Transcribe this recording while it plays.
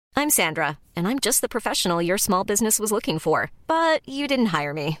I'm Sandra, and I'm just the professional your small business was looking for. But you didn't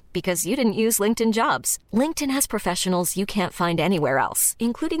hire me because you didn't use LinkedIn Jobs. LinkedIn has professionals you can't find anywhere else,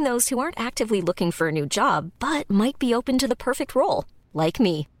 including those who aren't actively looking for a new job, but might be open to the perfect role, like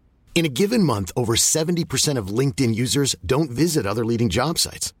me. In a given month, over 70% of LinkedIn users don't visit other leading job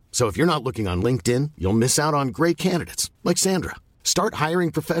sites. So if you're not looking on LinkedIn, you'll miss out on great candidates like Sandra. Start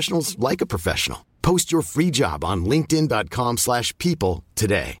hiring professionals like a professional. Post your free job on linkedin.com/people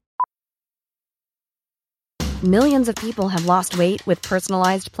today. Millions of people have lost weight with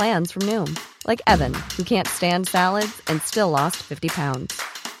personalized plans from Noom. Like Evan, who can't stand salads and still lost 50 pounds.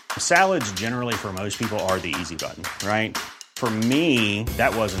 Salads generally for most people are the easy button, right? For me,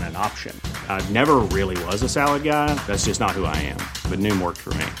 that wasn't an option. I never really was a salad guy. That's just not who I am. But Noom worked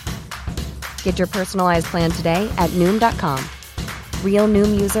for me. Get your personalized plan today at Noom.com. Real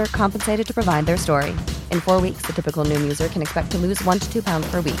Noom user compensated to provide their story. In 4 weeks, the typical Noom user can expect to lose 1 to 2 pounds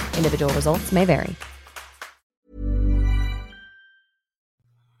per week. Individual results may vary.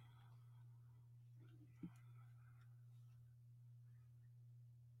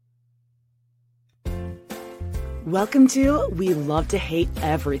 Welcome to We Love to Hate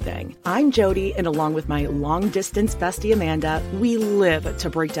Everything. I'm Jody, and along with my long-distance bestie Amanda, we live to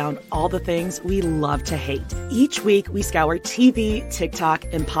break down all the things we love to hate. Each week, we scour TV, TikTok,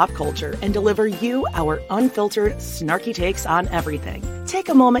 and pop culture and deliver you our unfiltered, snarky takes on everything. Take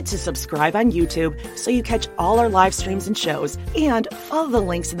a moment to subscribe on YouTube so you catch all our live streams and shows, and follow the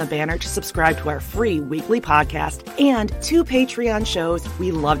links in the banner to subscribe to our free weekly podcast and 2 Patreon shows,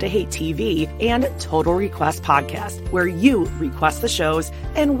 We Love to Hate TV and Total Request Podcast, where you request the shows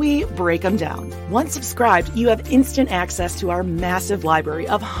and we break them down. Once subscribed, you have instant access to our massive library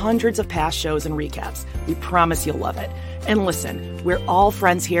of hundreds of past shows and recaps. We promise you'll love it. And listen, we're all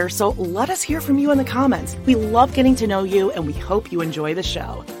friends here, so let us hear from you in the comments. We love getting to know you, and we hope you enjoy the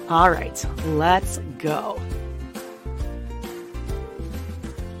show. All right, let's go.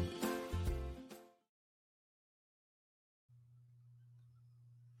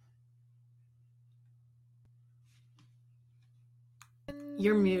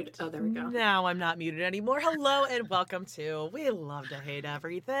 You're muted. Oh, there we go. Now I'm not muted anymore. Hello and welcome to We Love to Hate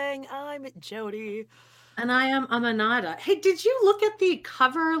Everything. I'm Jody. And I am Amanada. Hey, did you look at the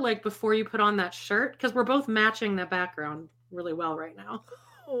cover like before you put on that shirt? Because we're both matching the background really well right now.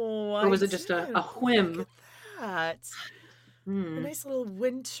 Oh, or was it just a whim? Look at that. A nice little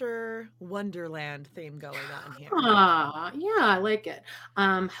winter wonderland theme going on here. Yeah, I like it.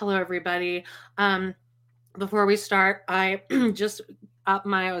 Hello, everybody. Before we start, I just upped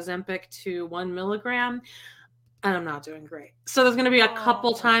my Ozempic to 1 milligram. And I'm not doing great. So there's going to be a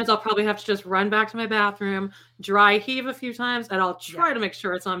couple times I'll probably have to just run back to my bathroom, dry heave a few times, and I'll try to make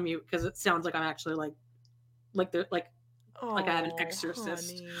sure it's on mute because it sounds like I'm actually like I had an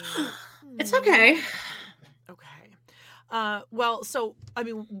exorcist. It's okay. Okay. Well, so, I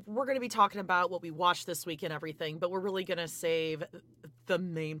mean, we're going to be talking about what we watched this week and everything, but we're really going to save the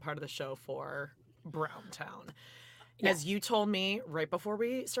main part of the show for Browntown. As you told me right before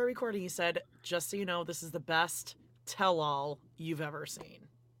we started recording, you said, just so you know, this is the best tell-all you've ever seen.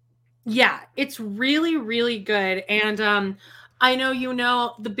 Yeah, it's really, really good. And I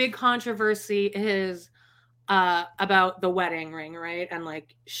know the big controversy is about the wedding ring, right? And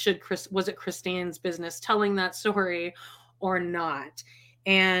like, was it Christine's business telling that story or not?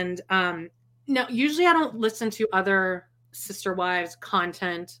 And now, usually I don't listen to other Sister Wives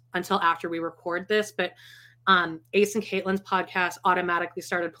content until after we record this, but Ace and Caitlin's podcast automatically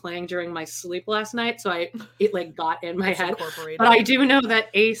started playing during my sleep last night, so it like got in my head. But I do know that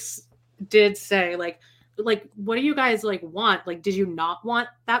Ace did say like what do you guys like want? Like, did you not want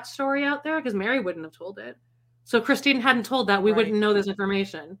that story out there? Because Mary wouldn't have told it. So Christine hadn't told that, we wouldn't know this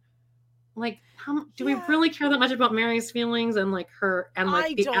information. Like, how do we really care that much about Mary's feelings and like her and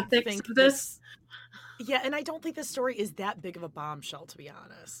like the ethics of this? Yeah, and I don't think this story is that big of a bombshell, to be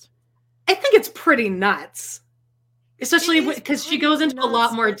honest. I think it's pretty nuts, especially because she goes into a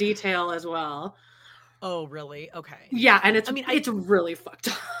lot more detail as well. Oh, really? Okay. Yeah, and it's really fucked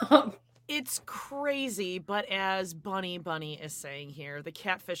up. It's crazy, but as Bunny is saying here, the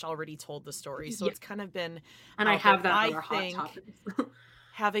catfish already told the story, so it's kind of been. And I have that. I think,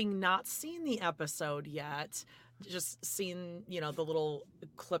 having not seen the episode yet, just seen the little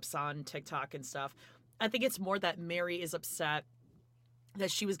clips on TikTok and stuff, I think it's more that Mary is upset that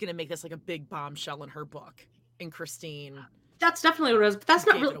she was going to make this like a big bombshell in her book, and Christine. That's definitely what it is. But that's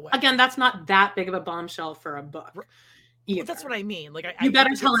not really, again, that's not that big of a bombshell for a book. Well, that's what I mean. Like, you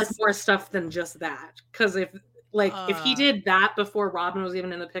better tell us more stuff than just that. Because if he did that before Robin was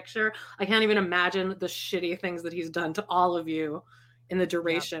even in the picture, I can't even imagine the shitty things that he's done to all of you in the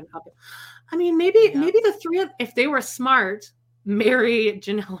duration of it. I mean, maybe the three of, if they were smart, Mary,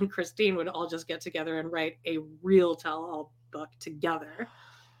 Janelle, and Christine would all just get together and write a real tell-all book together.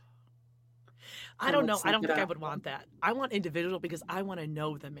 I don't know. I don't think I would want that. I want individual because I want to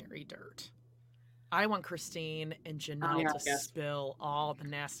know the Mary dirt. I want Christine and Janelle to spill all the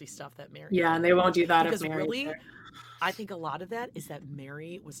nasty stuff that Mary did. And they won't do that because if Mary really, I think a lot of that is that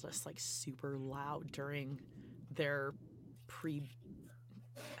Mary was just like super loud during their pre-baby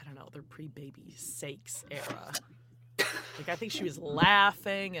sakes era. Like I think she was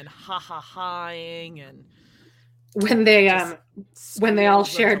laughing and ha-ha-haing and when they all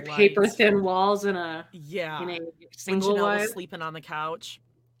shared paper thin walls in a single Janelle wide. Was sleeping on the couch.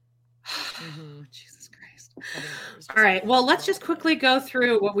 Mm-hmm. Jesus Christ. All right. Well, let's just quickly go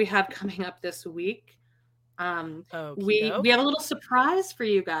through what we have coming up this week. We have a little surprise for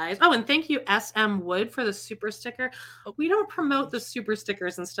you guys. Oh, and thank you, SM Wood, for the super sticker. We don't promote the super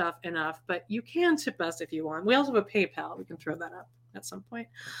stickers and stuff enough, but you can tip us if you want. We also have a PayPal. We can throw that up at some point.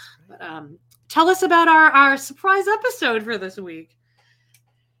 But tell us about our surprise episode for this week.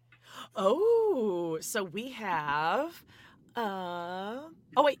 Oh, so we have wrong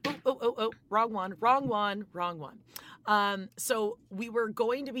one. So we were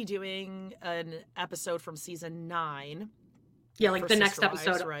going to be doing an episode from season 9. Yeah, like the next Wives,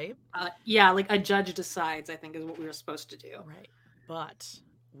 episode, right? Like a judge decides, I think is what we were supposed to do. Right. But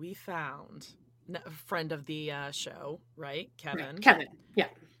we found a friend of the show, right? Kevin. Yeah.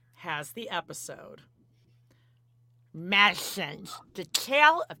 Has the episode. Madison's The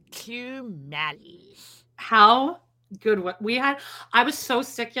Tale of Two Maddies. How good what we had. I was so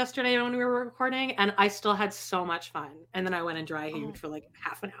sick yesterday when we were recording and I still had so much fun. And then I went and dry heaved for like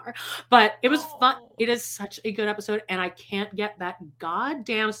half an hour. But it was fun. It is such a good episode and I can't get that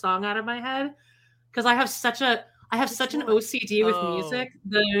goddamn song out of my head because I have such an OCD with music.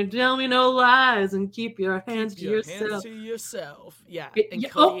 Don't tell me no lies and keep your hands to yourself. Yeah. And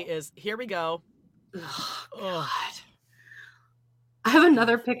Cody is, here we go. Oh, God. I have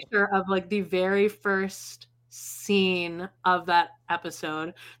another picture of like the very first scene of that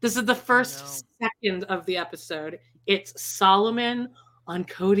episode. This is the first second of the episode. It's Solomon on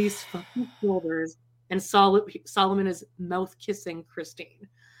Cody's fucking shoulders and Solomon is mouth kissing Christine.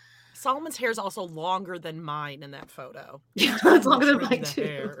 Solomon's hair is also longer than mine in that photo. Yeah, it's longer than mine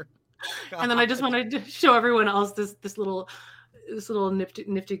too. And then I just wanted to show everyone else this little nifty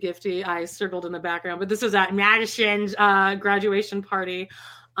gifty I circled in the background. But this was at Madison's graduation party.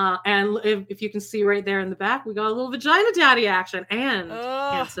 And if you can see right there in the back, we got a little vagina daddy action and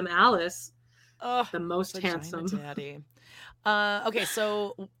handsome Alice, the most handsome daddy. Okay,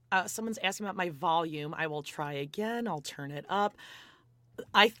 so someone's asking about my volume. I will try again. I'll turn it up.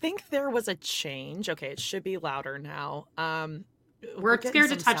 I think there was a change. Okay, it should be louder now. We're scared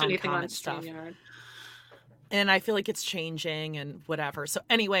to touch anything on StreamYard. And I feel like it's changing and whatever. So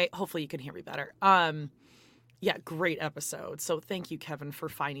anyway, hopefully you can hear me better. Yeah, great episode. So thank you, Kevin, for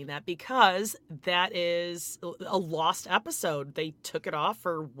finding that because that is a lost episode. They took it off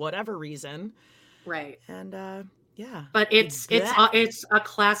for whatever reason. Right. And yeah. But it's a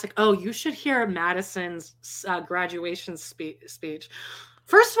classic. Oh, you should hear Madison's graduation speech.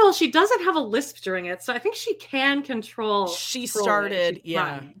 First of all, she doesn't have a lisp during it, so I think she can control. She started,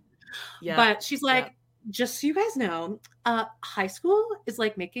 yeah. But she's like, just so you guys know, high school is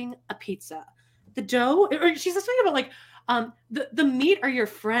like making a pizza. The dough, or she's just talking about like the meat are your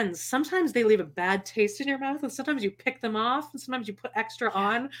friends. Sometimes they leave a bad taste in your mouth, and sometimes you pick them off, and sometimes you put extra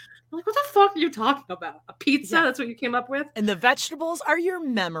on. I'm like, what the fuck are you talking about? A pizza? Yeah. That's what you came up with? And the vegetables are your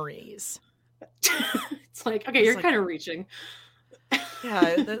memories. It's like, okay, you're kind of reaching.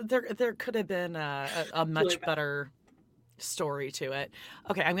 Yeah, there could have been a much really better story to it.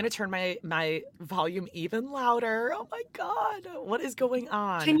 Okay, I'm going to turn my volume even louder. Oh my God, what is going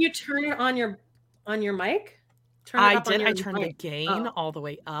on? Can you turn it on your mic? I did. I turned the gain all the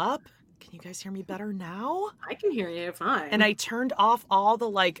way up. Can you guys hear me better now? I can hear you fine. And I turned off all the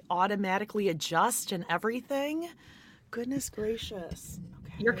like automatically adjust and everything. Goodness gracious.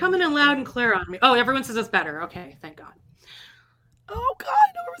 Okay. You're coming in loud and clear on me. Oh, everyone says it's better. Okay, thank God. Oh God,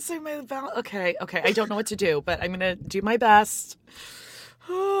 I don't want to say my okay. I don't know what to do, but I'm gonna do my best.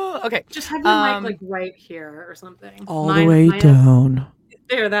 Okay. Just have your mic like right here or something. All the way down.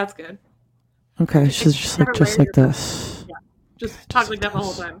 There, that's good. Okay, she's just like this. Yeah. Just talk like that the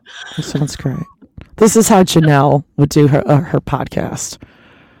whole time. That sounds great. This is how Janelle would do her podcast.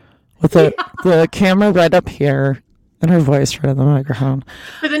 With the camera right up here and her voice right on the microphone.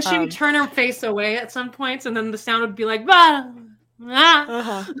 But then she would turn her face away at some points and then the sound would be like, bah!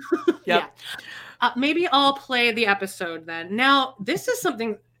 Uh-huh. Yep. Maybe I'll play the episode then. Now, this is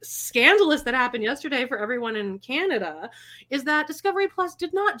something scandalous that happened yesterday for everyone in Canada, is that Discovery Plus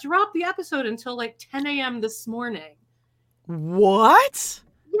did not drop the episode until like 10 a.m. this morning. What?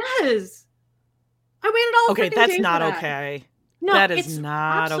 Yes. I waited all okay, that's days not for that. okay. No, that is it's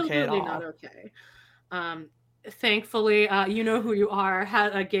not okay at all. Not okay. Thankfully, you know who you are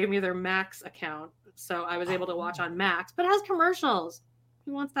gave me their Max account, so I was able to watch on Max, but it has commercials.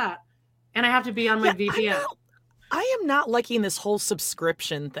 Who wants that? And I have to be on my VPN. I am not liking this whole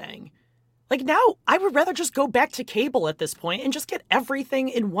subscription thing. Like, now I would rather just go back to cable at this point and just get everything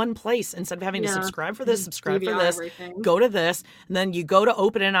in one place instead of having to subscribe for this, subscribe for this, go to this, and then you go to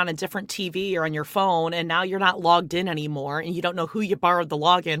open it on a different TV or on your phone, and now you're not logged in anymore, and you don't know who you borrowed the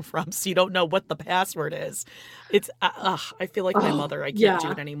login from, so you don't know what the password is. It's, I feel like my mother. I can't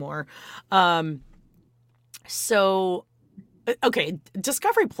do it anymore. So, okay,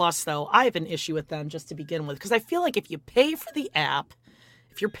 Discovery Plus, though, I have an issue with them just to begin with, because I feel like if you pay for the app,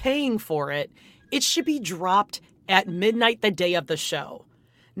 if you're paying for it, it should be dropped at midnight the day of the show,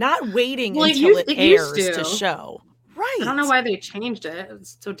 not waiting until it airs to show. Right. I don't know why they changed it.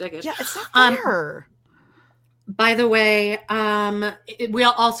 It's so dickish. Yeah, it's not fair. By the way, we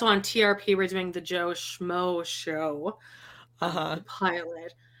are also on TRP. We're doing the Joe Schmo show, the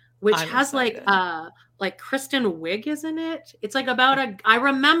pilot, which has like Kristen Wiig is in it. It's like about I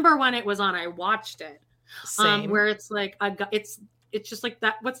remember when it was on. I watched it. Same. Where it's like it's just like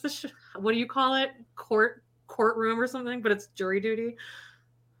that. What's what do you call it? Courtroom or something? But it's jury duty.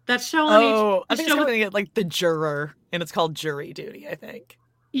 That show on I think it's calling it like The Juror, and it's called Jury Duty, I think.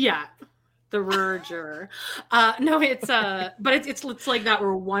 Yeah. The juror. No, it's but it's like that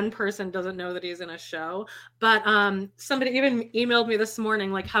where one person doesn't know that he's in a show. But somebody even emailed me this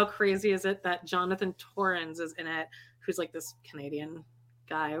morning, like, how crazy is it that Jonathan Torrens is in it, who's like this Canadian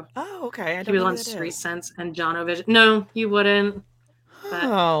guy. Oh, okay. He was on Street Sense and Jonovision. No, you wouldn't.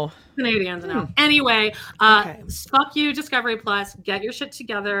 Oh. Canadians know. Anyway, fuck you, Discovery Plus. Get your shit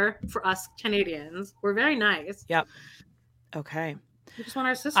together for us Canadians. We're very nice. Yep. Okay. We just want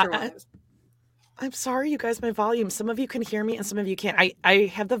our sister wives. I'm sorry, you guys, my volume. Some of you can hear me and some of you can't.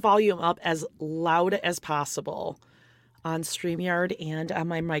 I have the volume up as loud as possible on StreamYard and on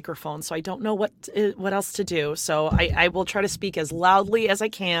my microphone, so I don't know what else to do. So I will try to speak as loudly as I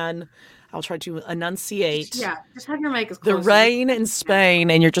can. I'll try to enunciate. Yeah, just have your mic as close. The rain in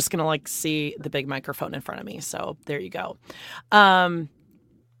Spain, and you're just going to see the big microphone in front of me. So there you go. Okay,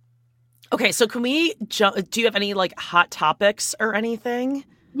 so can we do you have any hot topics or anything?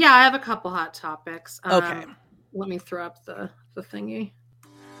 Yeah, I have a couple hot topics. Okay. Let me throw up the thingy.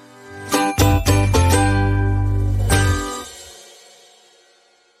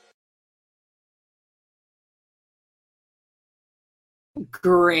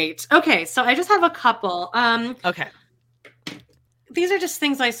 Great. Okay, so I just have a couple. Okay. These are just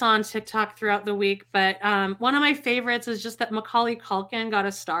things I saw on TikTok throughout the week, but one of my favorites is just that Macaulay Culkin got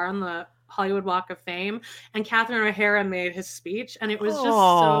a star on the Hollywood Walk of Fame, and Catherine O'Hara made his speech, and it was just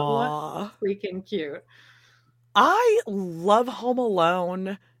so freaking cute. I love Home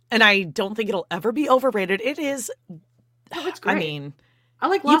Alone, and I don't think it'll ever be overrated. It is. Oh, it's great. I mean, I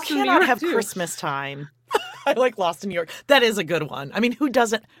like Lost in New York. You cannot have too. Christmas time. I like Lost in New York. That is a good one. I mean, who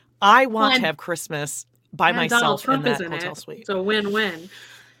doesn't? I want to have Christmas by myself in that hotel suite. So win-win.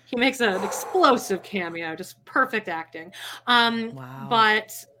 He makes an explosive cameo, just perfect acting. Wow.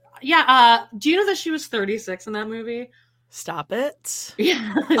 But yeah, do you know that she was 36 in that movie? Stop it. Yeah.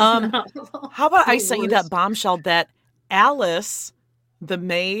 How about I sent you that bombshell that Alice, the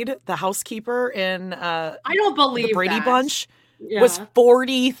maid, the housekeeper in I don't believe the Brady that. Bunch, was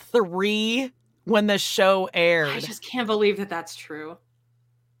 43 when the show aired. I just can't believe that that's true.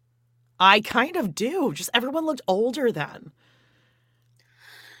 I kind of do. Just everyone looked older then.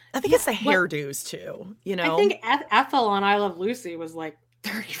 I think it's the hairdos too, you know? I think Ethel on I Love Lucy was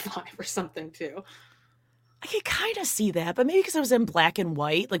 35 or something too. I could kind of see that, but maybe because it was in black and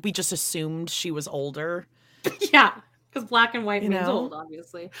white, we just assumed she was older. Yeah, because black and white means old,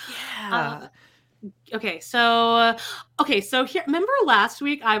 obviously. Yeah. Okay, so here, remember last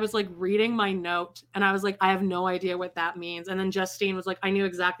week I was reading my note and I was I have no idea what that means. And then Justine was I knew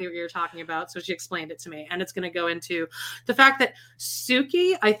exactly what you were talking about. So she explained it to me. And it's going to go into the fact that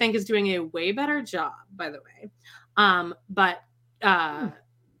Suki, I think, is doing a way better job, by the way. But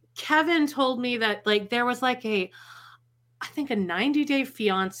Kevin told me that there was I think a 90-day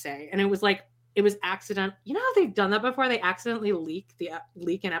fiance, and it was it was accident. You know how they've done that before? They accidentally leak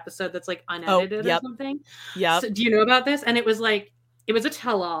an episode that's unedited or something. Yeah. So, do you know about this? And it was it was a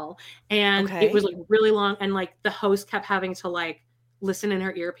tell-all, and it was really long, and the host kept having to listen in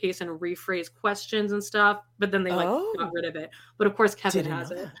her earpiece and rephrase questions and stuff, but then they like got rid of it. But of course Kevin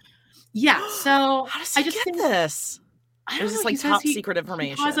has it. Yeah. So how does he get this? I don't know. Just like top secret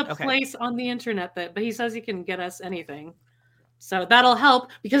information. He has a place on the internet but he says he can get us anything. So that'll help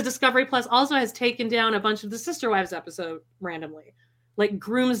because Discovery Plus also has taken down a bunch of the Sister Wives episode randomly. Like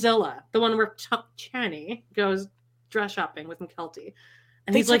Groomzilla, the one where Channy goes dress shopping with Kelty.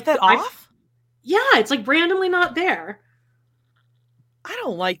 And he's like, that off? Yeah, it's like randomly not there. I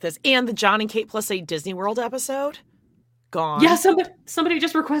don't like this. And the John and Kate plus a Disney World episode? Gone. Yeah, somebody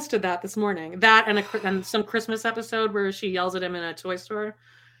just requested that this morning. That and some Christmas episode where she yells at him in a toy store.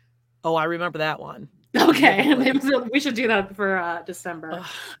 Oh, I remember that one. Okay, we should do that for December.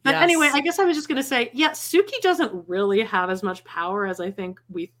 But anyway, I guess I was just going to say, yeah, Suki doesn't really have as much power as I think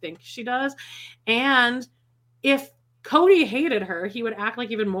we think she does. And if Cody hated her, he would act like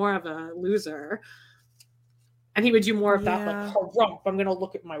even more of a loser. And he would do more of that, like, harump, I'm going to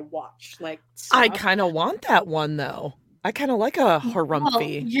look at my watch. Like, stuff. I kind of want that one, though. I kind of like a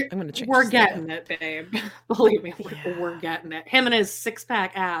harumpy. Well, I'm going to change We're getting it, babe. Believe me, we're getting it. Him and his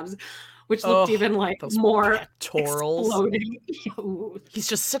six-pack abs. Which looked even like more exploding. He's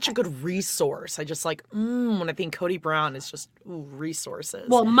just such a good resource. I just like, when I think Cody Brown is just resources.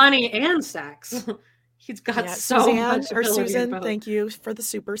 Well, money and sex. He's got so Suzanne, much or Susan, thank you for the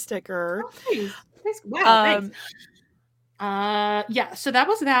super sticker. Oh, thanks. Wow, thanks. Yeah, so that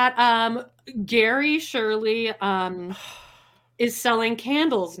was that. Gary Shirley is selling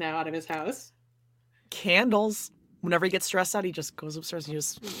candles now out of his house. Candles? Whenever he gets stressed out, he just goes upstairs and he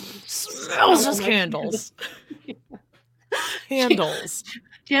just smells his candles. Candles.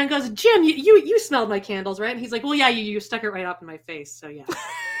 Jan goes, Jim, you smelled my candles, right? And he's like, well, yeah, you stuck it right up in my face, so yeah.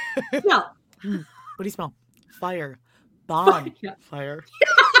 No. What do you smell? Fire. Bomb. Fire.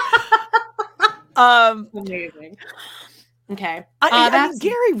 Amazing. Okay. I mean,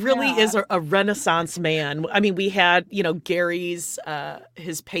 Gary really is a Renaissance man. I mean, we had, Gary's,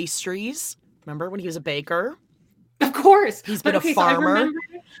 his pastries. Remember when he was a baker? Of course. He's been a farmer. So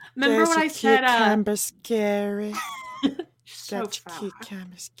remember what I said? Cucumbers, Gary. So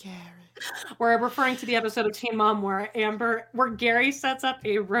cucumbers, Gary. We're referring to the episode of Teen Mom where Gary sets up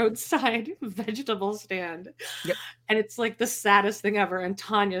a roadside vegetable stand. Yep. And it's like the saddest thing ever. And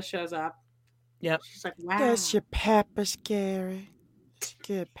Tanya shows up. Yep. She's like, wow. There's your peppers, Gary.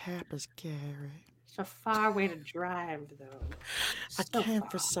 Good peppers, Gary. It's a far way to drive, though. I came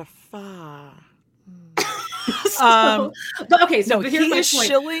for so far. But okay, so he is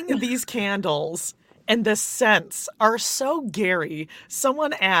shilling these candles, and the scents are so Gary.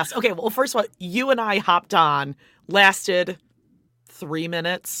 Someone asked, okay, well, first of all, you and I hopped on, lasted 3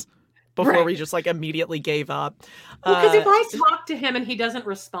 minutes before we just like immediately gave up. Because if I talk to him and he doesn't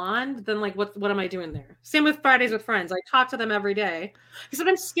respond, then like what am I doing there? Same with Fridays with Friends. I talk to them every day because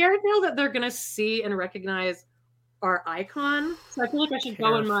I'm scared now that they're gonna see and recognize our icon. So I feel like I should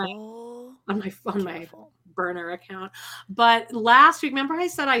go on my burner account. But last week, remember I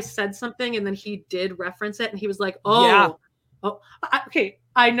said something and then he did reference it and he was like, okay,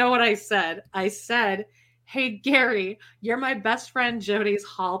 I know what I said. I said, hey, Gary, you're my best friend Jody's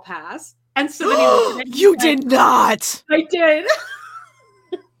hall pass. And so then he looked at me. You did not. I did.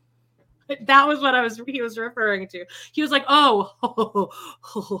 That was what he was referring to. He was like, ew.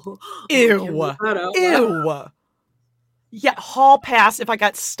 Yeah, hall pass if I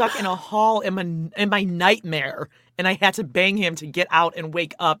got stuck in a hall in my nightmare and I had to bang him to get out and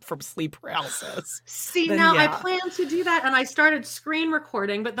wake up from sleep paralysis. See, I planned to do that and I started screen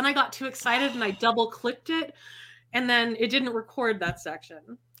recording, but then I got too excited and I double clicked it and then it didn't record that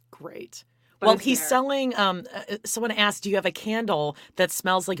section. Great. Well, he's selling, someone asked, do you have a candle that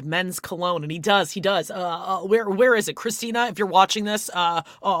smells like men's cologne? And he does. Where is it? Christina, if you're watching this,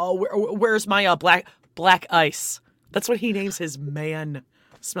 where's my black ice? That's what he names his man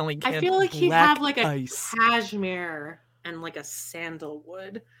smelling candle. I feel like he'd have like a cashmere and like a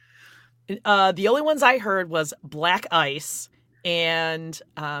sandalwood. The only ones I heard was black ice and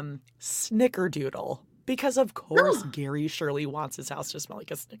snickerdoodle. Because of course Gary Shirley wants his house to smell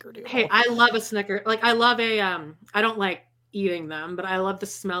like a snickerdoodle. Hey, I love a snicker. Like I love I don't like eating them, but I love the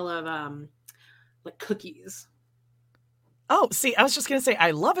smell of like cookies. Oh, see, I was just going to say,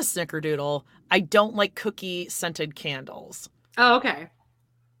 I love a snickerdoodle. I don't like cookie-scented candles. Oh, okay.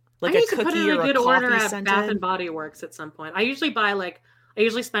 Like I need a cookie to put in or a good a order at scented. Bath and Body Works at some point. I usually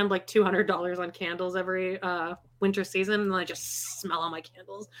spend like $200 on candles every winter season, and then I just smell all my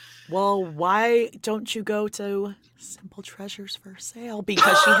candles. Well, why don't you go to Simple Treasures for Sale?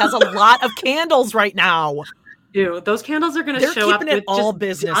 Because she has a lot of candles right now. Dude, those candles are going to show up with all just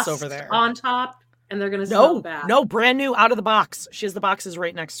business dust over there on top. and they're going to smell bad. No, brand new out of the box. She has the boxes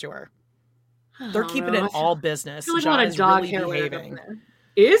right next to her. They're keeping it all business. I feel like John is dog really behaving.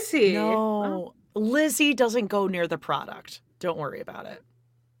 Is he? No. Lizzie doesn't go near the product. Don't worry about it.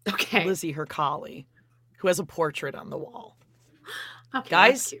 Okay. Lizzie, her collie, who has a portrait on the wall. Okay,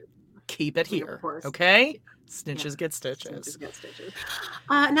 guys, keep it here. Okay? Snitches get stitches. Snitches get stitches.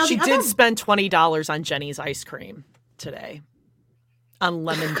 Now she did spend $20 on Jenny's ice cream today. On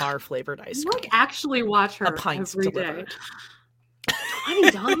lemon bar flavored ice cream. Like actually watch her a pint every delivered. Day.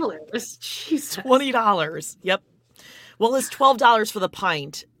 $20. Jesus. $20. Yep. Well, it's $12 for the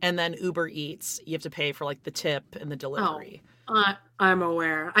pint, and then Uber Eats. You have to pay for like the tip and the delivery. I'm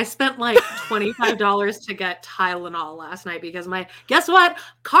aware. I spent like $25 to get Tylenol last night because guess what?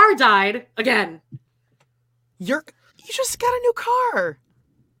 Car died again. You just got a new car.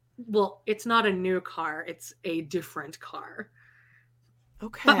 Well, it's not a new car. It's a different car.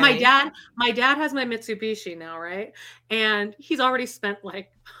 Okay. But my dad has my Mitsubishi now, right? And he's already spent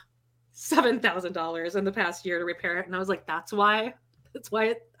like $7,000 in the past year to repair it. And I was like, that's why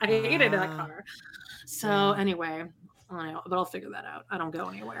I hated that car. So anyway, I don't know, but I'll figure that out. I don't go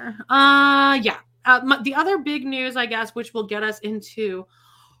anywhere. The other big news, I guess, which will get us into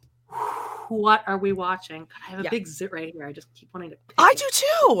what are we watching? God, I have a big zit right here. I just keep wanting to. I do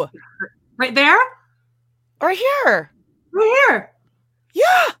too. Right there? Right here. Right here.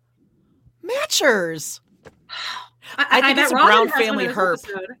 Yeah. Matchers. I think it's a Brown family herp.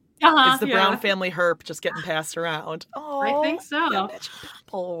 It's the Brown family herp just getting passed around. Oh, I think so. Yeah,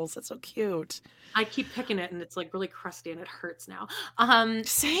 pimples. That's so cute. I keep picking it and it's like really crusty and it hurts now.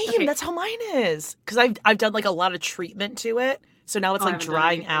 Same. Okay. That's how mine is. Because I've done like a lot of treatment to it. So now it's like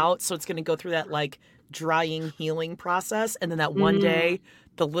drying out. So it's going to go through that like drying healing process. And then that one day,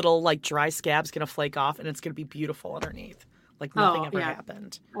 the little like dry scab's going to flake off and it's going to be beautiful underneath. Like nothing ever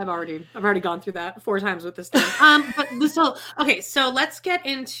happened. I've already gone through that 4 times with this thing. So let's get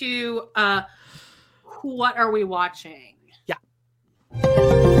into what are we watching? Yeah. All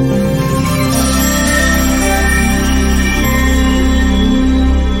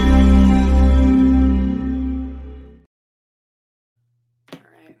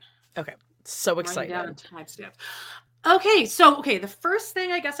right. Okay. So excited. Okay, the first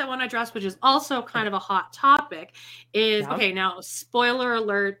thing I guess I want to address, which is also kind of a hot topic, is now spoiler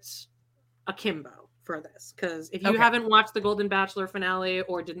alert akimbo for this. Because if you haven't watched the Golden Bachelor finale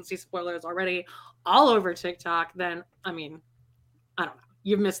or didn't see spoilers already all over TikTok, then I mean, I don't know.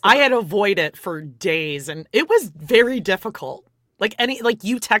 You've missed I had to avoid it for days and it was very difficult. Like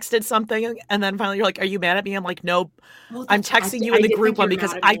you texted something and then finally you're like, are you mad at me? I'm like, nope. Well, I'm texting you in the group one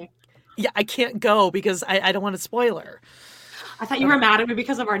because I can't go because I don't want a spoiler. I thought you were mad at me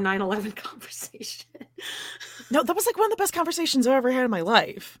because of our 9/11 conversation. No, that was like one of the best conversations I've ever had in my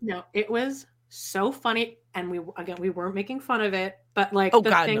life. No, it was so funny. And we weren't making fun of it, but like no.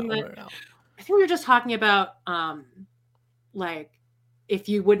 I think we were just talking about like if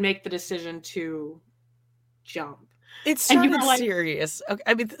you would make the decision to jump. It started serious. Okay,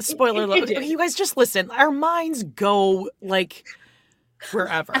 I mean, spoiler alert. You guys just listen. Our minds go like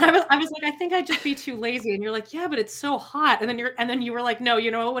wherever. And I was like, I think I'd just be too lazy. And you're like, yeah, but it's so hot. And then you were like, no, you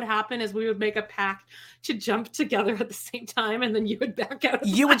know what would happen is we would make a pact to jump together at the same time, and then you would back out.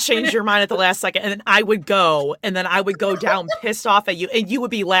 You would change your mind at the last second, and then I would go, and then I would go down pissed off at you, and you would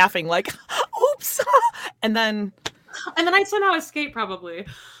be laughing like, oops, and then I'd somehow escape probably.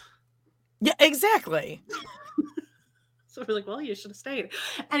 Yeah, exactly. So we're like, well, you should have stayed.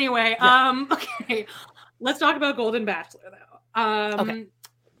 Anyway, okay. Let's talk about Golden Bachelor, though. Okay.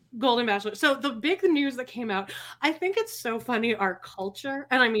 Golden Bachelor. So the big news that came out, I think it's so funny, our culture,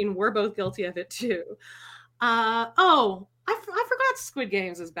 and I mean, we're both guilty of it too. I forgot Squid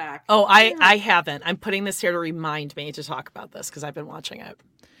Games is back. Oh, I haven't. I'm putting this here to remind me to talk about this because I've been watching it.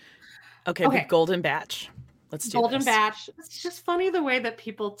 Okay. But Golden Batch. Let's do Golden this. Batch. It's just funny the way that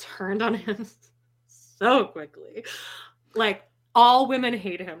people turned on him so quickly. Like, all women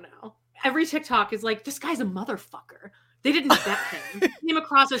hate him now. Every TikTok is like, this guy's a motherfucker. They didn't vet him. He came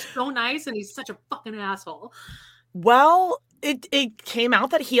across as so nice, and he's such a fucking asshole. Well, it came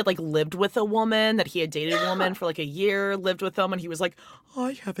out that he had like lived with a woman, that he had dated a woman for like a year, lived with them, and he was like,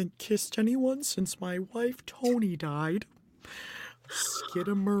 I haven't kissed anyone since my wife Tony died.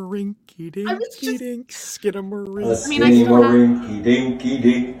 Skidamarinky dinky dink, skidamarinky. Skidamarinky dinky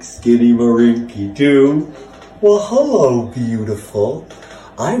dink, skidamarinky doo. Well, hello, beautiful.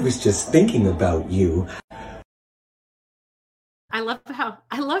 I was just thinking about you. I love how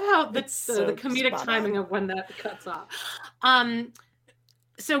the comedic timing of when that cuts off.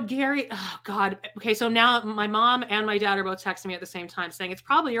 So Gary, oh God. Okay, so now my mom and my dad are both texting me at the same time saying it's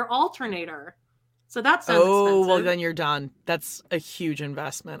probably your alternator. So that sounds expensive. Well, then you're done. That's a huge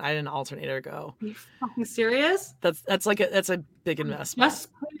investment. I had an alternator go. Are you fucking serious? That's a big investment. Just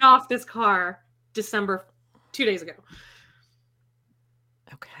paid off this car December 2 days ago.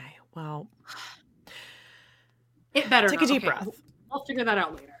 Okay, well, it better take a deep breath. I'll figure that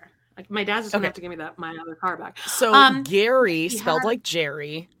out later. Like, my dad's just gonna have to give me my other car back. So Gary, spelled like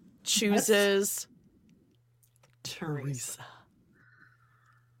Jerry, chooses Teresa.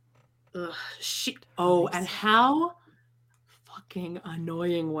 Ugh, and how fucking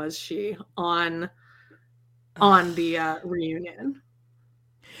annoying was she on the reunion?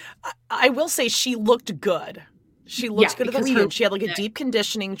 I will say she looked good. She looked good at the reunion. She had like a deep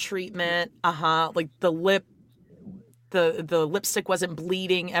conditioning treatment. Like the lipstick wasn't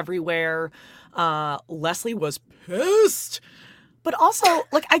bleeding everywhere. Leslie was pissed. But also,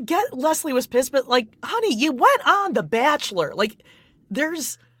 like, I get Leslie was pissed, but like, honey, you went on The Bachelor. Like,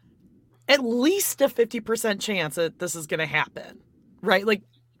 there's at least a 50% chance that this is going to happen, right? Like,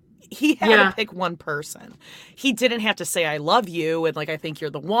 he had to pick one person. He didn't have to say, I love you, and like, I think you're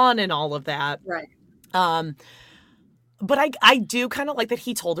the one, and all of that. Right. But I do kind of like that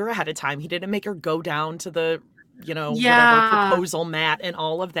he told her ahead of time. He didn't make her go down to the, whatever proposal mat and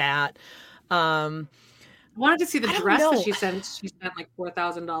all of that. I wanted to see the dress that she spent like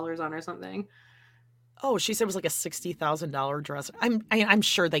 $4,000 on or something. Oh, she said it was like a $60,000 dress. I'm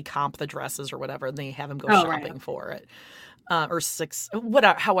sure they comp the dresses or whatever, and they have him go shopping for it, or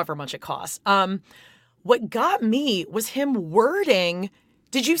however much it costs. What got me was him wording.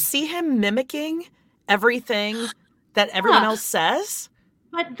 Did you see him mimicking everything that everyone else says?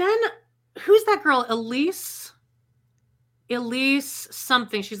 But then, who's that girl? Elise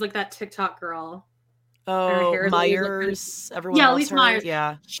something. She's like that TikTok girl. Oh, Myers. Everyone yeah, loves Elise her. Myers.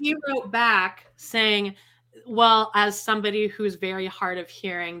 Yeah. She wrote back saying, well, as somebody who's very hard of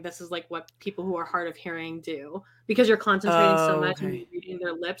hearing, this is like what people who are hard of hearing do, because you're concentrating so much and you're reading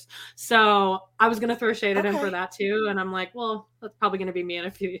their lips. So I was going to throw shade at him for that too. And I'm like, well, that's probably going to be me in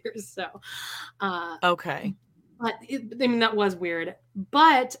a few years. So, okay. But that was weird.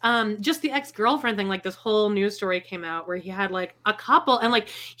 But just the ex-girlfriend thing, like this whole news story came out where he had like a couple, and like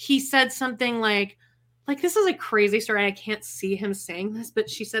he said something like this is a crazy story. I can't see him saying this, but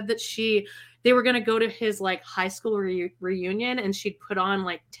she said that they were going to go to his like high school reunion, and she'd put on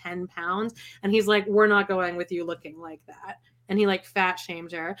like 10 pounds. And he's like, we're not going with you looking like that. And he like fat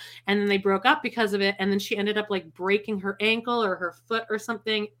shamed her. And then they broke up because of it. And then she ended up like breaking her ankle or her foot or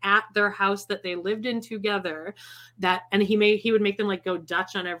something at their house that they lived in together. And he would make them like go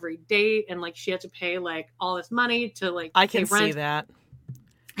Dutch on every date. And like she had to pay like all this money to like I can see that.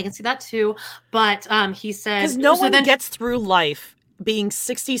 I can see that too. But he said, because no one gets through life being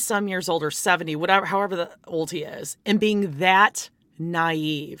 60 some years old or 70, however old he is, and being that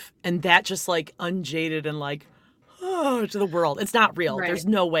naive and that just like unjaded and like, to the world. It's not real. Right. There's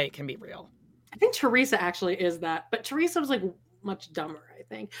no way it can be real. I think Teresa actually is that, but Teresa was like much dumber, I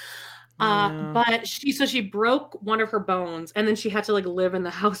think. But she broke one of her bones, and then she had to like live in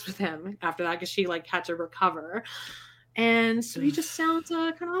the house with him after that because she like had to recover. And so he just sounds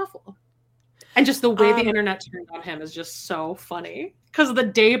kind of awful. And just the way the internet turned on him is just so funny, because the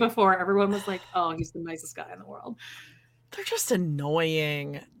day before everyone was like, oh, he's the nicest guy in the world. They're just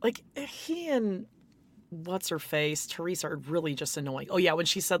annoying. Like, he and what's her face, Teresa, are really just annoying. Oh yeah, when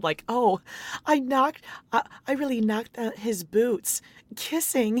she said like, oh, I really knocked out his boots.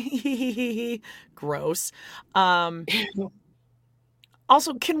 Kissing. Gross. Also,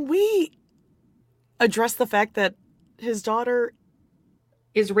 can we address the fact that his daughter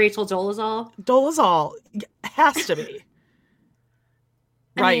is Rachel Dolezal? Dolezal has to be.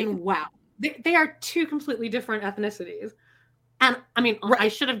 Right. I mean, wow. They are two completely different ethnicities. And I mean, I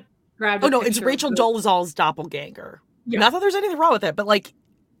should have grabbed it's Rachel Dolezal's doppelganger. Yeah. Not that there's anything wrong with it, but like,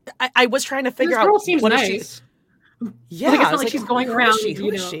 I was trying to figure out girl seems what nice. Yeah, like, it's not like she's going around. Who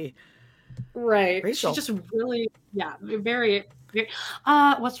is she? Right. Rachel. She's just really, very.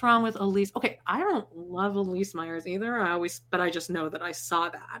 What's wrong with Elise? Okay, I don't love Elise Myers either. But I just know that I saw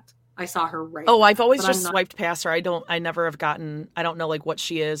that. I saw her right. Oh, I've always just swiped past her. I never have gotten. I don't know like what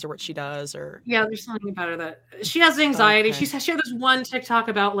she is or what she does or. Yeah, there's something about her that she has anxiety. Okay. She shared this one TikTok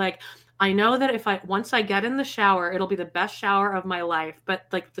about like, I know that once I get in the shower, it'll be the best shower of my life. But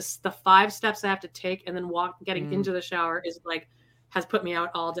like the 5 steps I have to take and then getting into the shower is like has put me out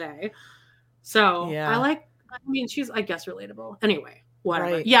all day. So I mean, she's, I guess, relatable. Anyway,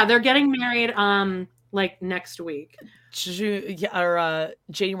 whatever. Right. Yeah, they're getting married like next week.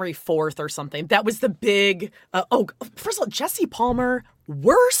 January 4th or something. That was the big first of all, Jesse Palmer,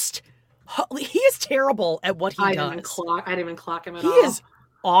 worst. He is terrible at what he does. I didn't even clock him at all. He is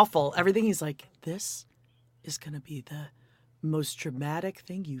awful. Everything he's like, this is going to be the most dramatic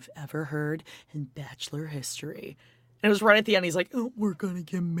thing you've ever heard in Bachelor history. And it was right at the end. He's like, oh, we're going to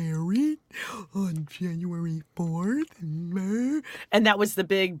get married on January 4th. And that was the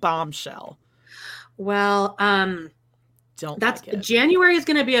big bombshell. Well, January is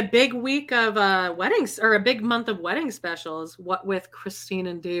going to be a big week of weddings, or a big month of wedding specials. What with Christine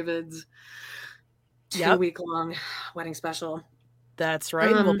and David's 2-week-long wedding special. That's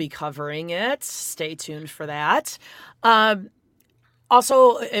right. We'll be covering it. Stay tuned for that.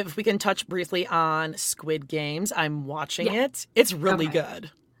 Also, if we can touch briefly on Squid Games, I'm watching it. It's really good.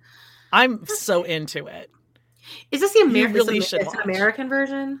 I'm so into it. Is this the American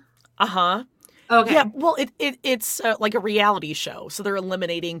version? Uh-huh. Okay. Yeah, well, it's like a reality show, so they're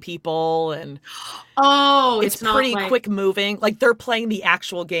eliminating people, and it's pretty quick moving. Like, they're playing the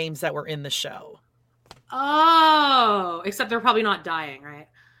actual games that were in the show. Oh, except they're probably not dying, right?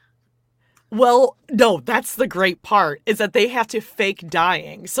 Well, no, that's the great part, is that they have to fake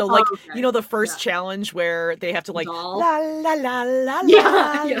dying. So, like, you know, the first challenge where they have to, like, la, la, la, la,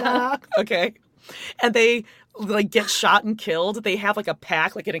 la. Okay. And they, like, get shot and killed. They have, like, a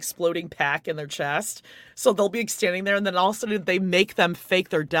pack, like an exploding pack in their chest. So they'll be standing there, and then all of a sudden they make them fake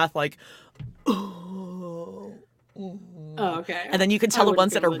their death, like, oh, okay. And then you can tell the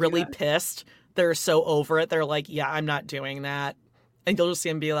ones that are really pissed. They're so over it. They're like, yeah, I'm not doing that. And you'll just see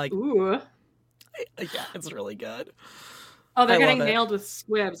them be like, ooh. Yeah, it's really good. Oh, they're getting nailed with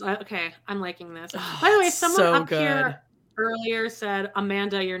squibs. Okay, I'm liking this. By the way, someone here earlier said,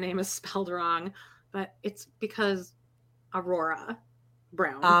 Amanda, your name is spelled wrong. But it's because Aurora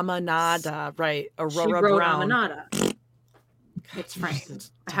Brown. Amanada, right. Aurora she wrote Brown. Amanada. It's framed.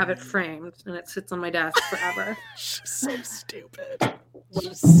 I have it framed, and it sits on my desk forever. She's so stupid.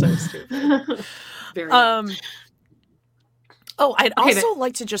 She's so stupid. Very I'd also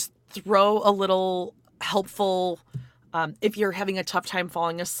like to just throw a little helpful, if you're having a tough time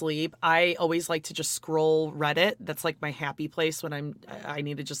falling asleep, I always like to just scroll Reddit. That's like my happy place when I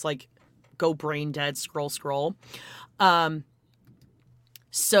need to just like go brain dead, scroll.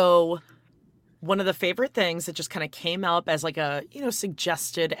 So one of the favorite things that just kind of came up as like a,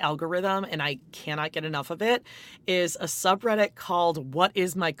 suggested algorithm, and I cannot get enough of it, is a subreddit called What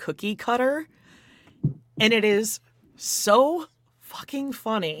Is My Cookie Cutter? And it is so fucking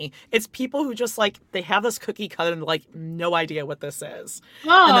funny. It's people who just like, they have this cookie cutter and like no idea what this is.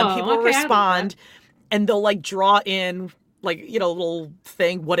 And then people respond and they'll like draw in like, a little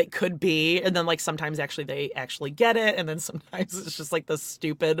thing, what it could be. And then like sometimes actually they actually get it. And then sometimes it's just like the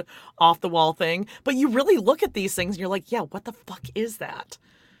stupid off the wall thing. But you really look at these things and you're like, yeah, what the fuck is that?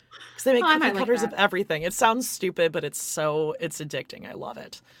 Because they make cookie cutters of everything. It sounds stupid, but it's addicting. I love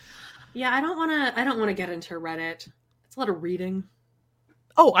it. Yeah, I don't want to get into Reddit. It's a lot of reading.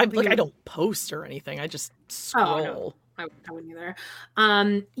 Oh, I don't post or anything. I just scroll. Oh, no. I wouldn't either.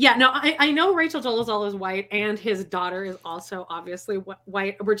 I know Rachel Dolezal is white, and his daughter is also obviously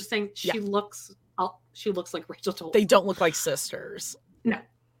white. We're just saying she looks like Rachel Dolezal. They don't look like sisters. No,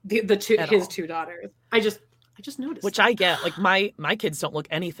 his two daughters. I just noticed. Which I get. Like my kids don't look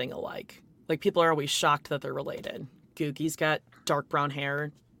anything alike. Like people are always shocked that they're related. Googie's got dark brown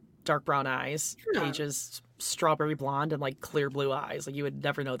hair, dark brown eyes. Yeah. Paige's strawberry blonde and like clear blue eyes. Like you would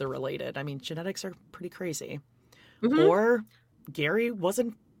never know they're related. I mean, genetics are pretty crazy. Mm-hmm. Or Gary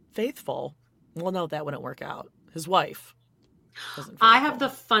wasn't faithful. Well, no, that wouldn't work out. His wife wasn't faithful. I have the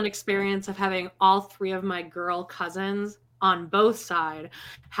fun experience of having all three of my girl cousins on both sides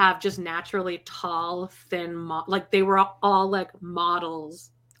have just naturally tall, thin, like they were all like models.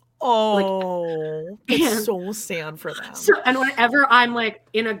 Oh, it's so sad for them. And whenever I'm like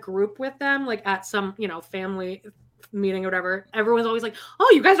in a group with them, like at some, family meeting or whatever, everyone's always like,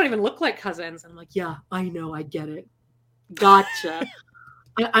 oh, you guys don't even look like cousins. And I'm like, yeah, I know. I get it. Gotcha.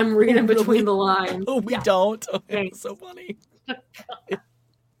 I'm reading between the lines. Oh, we don't. Oh, it's so funny.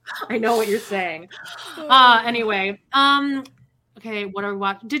 I know what you're saying. Anyway, okay, what are we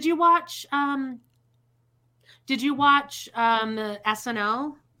watching? Did you watch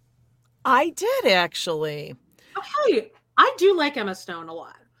SNL? I did actually. Okay, I do like Emma Stone a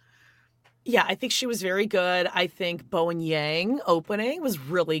lot. Yeah, I think she was very good. I think Bowen Yang opening was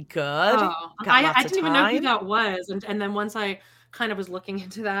really good. Oh, I didn't even know who that was, and then once I kind of was looking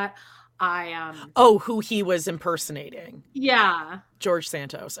into that, who he was impersonating? Yeah, George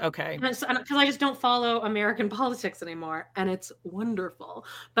Santos. Okay, because I just don't follow American politics anymore, and it's wonderful.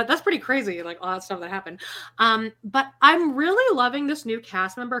 But that's pretty crazy, like all that stuff that happened. But I'm really loving this new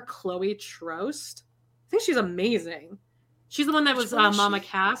cast member, Chloe Trost. I think she's amazing. She's the one that was Mama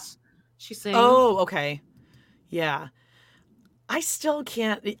Cass. She sings. Oh, okay. Yeah. I still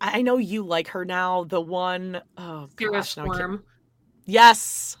can't. I know you like her now. The one, oh gosh,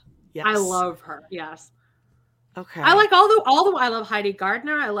 Yes. I love her. Yes. Okay. I like all the. I love Heidi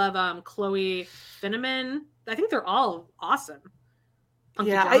Gardner. I love Chloe Finneman. I think they're all awesome.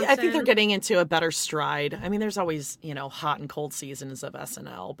 Punky I think they're getting into a better stride. I mean, there's always, hot and cold seasons of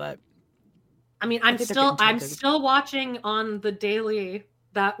SNL, but I mean, I'm still watching on the daily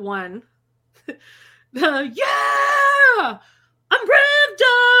that one. Yeah, I'm revved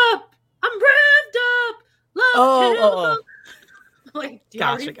up. Love Like,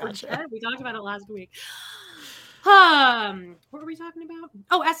 gotcha. We talked about it last week. What were we talking about?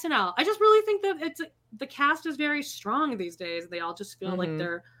 Oh, SNL. I just really think that the cast is very strong these days. They all just feel like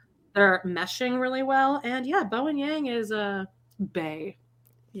they're meshing really well. And yeah, Bowen Yang is a bae.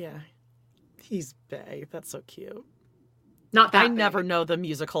 Yeah, he's bae. That's so cute. Not that I never know the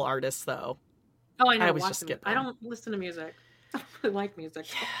musical artists though. Oh, I know. I always just skip them. I don't listen to music. I don't really like music,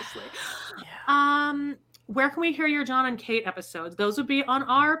 obviously. Yeah. Where can we hear your John and Kate episodes? Those would be on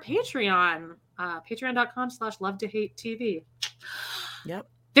our Patreon. Patreon.com/LoveToHateTV. Yep.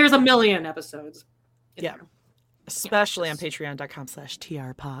 There's a million episodes. Yeah. Especially on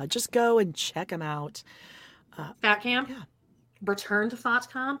Patreon.com/TRPod. Just go and check them out. Fat Camp? Yeah. Return to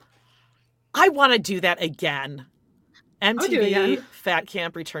Thought Camp? I want to do that again. MTV Fat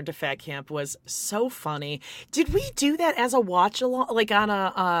Camp, Return to Fat Camp was so funny. Did we do that as a watch along, like on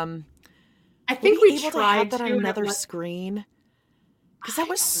a I think we tried to have that on another screen? Because that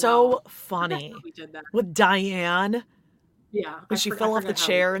was so funny. We did that with Diane. Yeah, when she fell off the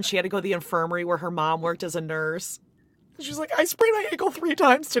chair and she had to go to the infirmary where her mom worked as a nurse. And she's like, I sprained my ankle 3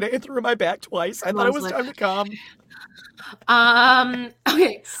 times today and threw my back twice. I thought it was time to come.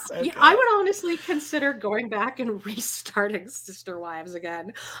 Okay. Yeah, I would honestly consider going back and restarting Sister Wives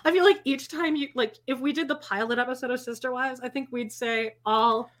again. I feel like each time if we did the pilot episode of Sister Wives, I think we'd say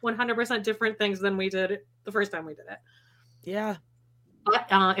all 100% different things than we did the first time we did it. Yeah. But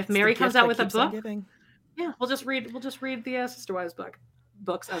if Mary comes out with a book, yeah, we'll just read the Sister Wives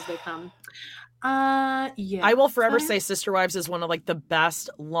books as they come. Yeah. I will forever say Sister Wives is one of like the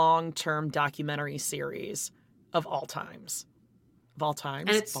best long-term documentary series of all times. And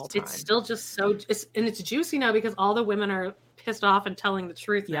it's still just it's juicy now because all the women are pissed off and telling the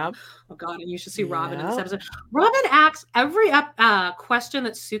truth. Yep. Oh God, and you should see Robin in this episode. Robin asks every question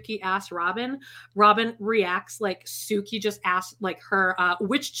that Suki asks Robin reacts like Suki just asked like her,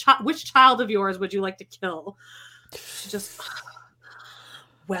 which child of yours would you like to kill? She just,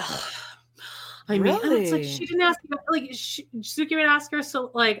 well, I mean, really? It's like she didn't ask, like Suki would ask her,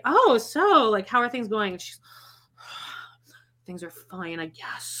 so like, oh, so like, how are things going? And she's, things are fine, I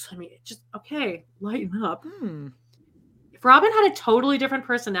guess. I mean, just okay, lighten up. If Robin had a totally different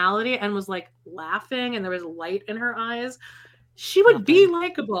personality and was like laughing and there was light in her eyes, she would be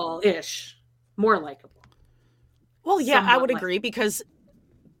likable-ish. More likable. Well, yeah, I would agree because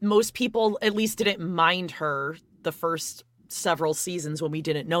most people at least didn't mind her the first several seasons when we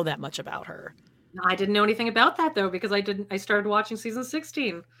didn't know that much about her. I didn't know anything about that though because I started watching season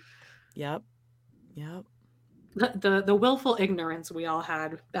 16. Yep. The willful ignorance we all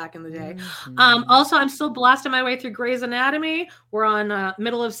had back in the day. Also, I'm still blasting my way through Grey's Anatomy. We're on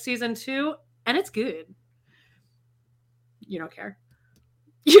middle of season 2, and it's good. You don't care.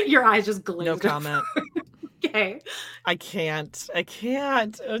 Your eyes just glazed. No comment. Okay. I can't.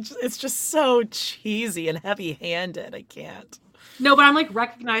 It's just so cheesy and heavy-handed. I can't. No, but I'm like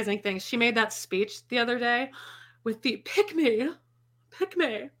recognizing things. She made that speech the other day with the pick me,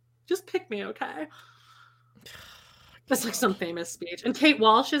 just pick me, okay? That's like some famous speech. And Kate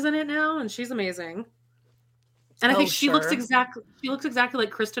Walsh is in it now, and she's amazing. And I think she looks exactly like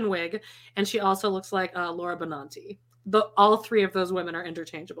Kristen Wiig, and she also looks like Laura Benanti. All 3 of those women are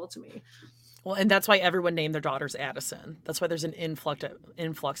interchangeable to me. Well, and that's why everyone named their daughters Addison. That's why there's an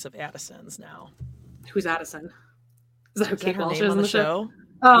influx of Addisons now. Who's Addison? Is that Kate Walsh is on the show?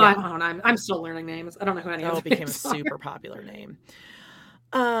 Oh, yeah. I don't know. I'm still learning names. I don't know who any of them it became a super popular name.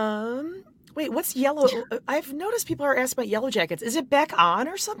 Wait, what's Yellow? I've noticed people are asking about Yellow Jackets. Is it back on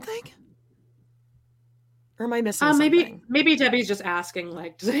or something? Or am I missing something? Maybe Debbie's just asking,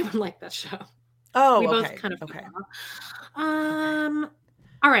 like, does anyone like that show? Oh, we both kind of okay.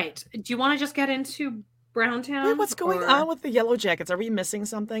 All right. Do you want to just get into Browntown? Wait, what's going on with the Yellow Jackets? Are we missing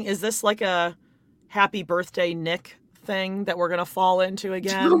something? Is this like a happy birthday Nick thing that we're going to fall into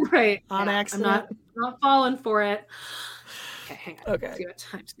again? Right. On accident? I'm not falling for it. Okay, hang on. Okay. Let's see what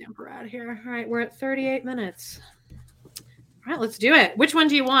timestamp we're at here. All right, we're at 38 minutes. All right, let's do it. Which one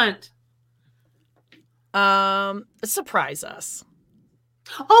do you want? Surprise us.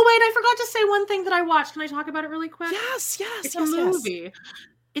 Oh, wait, I forgot to say one thing that I watched. Can I talk about it really quick? Yes. It's a movie. Yes.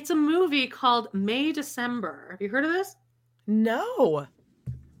 It's a movie called May December. Have you heard of this? No.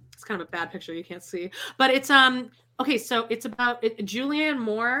 It's kind of a bad picture. You can't see. But it's okay, so it's about Julianne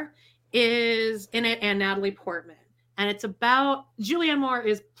Moore is in it and Natalie Portman. And it's about Julianne Moore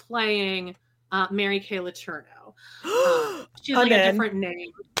is playing Mary Kay Letourneau. She has like a different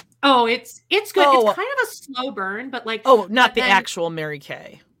name. Oh, it's good. Oh. It's kind of a slow burn, but like not the actual Mary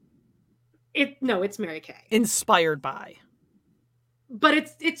Kay. It's Mary Kay. Inspired by. But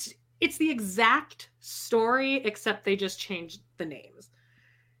it's the exact story, except they just changed the names.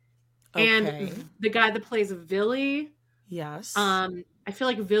 Okay. And the guy that plays Billy, yes. I feel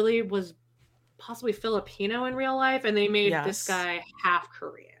like Billy was possibly Filipino in real life, and they made this guy half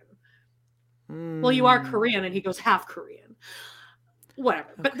Korean. Well, you are Korean, and he goes half Korean. Whatever.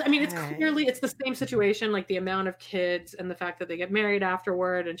 But I mean, it's the same situation, like the amount of kids and the fact that they get married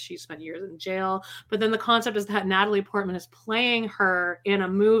afterward, and she spent years in jail. But then the concept is that Natalie Portman is playing her in a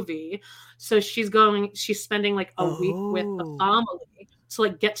movie. So she's spending like a week with the family to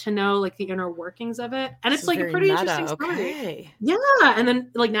like get to know like the inner workings of it. And it's like a pretty interesting story. Okay. Yeah. And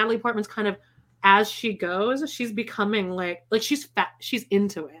then like Natalie Portman's kind of, as she goes, she's becoming like she's she's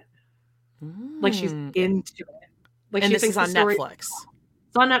into it. Like she's into it. Like, and this is on Netflix.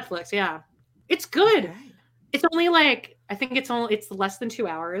 It's on Netflix, yeah. It's good. Okay. It's only like, I think it's less than 2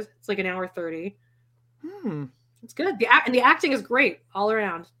 hours. It's like 1:30. It's good. The acting is great all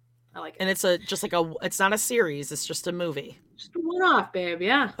around. I like it. And it's it's not a series. It's just a movie. Just a one-off, babe.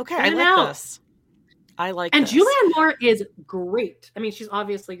 Yeah. Okay, I like this. And Julianne Moore is great. I mean, she's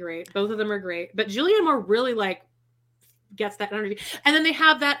obviously great. Both of them are great. But Julianne Moore really like gets that energy. And then they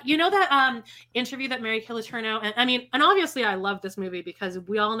have that, that interview that Mary Kay Letourneau, and obviously I love this movie because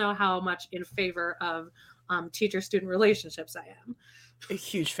we all know how much in favor of teacher-student relationships I am. A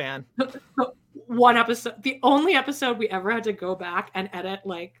huge fan. One episode, the only episode we ever had to go back and edit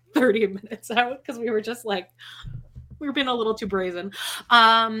like 30 minutes out because we were just like, we were being a little too brazen.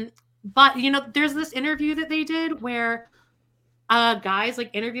 But there's this interview that they did where guys like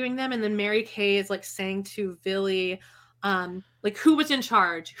interviewing them, and then Mary Kay is like saying to Billy, like who was in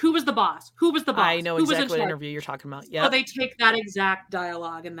charge, who was the boss, I know exactly what interview you're talking about. Yeah, so they take that exact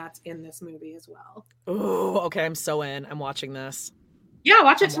dialogue, and that's in this movie as well. Oh, okay, I'm so in. I'm watching this. Yeah,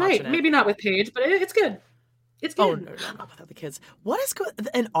 watch it tonight. Maybe not with Paige, but it's good. It's good. Oh no, not without the kids. What is good?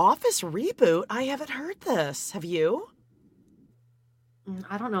 An Office reboot? I haven't heard this. Have you?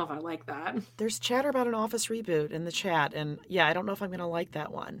 I don't know if I like that. There's chatter about an Office reboot in the chat, and yeah, I don't know if I'm going to like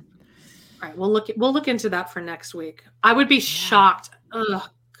that one. All right, we'll look into that for next week. I would be shocked. Oh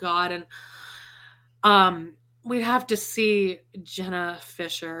God, and we'd have to see Jenna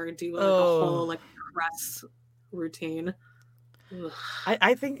Fisher do like a whole like press routine.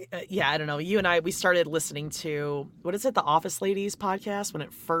 I think I don't know. You and I, we started listening to, what is it, the Office Ladies podcast when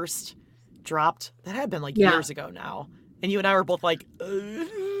it first dropped. That had been like years ago now. And you and I were both like, no.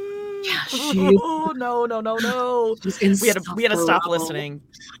 We had to stop listening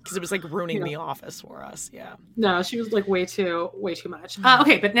because it was like ruining The Office for us. Yeah. No, she was like way too much.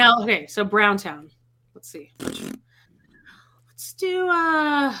 Okay, but now, so Browntown. Let's see. Let's do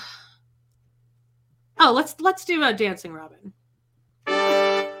let's do a Dancing Robin.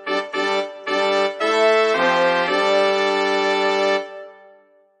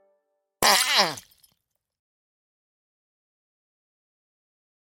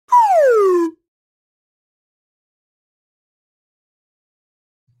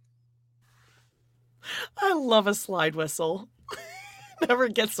 I love a slide whistle. Never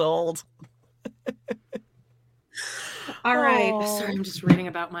gets old. All right. Sorry, I'm just reading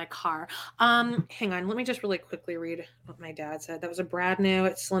about my car. Hang on. Let me just really quickly read what my dad said. That was a brand new,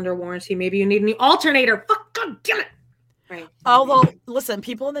 it's cylinder warranty. Maybe you need a new alternator. Fuck, God damn it. Right. Although, listen,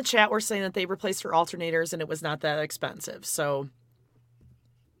 people in the chat were saying that they replaced her alternators and it was not that expensive. So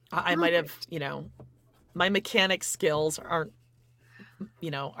I might have, my mechanic skills aren't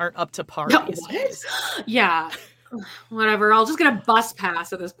up to par these days. Yeah. Whatever. I'll just get a bus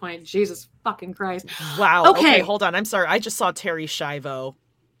pass at this point. Jesus fucking Christ. Wow. Okay, hold on. I'm sorry. I just saw Terry Schivo.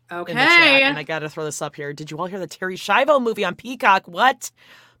 Okay. In the chat, and I got to throw this up here. Did you all hear the Terry Schivo movie on Peacock? What?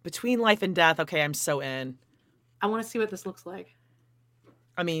 Between Life and Death. Okay, I'm so in. I want to see what this looks like.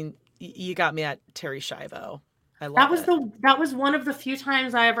 I mean, you got me at Terry Schivo. I love that was one of the few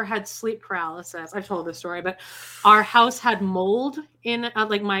times I ever had sleep paralysis. I've told this story, but our house had mold in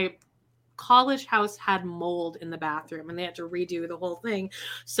like my college house had mold in the bathroom, and they had to redo the whole thing.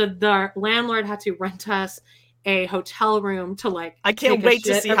 So the landlord had to rent us a hotel room to like. I can't wait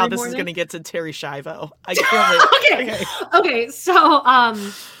to see how this is going to get to Terry Schiavo. I can't wait. Okay. So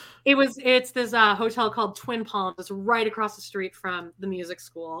it's this hotel called Twin Palms. It's right across the street from the music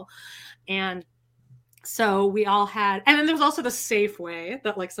school, and so we all had, and then there was also the Safeway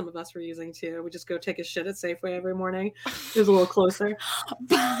that like some of us were using too. We just go take a shit at Safeway every morning. It was a little closer,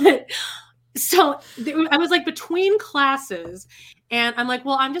 but so I was like between classes, and I'm like,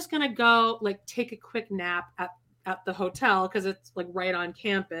 well, I'm just gonna go like take a quick nap at the hotel because it's like right on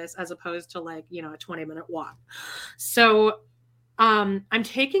campus as opposed to like, you know, a 20-minute walk. So I'm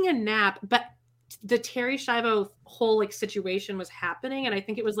taking a nap, but the Terry Schiavo whole like situation was happening, and I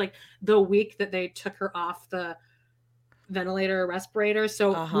think it was like the week that they took her off the ventilator or respirator,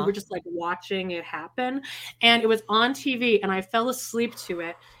 so we were just like watching it happen, and it was on TV, and I fell asleep to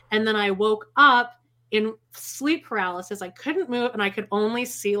it, and then I woke up in sleep paralysis. I couldn't move, and I could only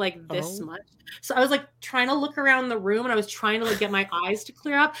see like this much. So I was like trying to look around the room, and I was trying to like get my eyes to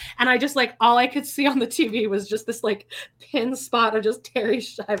clear up, and I just like all I could see on the TV was just this like pin spot of just Terry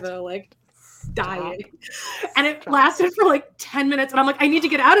Schiavo like dying. And it lasted for like 10 minutes, and I'm like, I need to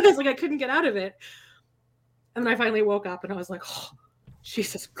get out of this. Like I couldn't get out of it. And then I finally woke up, and I was like, oh,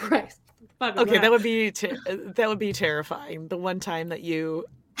 Jesus Christ. Okay, that would be terrifying. The one time that you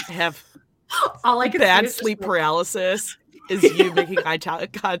have all I could bad sleep paralysis is you making eye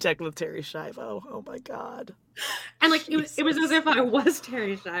contact with Terry Schiavo. Oh my God. And like it was as if I was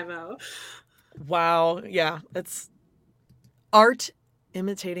Terry Schiavo. Wow. Yeah, it's art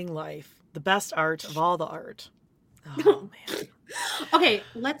imitating life. The best art of all the art. Oh man. Okay,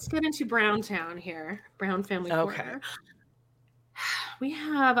 let's get into Browntown here. Brown Family Corner. We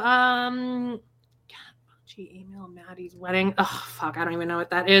have email Maddie's wedding. Oh fuck, I don't even know what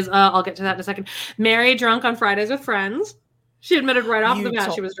that is. I'll get to that in a second. Mary drunk on Fridays with friends. She admitted right off the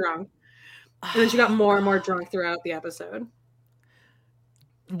bat she was drunk. And then she got more and more drunk throughout the episode.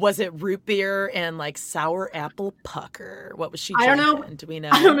 Was it root beer and like sour apple pucker? What was she drinking? I don't know. Do we know?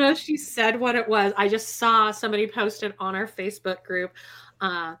 I don't know if she said what it was. I just saw somebody posted on our Facebook group,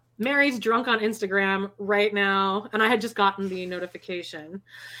 Mary's drunk on Instagram right now. And I had just gotten the notification.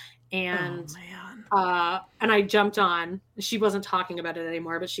 And and I jumped on. She wasn't talking about it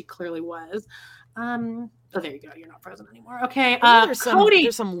anymore, but she clearly was. Oh, there you go. You're not frozen anymore. Okay. Cody.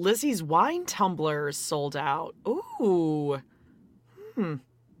 There's some Lizzie's wine tumblers sold out. Ooh.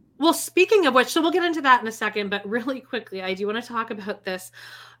 Well, speaking of which, so we'll get into that in a second, but really quickly, I do want to talk about this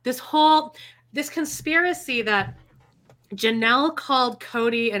conspiracy that Janelle called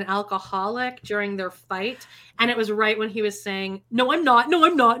Cody an alcoholic during their fight. And it was right when he was saying, no, I'm not. No,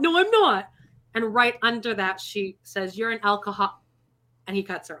 I'm not. No, I'm not. And right under that, she says, you're an alcoholic. And he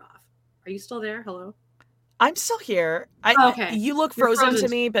cuts her off. Are you still there? Hello? I'm still here. Okay. You look frozen to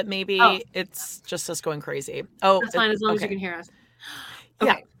me, but maybe it's just us going crazy. Oh, that's fine as long as you can hear us.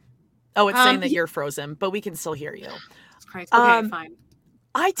 Okay. Yeah. Oh, it's saying that you're frozen, but we can still hear you. Christ. Okay, fine.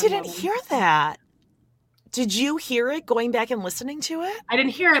 I didn't hear that. Did you hear it going back and listening to it? I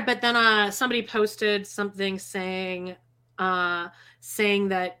didn't hear it, but then somebody posted something saying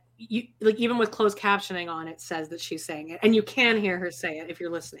that you like even with closed captioning on it says that she's saying it, and you can hear her say it if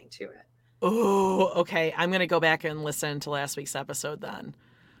you're listening to it. Oh, okay. I'm gonna go back and listen to last week's episode then.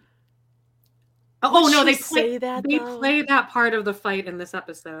 Oh no, they play that part of the fight in this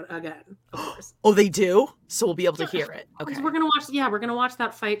episode again, of course. Oh, they do? So we'll be able to hear it. Okay. We're gonna watch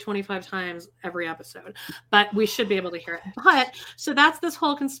that fight 25 times every episode. But we should be able to hear it. But so that's this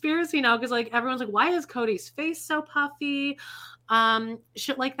whole conspiracy now, because like everyone's like, why is Cody's face so puffy?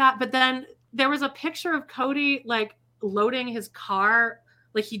 Shit like that. But then there was a picture of Cody like loading his car,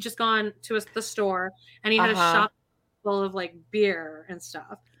 like he'd just gone to the store and he had a shop full of like beer and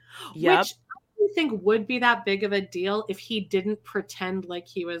stuff. Yep. Which think would be that big of a deal if he didn't pretend like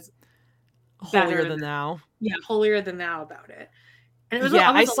he was holier than thou. Yeah, holier than thou about it. And it was,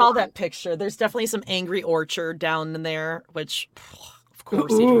 I saw that picture. There's definitely some Angry Orchard down in there, which of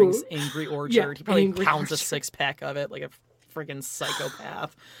course he drinks Angry Orchard. Yeah, he probably pounds a 6-pack of it like a freaking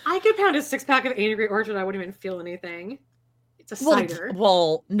psychopath. I could pound a 6-pack of Angry Orchard. I wouldn't even feel anything. It's a cider.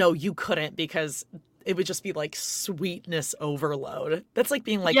 Well, no, you couldn't, because it would just be like sweetness overload. That's like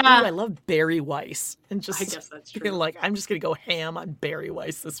being like, I love Berry Weiss. And just I guess that's true. Being like, I'm just going to go ham on Berry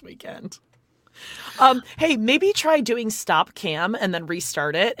Weiss this weekend. Hey, maybe try doing stop cam and then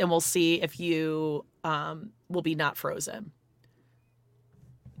restart it, and we'll see if you will be not frozen.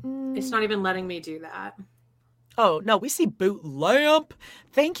 It's not even letting me do that. Oh, no, we see Boot Lamp.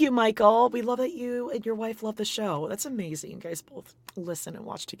 Thank you, Michael. We love that you and your wife love the show. That's amazing. You guys both listen and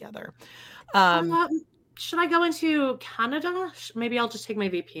watch together. Should I go into Canada? Maybe I'll just take my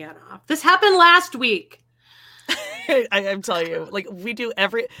VPN off. This happened last week. I'm telling you, like we do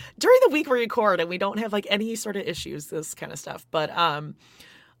during the week we record and we don't have like any sort of issues, this kind of stuff. But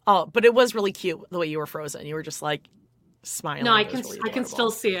but it was really cute the way you were frozen. You were just like smiling. No, I can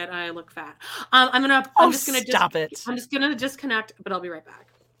still see it. I look fat. I'm just gonna disconnect, but I'll be right back.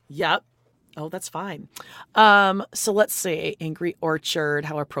 Yep. Oh, that's fine. So let's see. Angry Orchard,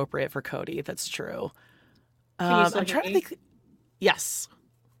 how appropriate for Cody. That's true. I'm trying to think. Yes.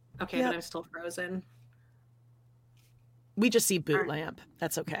 Okay, yep. But I'm still frozen. We just see boot lamp.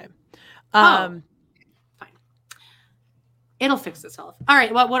 That's okay. Fine. It'll fix itself. All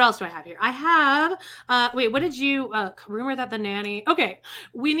right. Well, what else do I have here? I have, what did you, rumor that the nanny, okay.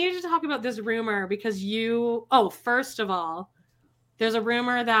 We needed to talk about this rumor because first of all, there's a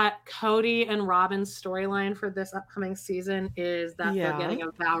rumor that Cody and Robin's storyline for this upcoming season is that they're getting a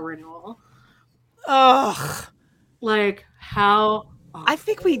vow renewal. Ugh. Like how? I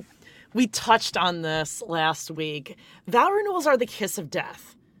think we touched on this last week. Vow renewals are the kiss of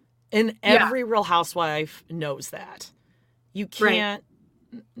death. And every Real Housewife knows that. You can't,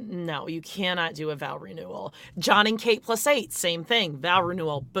 no, you cannot do a vow renewal. John and Kate +8, same thing. Vow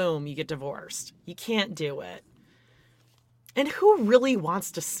renewal, boom, you get divorced. You can't do it. And who really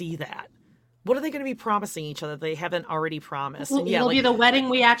wants to see that? What are they going to be promising each other they haven't already promised? Well, it'll be the wedding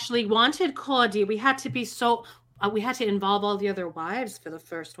we actually wanted, Claudie. We had to be we had to involve all the other wives for the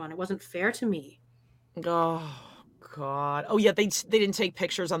first one. It wasn't fair to me. Oh, God. Oh, yeah, they didn't take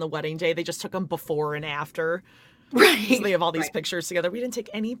pictures on the wedding day. They just took them before and after. Right. So they have all these pictures together. We didn't take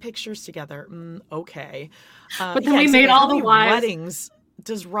any pictures together. Okay. But then we made all the wives. Weddings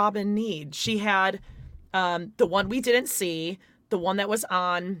does Robin need? She had the one we didn't see, the one that was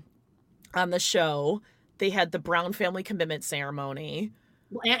on the show. They had the Brown family commitment ceremony.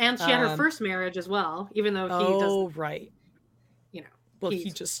 And she had her first marriage as well, even though he doesn't. Oh, right. You know. Well,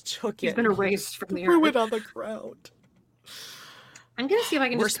 he just took it. He's been erased from the earth. Threw it on the ground. I'm going to see if I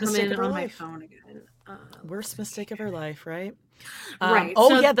can just come in on my phone again. Worst mistake of her life, right? Right.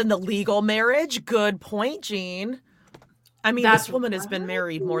 Then the legal marriage. Good point, Jean. I mean, this woman has been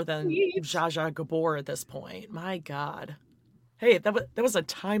married more than Zsa Zsa Gabor at this point. My God. Hey, that was a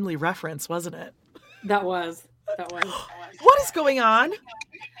timely reference, wasn't it? That was. What is going on?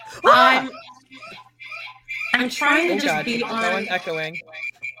 I'm trying to just be on. No one echoing.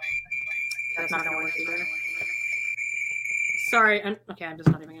 That's not going to work either. Sorry. I'm just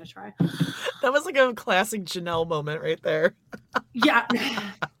not even going to try. That was like a classic Janelle moment right there. Yeah.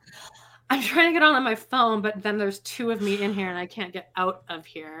 I'm trying to get on my phone, but then there's two of me in here and I can't get out of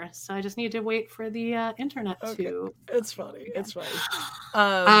here. So I just need to wait for the internet to. It's funny. Yeah. It's funny.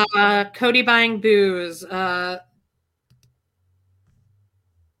 Cody buying booze.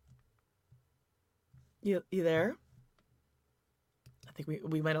 You there? I think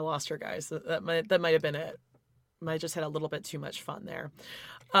we might have lost her, guys. That might have been it. Might have just had a little bit too much fun there.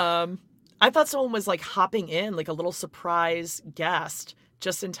 I thought someone was like hopping in, like a little surprise guest,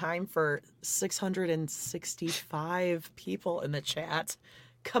 just in time for 665 people in the chat.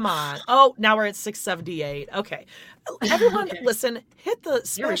 Come on. Oh, now we're at 678. Okay. Everyone, listen,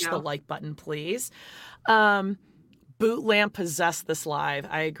 smash the like button, please. Boot Lamp possessed this live.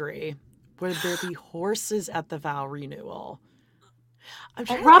 I agree. Would there be horses at the vow renewal?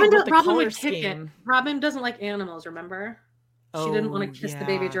 Robin would kick it. Robin doesn't like animals, remember? She didn't want to kiss the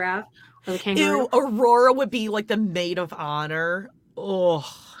baby giraffe or the kangaroo. Ew, Aurora would be like the maid of honor. Oh,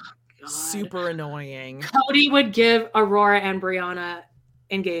 God. Super annoying. Cody would give Aurora and Brianna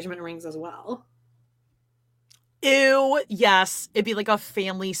engagement rings as well. Ew, yes. It'd be like a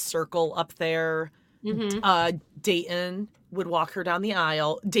family circle up there. Mm-hmm. Dayton would walk her down the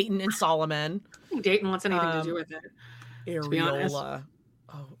aisle. Dayton and Solomon. I think Dayton wants anything to do with it. Areola.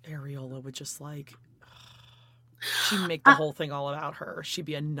 Oh, Areola would just like... She'd make the whole thing all about her. She'd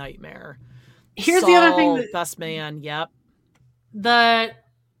be a nightmare. Here's the other thing. Best man, yep. They'd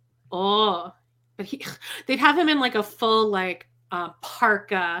have him in like a full like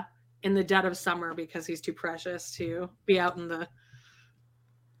parka in the dead of summer because he's too precious to be out in the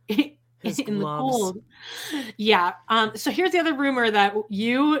the cold. Yeah. So here's the other rumor that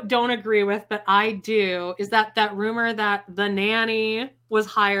you don't agree with, but I do, is that rumor that the nanny was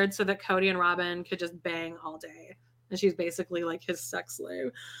hired so that Cody and Robin could just bang all day. And she's basically like his sex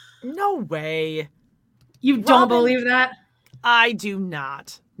slave. No way. You don't believe that? I do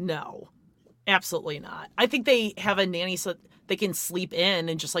not. No, absolutely not. I think they have a nanny so they can sleep in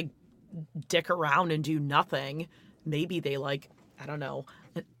and just like dick around and do nothing. Maybe they like, I don't know,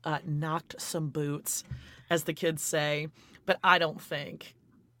 knocked some boots, as the kids say. But I don't think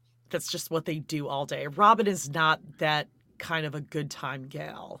that's just what they do all day. Robin is not that kind of a good time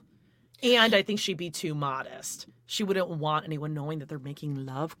gal. And I think she'd be too modest. She wouldn't want anyone knowing that they're making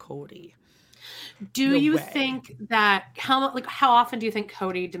love, Cody. Do you think that how often do you think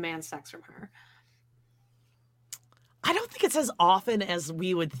Cody demands sex from her? I don't think it's as often as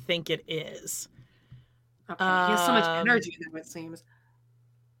we would think it is. Okay. He has so much energy, though, it seems.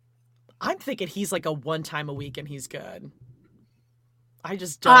 I'm thinking he's like a one time a week and he's good. I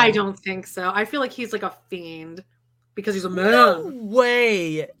just don't. I don't think so. I feel like he's like a fiend because he's a man. No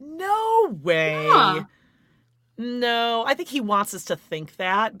way. Yeah. No, I think he wants us to think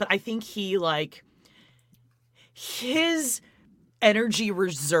that, but I think he his energy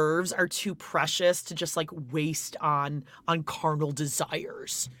reserves are too precious to just waste on carnal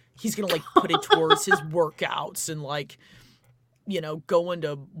desires. He's going to put it towards his workouts and going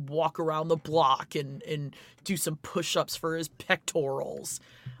to walk around the block and do some push-ups for his pectorals.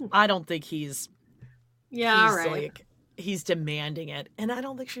 I don't think he's demanding it, and I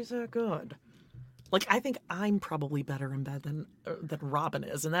don't think she's that good. I think I'm probably better in bed than Robin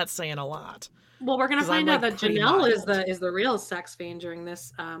is, and that's saying a lot. Well, we're gonna find out that Janelle is the real sex fiend during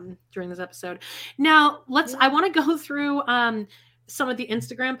this episode. Now, I want to go through some of the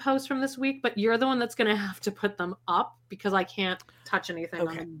Instagram posts from this week, but you're the one that's gonna have to put them up because I can't touch anything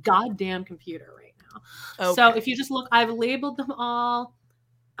on the goddamn computer right now. Okay. So if you just look, I've labeled them all.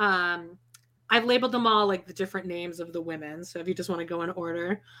 I've labeled them all the different names of the women. So if you just want to go in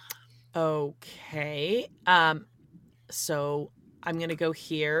order. Okay. So I'm going to go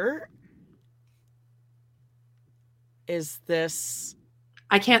here. Is this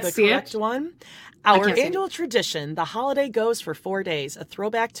I can't the see correct it. one? Our annual tradition, the holiday goes for 4 days, a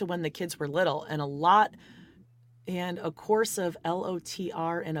throwback to when the kids were little, and a course of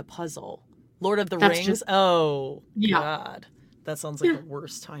LOTR and a puzzle. Lord of the Rings. God. That sounds like the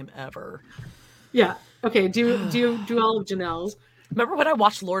worst time ever. Yeah. Okay. Do all of Janelle's. Remember when I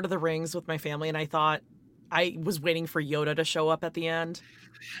watched Lord of the Rings with my family and I thought I was waiting for Yoda to show up at the end?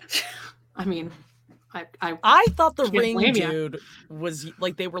 I mean, I thought the ring dude was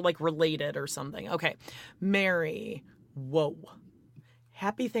they were related or something. Okay. Mary. Whoa.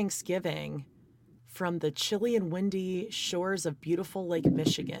 Happy Thanksgiving from the chilly and windy shores of beautiful Lake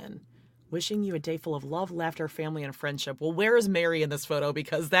Michigan. Wishing you a day full of love, laughter, family, and friendship. Well, where is Mary in this photo?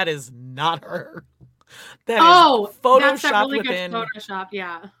 Because that is not her. That is Photoshopped that's a really within. Good Photoshop,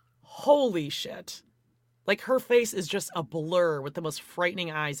 yeah. Holy shit. Her face is just a blur with the most frightening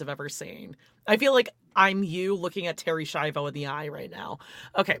eyes I've ever seen. I feel like I'm you looking at Terry Schiavo in the eye right now.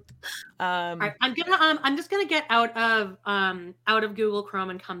 Okay. All right, I'm just gonna get out of Google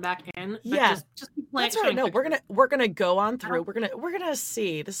Chrome and come back in. Yeah. Just that's right. No, we're gonna go on through. We're gonna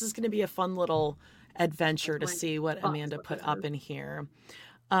see. This is gonna be a fun little adventure to see what Amanda put up in here.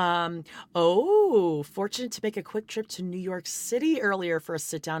 Fortunate to make a quick trip to New York City earlier for a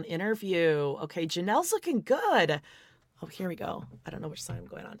sit-down interview. Okay, Janelle's looking good. Oh, here we go. I don't know which side I'm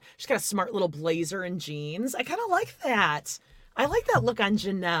going on. She's got a smart little blazer and jeans. I kind of like that. I like that look on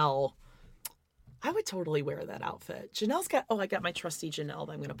Janelle. I would totally wear that outfit. Janelle's got, I got my trusty Janelle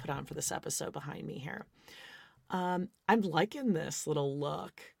that I'm going to put on for this episode behind me here. I'm liking this little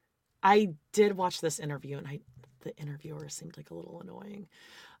look. I did watch this interview and the interviewer seemed a little annoying.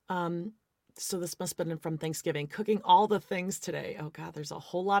 So this must have been from Thanksgiving. Cooking all the things today. Oh God, there's a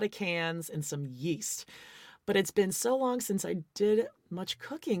whole lot of cans and some yeast. But it's been so long since I did much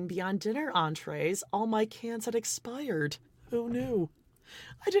cooking beyond dinner entrees. All my cans had expired. Who knew?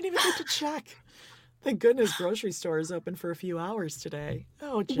 I didn't even get to check. Thank goodness grocery store is open for a few hours today.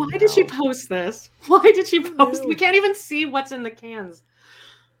 Oh, Janelle. Why did she post this? Why did she post? We can't even see what's in the cans.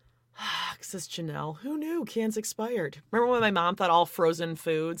 Says Janelle, who knew cans expired? Remember when my mom thought all frozen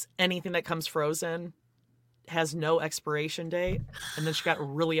foods, anything that comes frozen, has no expiration date? And then she got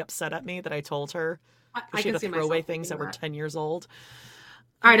really upset at me that I told her. I she had can to throw away things that were 10 years old.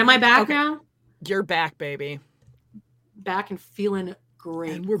 All right, am I back now? You're back, baby. Back and feeling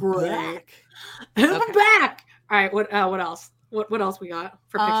great. And we're back. We're back. All right, what else? What else we got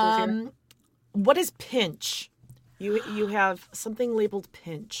for pictures here? What is pinch? You have something labeled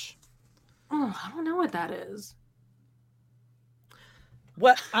pinch. Oh, I don't know what that is.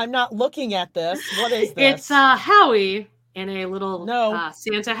 What? I'm not looking at this. What is this? It's Howie in a little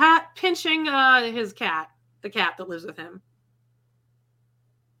Santa hat pinching his cat, the cat that lives with him.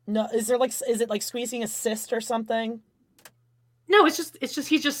 No, is it squeezing a cyst or something? No, it's just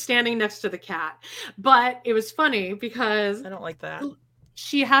he's just standing next to the cat. But it was funny because I don't like that.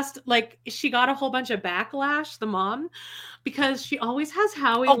 She has to, she got a whole bunch of backlash, the mom, because she always has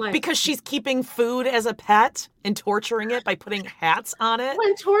Howie because she's keeping food as a pet and torturing it by putting hats on it.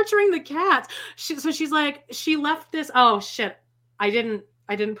 And torturing the cat. She's like, she left this. Oh shit. I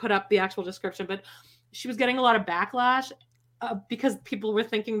I didn't put up the actual description, but she was getting a lot of backlash because people were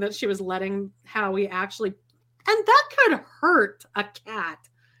thinking that she was letting Howie actually, and that could hurt a cat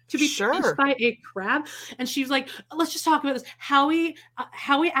to be pinched by a crab. And she was like, let's just talk about this. Howie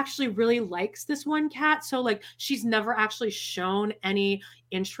actually really likes this one cat. So like, she's never actually shown any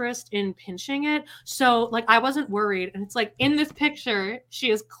interest in pinching it. So like, I wasn't worried. And it's like, in this picture, she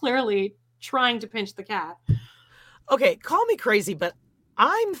is clearly trying to pinch the cat. Okay, call me crazy, but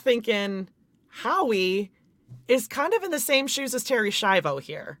I'm thinking Howie is kind of in the same shoes as Terry Schivo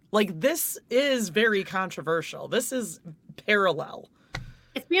here. Like, this is very controversial. This is parallel.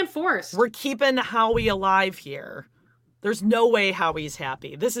 It's being forced. We're keeping Howie alive here. There's no way Howie's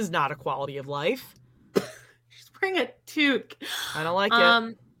happy. This is not a quality of life. She's wearing a toque. I don't like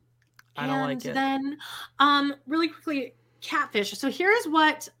it. I don't like it. And then, really quickly, catfish. So here's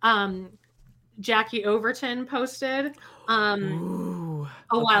what Jackie Overton posted a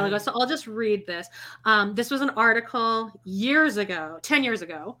while ago. So I'll just read this. This was an article 10 years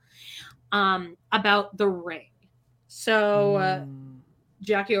ago, about the ring. So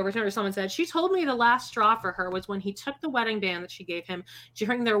Jackie Overton or someone said, she told me the last straw for her was when he took the wedding band that she gave him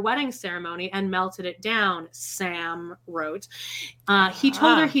during their wedding ceremony and melted it down, Sam wrote. He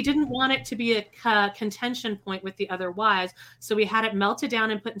told her he didn't want it to be a contention point with the other wives, so he had it melted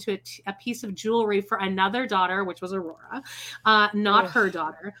down and put into a piece of jewelry for another daughter, which was Aurora, not her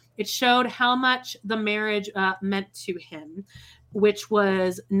daughter. It showed how much the marriage meant to him, which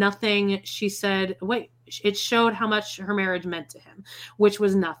was nothing. She said, it showed how much her marriage meant to him, which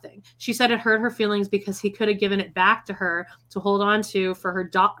was nothing. She said it hurt her feelings because he could have given it back to her to hold on to for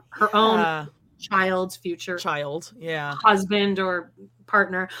her own child's future husband or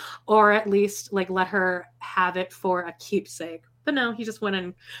partner, or at least like let her have it for a keepsake. But no, he just went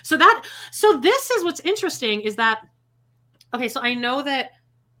in. So this is what's interesting is that, okay, so I know that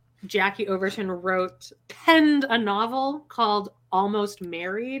Jackie Overton penned a novel called Almost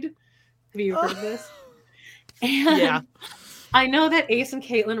Married. Have you heard of this? And yeah. I know that Ace and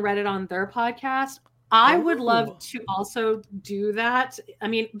Caitlin read it on their podcast. I would love to also do that. I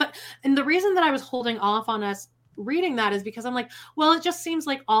mean, and the reason that I was holding off on us reading that is because I'm like, well, it just seems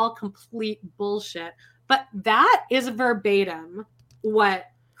like all complete bullshit. But that is verbatim what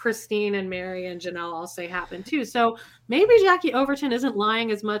Christine and Mary and Janelle all say happened too. So maybe Jackie Overton isn't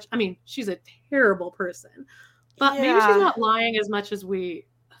lying as much. I mean, she's a terrible person, but maybe she's not lying as much as we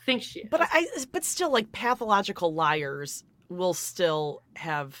think she is. But still, like, pathological liars will still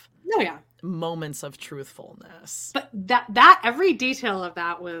have moments of truthfulness. But that every detail of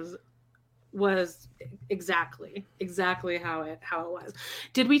that was exactly how it was.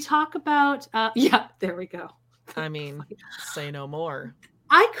 Did we talk about? Yeah, there we go. I mean, say no more.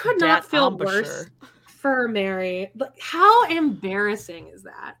 I could not feel worse for Mary. But how embarrassing is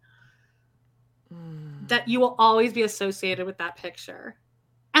that? That you will always be associated with that picture.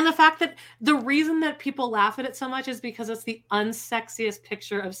 And the fact that the reason that people laugh at it so much is because it's the unsexiest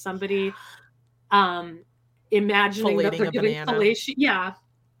picture of somebody imagining that they're giving fellation. Yeah.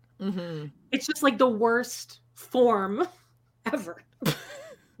 Mm-hmm. It's just like the worst form ever.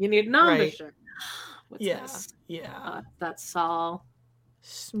 You need an embouchure. What's this? Yeah. That's Saul.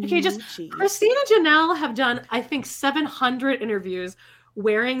 Okay, just Christine and Janelle have done, I think, 700 interviews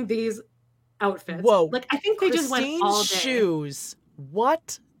wearing these outfits. Whoa. Like, I think they just went all day. Shoes.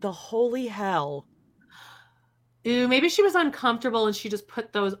 What the holy hell? Ooh, maybe she was uncomfortable and she just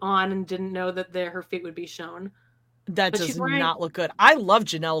put those on and didn't know that her feet would be shown. That does not look good. I love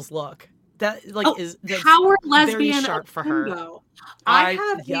Janelle's look. That is Power lesbian very sharp for her. I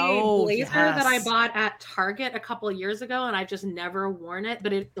have a blazer that I bought at Target a couple of years ago, and I've just never worn it.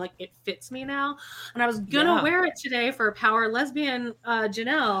 But it fits me now, and I was gonna wear it today for Power Lesbian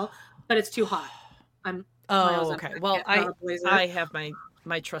Janelle, but it's too hot. Okay. Well, I have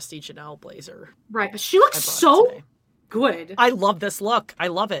my trusty Janelle blazer. Right, but she looks so good. I love this look. I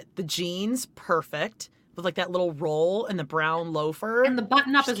love it. The jeans, perfect. With like that little roll and the brown loafer. And the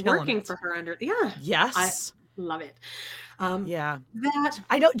button up is working for her under. Yeah. Yes. I love it. I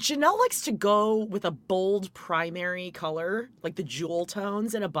know Janelle likes to go with a bold primary color, like the jewel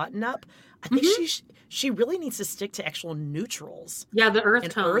tones and a button up. I think she really needs to stick to actual neutrals. Yeah, the earth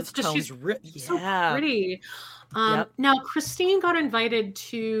tones. Earth tones. She's so pretty. Now, Christine got invited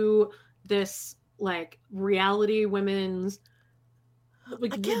to this like reality women's.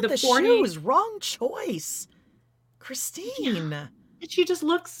 Like, again, the shoes, wrong choice. Christine. Yeah. And she just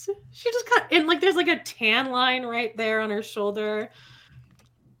got, and like there's like a tan line right there on her shoulder.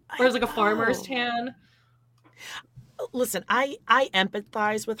 Or there's like a farmer's tan. Listen, I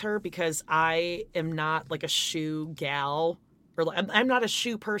empathize with her because I am not like a shoe gal I'm not a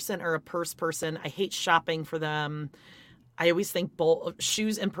shoe person or a purse person. I hate shopping for them. I always think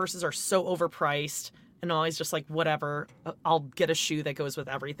shoes and purses are so overpriced, and always just like, whatever, I'll get a shoe that goes with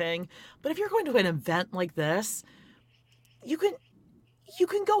everything. But if you're going to an event like this, you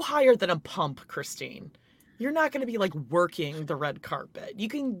can go higher than a pump, Christine. You're not going to be like working the red carpet. You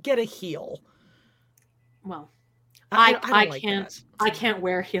can get a heel. Well, I can't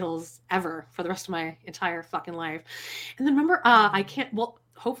wear heels ever for the rest of my entire fucking life. And then remember,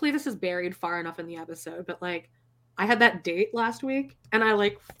 hopefully this is buried far enough in the episode, but like, I had that date last week and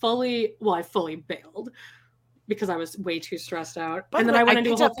I fully bailed because I was way too stressed out. And then I went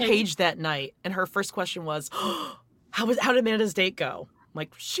into a whole Paige that night, and her first question was, how did Amanda's date go? I'm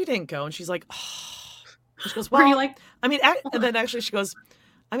like, she didn't go. And she's like, oh. And she goes, well, and then actually she goes,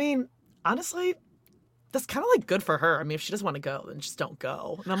 I mean, honestly, that's kind of like good for her. I mean, if she doesn't want to go, then just don't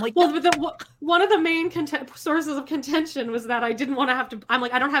go. And I'm like, well, one of the main sources of contention was that I didn't want to have to. I'm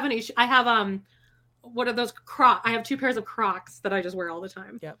like, I don't have any. I have what are those Crocs? I have 2 pairs of Crocs that I just wear all the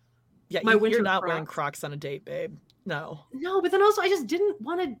time. Yep. Yeah, you're not wearing Crocs on a date, babe. No, but then also I just didn't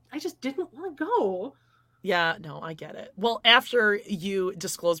want to go. Yeah, no, I get it. Well, after you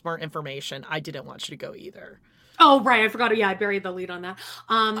disclosed more information, I didn't want you to go either. Oh, right. I forgot. Yeah, I buried the lead on that.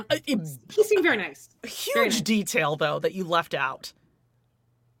 He seemed very nice. Huge detail, though, that you left out.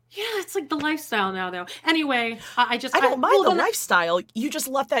 Yeah, it's like the lifestyle now, though. Anyway, I don't mind the lifestyle. You just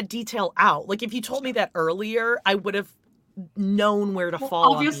left that detail out. Like, if you told me that earlier, I would have known where to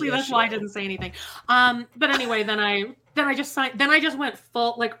fall. Obviously, that's why I didn't say anything. But anyway, then I just went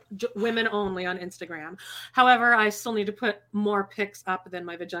full like women only on Instagram. However, I still need to put more pics up than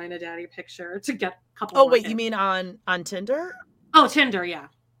my vagina daddy picture to get a couple. Oh wait, you mean on Tinder? Oh, Tinder, yeah.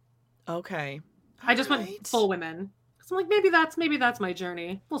 Okay. I just went full women. So I'm like, maybe that's my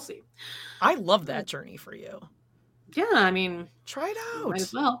journey. We'll see. I love that journey for you. Yeah, I mean, try it out. Might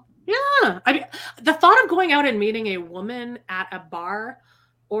as well. Yeah, I mean, the thought of going out and meeting a woman at a bar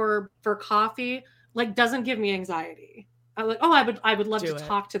or for coffee like doesn't give me anxiety. I'm like, I would love to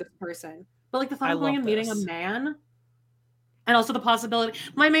talk to this person, but like the thought of going and meeting a man, and also the possibility.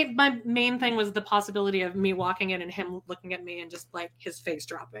 My main thing was the possibility of me walking in and him looking at me and just like his face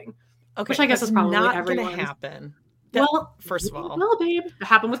dropping. Okay, which I guess is probably not going to happen. Well, first of all, well, babe, it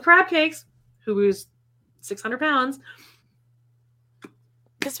happened with Crab Cakes, who was 600 pounds.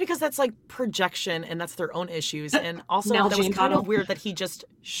 Just because that's like projection and that's their own issues. And also that was kind of weird that he just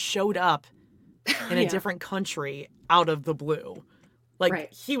showed up in a different country out of the blue.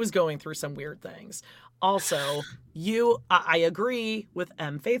 Like he was going through some weird things. Also, I agree with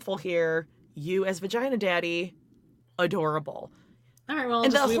M. Faithful here. You as vagina daddy, adorable. All right, well,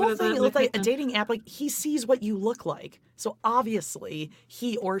 and the whole thing looked like a dating app. Like he sees what you look like. So obviously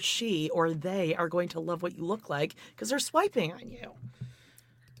he or she or they are going to love what you look like because they're swiping on you.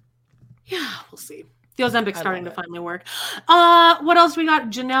 Yeah, we'll see. The Ozembic's starting to finally work. What else we got?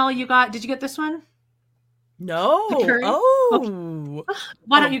 Janelle, did you get this one? No. Oh. Okay.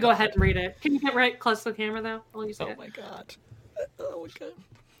 Why don't you go ahead and read it? Can you get right close to the camera, though? I'll you say it. My God. Oh, my God.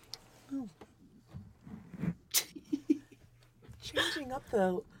 Oh. Changing up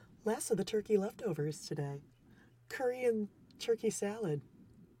the last of the turkey leftovers today. Curry and turkey salad.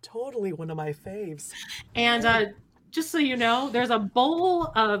 Totally one of my faves. And just so you know, there's a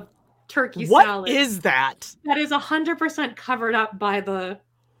bowl of turkey salad. What is that? That is 100% covered up by I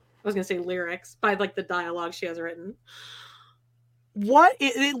was going to say lyrics, by like the dialogue she has written. What?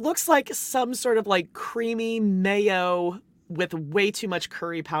 It looks like some sort of like creamy mayo with way too much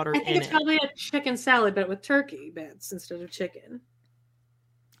curry powder in it. I think it's probably a chicken salad, but with turkey bits instead of chicken.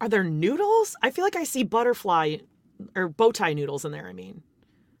 Are there noodles? I feel like I see butterfly or bow tie noodles in there, I mean.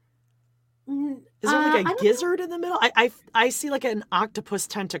 Is there like a gizzard in the middle? I see like an octopus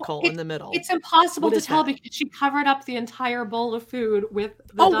tentacle in the middle. It's impossible to tell because she covered up the entire bowl of food with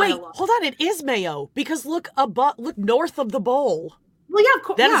the dialogue. Wait, hold on. It is mayo because look north of the bowl. Well, yeah, of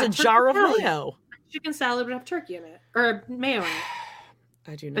course. That is a jar of mayo. Chicken salad would have turkey in it or mayo in it.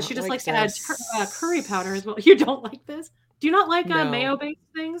 I do not. But she just likes to add curry powder as well. You don't like this? Do you not like mayo-based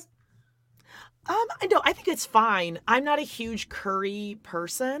things? No, I think it's fine. I'm not a huge curry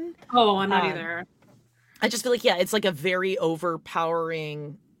person. Oh, I'm not either. I just feel like, it's like a very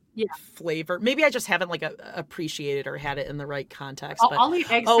overpowering flavor. Maybe I just haven't like appreciated or had it in the right context. I'll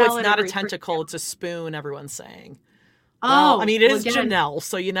eat egg salad. It's not a tentacle, it's a spoon, everyone's saying. Well, I mean, it is Janelle,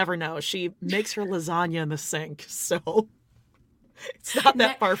 so you never know. She makes her lasagna in the sink, so it's not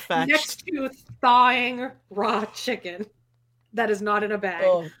that far-fetched. Next to thawing raw chicken. That is not in a bag.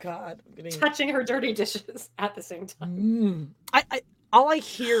 Oh God! Touching her dirty dishes at the same time. All I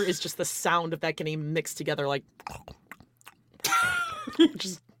hear is just the sound of that getting mixed together. Like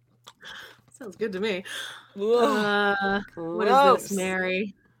Just sounds good to me. What is this,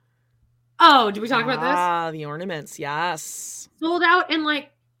 Mary? Oh, did we talk about this? The ornaments, yes. Sold out in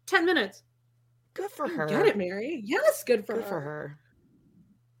like 10 minutes. Good for her. Get it, Mary. Yes, good for her. Good for her.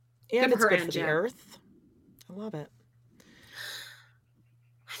 And it's good for the earth. I love it.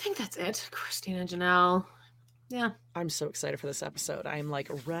 I think that's it. Christine and Janelle. Yeah. I'm so excited for this episode. I'm like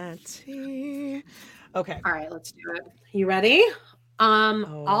ready. Okay. All right, let's do it. You ready?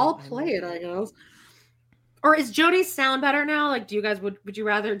 I'll play it, I guess. Or is Jody's sound better now? Like, do you guys would you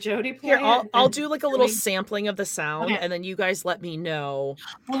rather Jody play? Here, I'll do like a little sampling of the sound, and then you guys let me know.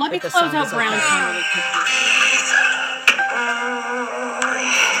 Well, let me close out Brown Town really quickly.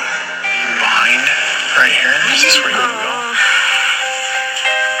 Behind, right here. Is this where you want to go?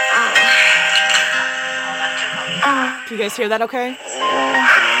 Can you guys hear that? Okay.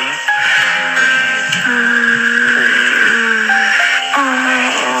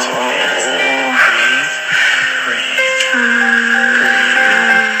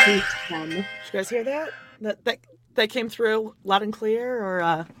 Did you guys hear that? That came through loud and clear,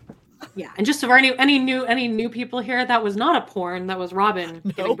 or yeah. And just for any new people here, that was not a porn. That was Robin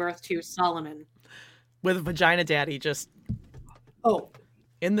giving birth to Solomon with a vagina daddy, just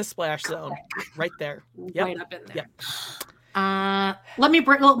in the splash zone, right there, right up in there. Yep. Let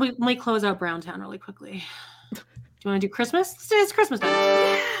me close out Browntown really quickly. Do you want to do Christmas? It's Christmas time.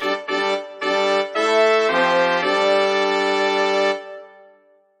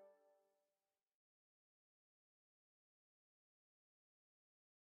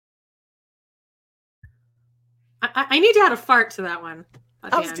 I need to add a fart to that one.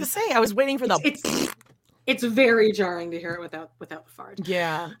 I was gonna say I was waiting for the. It's very jarring to hear it without the fart.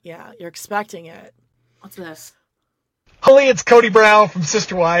 Yeah, you're expecting it. What's this? Holly, it's Cody Brown from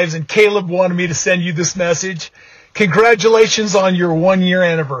Sister Wives, and Caleb wanted me to send you this message. Congratulations on your 1-year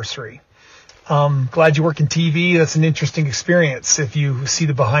anniversary. Glad you work in TV. That's an interesting experience if you see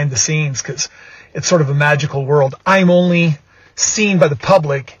the behind the scenes, because it's sort of a magical world. I'm only seen by the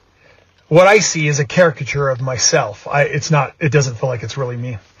public. What I see is a caricature of myself. It doesn't feel like it's really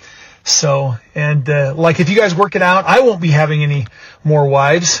me. So, and like if you guys work it out, I won't be having any more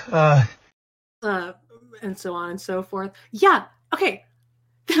wives. And so on and so forth. Yeah. Okay.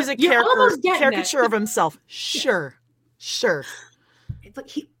 He's a caricature of himself. Sure. It's like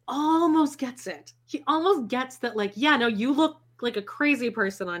he almost gets it. He almost gets that, like, yeah, no, you look like a crazy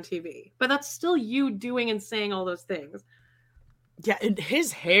person on TV, but that's still you doing and saying all those things. Yeah, and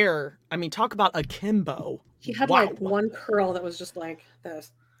his hair, I mean, talk about akimbo. He had like one curl that was just like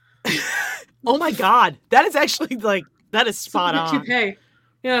this. Oh my God. That is actually that is spot on. Toupee.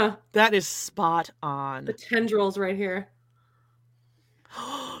 Yeah. That is spot on. The tendrils right here.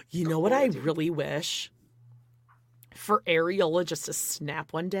 You know what I really wish? For Areola just to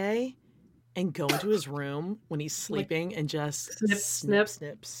snap one day and go into his room when he's sleeping and just snip.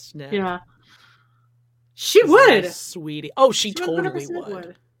 Yeah. She would. Sweetie. Oh, she totally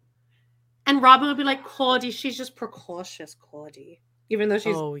would. And Robin would be like, Cody, she's just precautious, Cody. Even though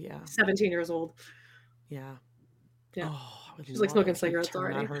she's 17 years old. Yeah. Yeah. Oh, she's like smoking cigarettes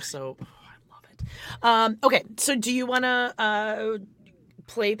already. On her, so I love it. Okay, so do you want to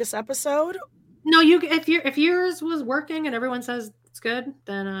play this episode? No, if yours was working and everyone says it's good,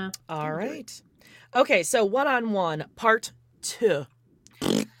 then all right. Okay, so one-on-one, part 2.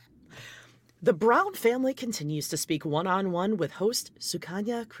 The Brown family continues to speak one-on-one with host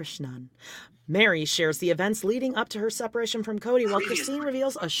Sukanya Krishnan. Mary shares the events leading up to her separation from Cody, while Christine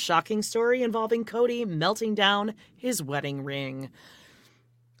reveals a shocking story involving Cody melting down his wedding ring.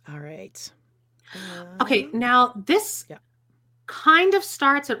 All right. Okay, now this kind of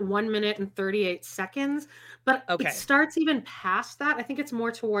starts at 1 minute and 38 seconds, but it starts even past that. I think it's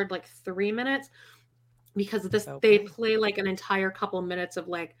more toward like 3 minutes, because they play like an entire couple minutes of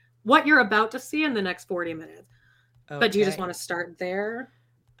like what you're about to see in the next 40 minutes. Okay. But do you just want to start there?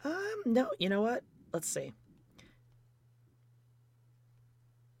 No, you know what? Let's see.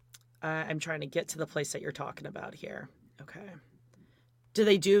 I'm trying to get to the place that you're talking about here. Okay. Do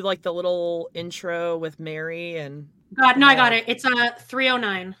they do like the little intro with Mary and... God, no, I got it. It's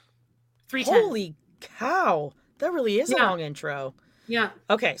 309. 310. Holy cow. That really is a long intro. Yeah.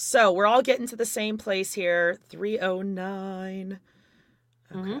 Okay, so we're all getting to the same place here. 309.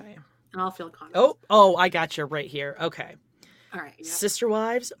 Okay. Mm-hmm. And I'll feel confident. Oh, I got you right here. Okay. All right. Yep. Sister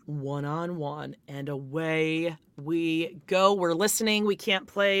Wives, one-on-one, and away we go. We're listening. We can't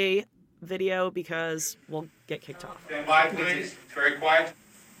play video because we'll get kicked off. Stand by, please. Very quiet.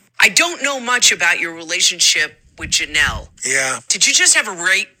 I don't know much about your relationship with Janelle. Yeah. Did you just have a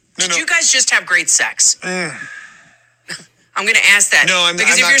great... Did you guys just have great sex? I'm going to ask that. No,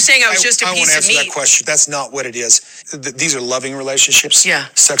 because if you're saying I was just a piece of meat. I won't answer that question. That's not what it is. These are loving relationships. Yeah.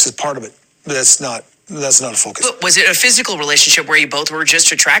 Sex is part of it. But that's not a focus. But was it a physical relationship where you both were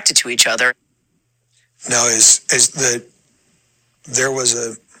just attracted to each other? No, there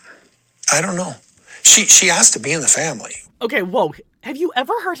was I don't know. She has to be in the family. Okay, whoa. Have you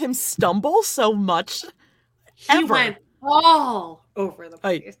ever heard him stumble so much? He went all over the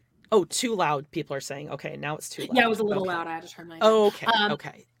place. Too loud, people are saying. Okay, now it's too loud. Yeah, it was a little loud. I had to turn my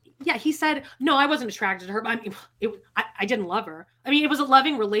okay. Yeah, he said, no, I wasn't attracted to her. But I didn't love her. I mean, it was a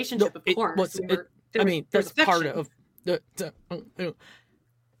loving relationship, of course. That's part of the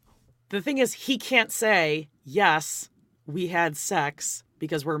thing is, he can't say, yes, we had sex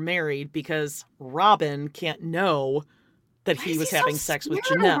because we're married, because Robin can't know that he was having sex with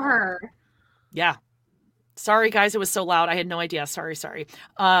Janelle. Yeah. Sorry, guys, it was so loud. I had no idea. Sorry.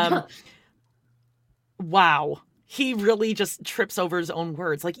 Wow. He really just trips over his own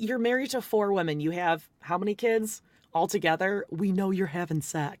words. Like, you're married to 4 women. You have how many kids altogether? We know you're having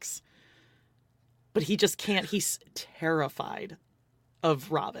sex. But he just can't. He's terrified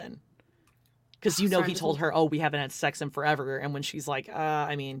of Robin. Because he told her, we haven't had sex in forever. And when she's like,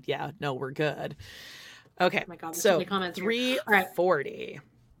 no, we're good. Okay, oh my God, so 340.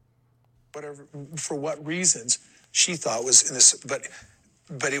 Whatever, for what reasons she thought was in this,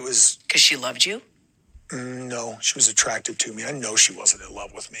 but it was... Because she loved you? No, she was attracted to me. I know she wasn't in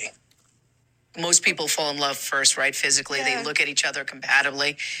love with me. Most people fall in love first, right? Physically, They look at each other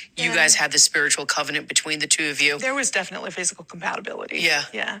compatibly. You guys had the spiritual covenant between the two of you. There was definitely physical compatibility.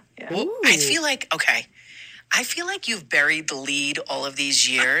 Yeah. Well, I feel like you've buried the lead all of these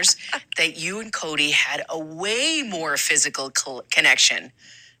years that you and Cody had a way more physical connection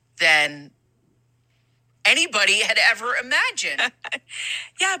than anybody had ever imagined.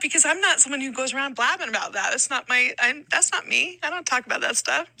 Yeah, because I'm not someone who goes around blabbing about that. That's not me. I don't talk about that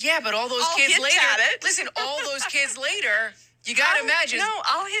stuff. Yeah, but all those kids later. Listen, all those kids later, you got to imagine. No,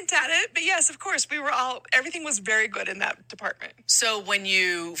 I'll hint at it. But yes, of course, everything was very good in that department. So when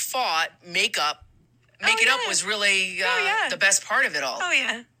you fought, making up was really the best part of it all. Oh,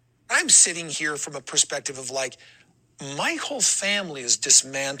 yeah. I'm sitting here from a perspective of like, my whole family is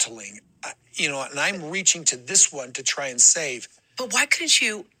dismantling, and I'm reaching to this one to try and save. But why couldn't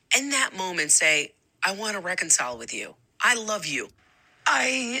you, in that moment, say, I want to reconcile with you. I love you.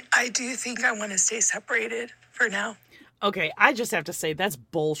 I do think I want to stay separated for now. Okay, I just have to say that's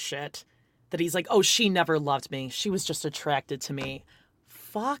bullshit. That he's like, she never loved me. She was just attracted to me.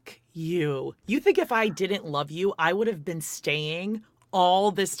 Fuck you. You think if I didn't love you, I would have been staying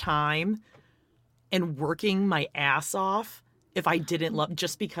all this time and working my ass off if I didn't love,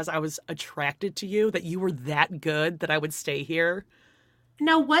 just because I was attracted to you, that you were that good that I would stay here?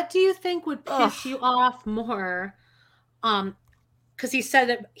 Now, what do you think would piss you off more? Because he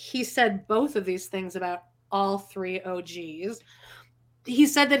said both of these things about all 3 OGs. He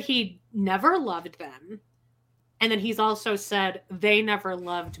said that he never loved them. And then he's also said, they never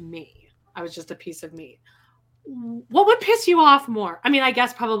loved me. I was just a piece of meat. What would piss you off more? I mean, I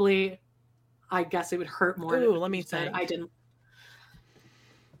guess it would hurt more. Ooh, let me think. I didn't.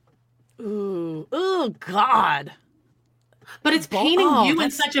 Ooh, oh God. But it's painting you in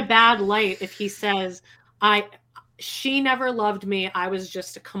such a bad light if he says, she never loved me. I was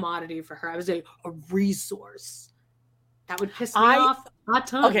just a commodity for her. I was a resource. That would piss me off a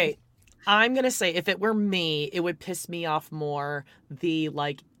ton. Okay. I'm going to say if it were me, it would piss me off more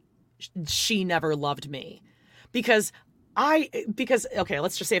she never loved me. Because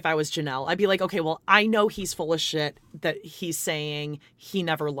let's just say if I was Janelle, I'd be like, okay, well, I know he's full of shit that he's saying he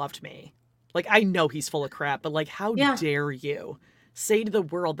never loved me. Like, I know he's full of crap, but how dare you say to the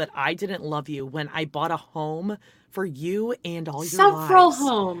world that I didn't love you when I bought a home for you and all your lives. Several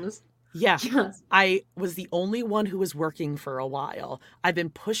homes. Yeah. Yes. I was the only one who was working for a while. I've been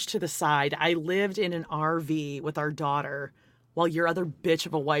pushed to the side. I lived in an RV with our daughter while your other bitch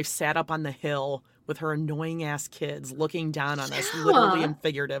of a wife sat up on the hill with her annoying ass kids looking down on us, literally and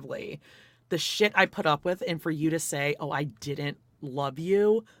figuratively. The shit I put up with, and for you to say, I didn't love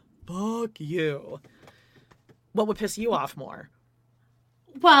you, fuck you. What would piss you off more?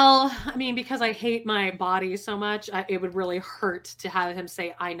 Well, I mean, because I hate my body so much, it would really hurt to have him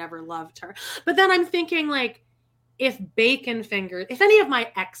say, I never loved her. But then I'm thinking, if Bacon Fingers, if any of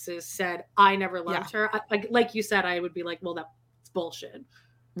my exes said, I never loved her, like you said, I would be like, well, that's bullshit.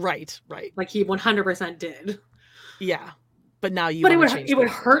 Right. Like he 100% did. Yeah. But now you. But it would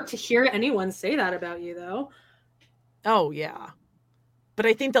hurt to hear anyone say that about you, though. Oh, yeah. But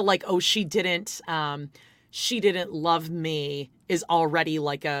I think that she didn't love me is already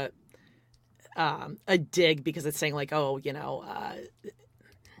a dig because it's saying like, oh,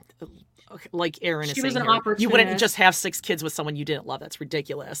 like Aaron is saying here, you wouldn't just have 6 kids with someone you didn't love. That's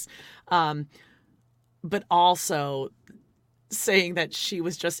ridiculous. But also saying that she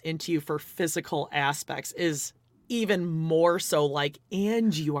was just into you for physical aspects is even more so like,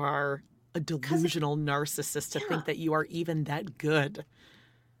 and you are a delusional narcissist to think that you are even that good.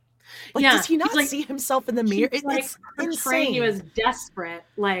 Like, does he not see himself in the mirror? It's portraying you as desperate.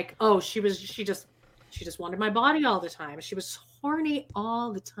 Like, oh, she just wanted my body all the time. She was horny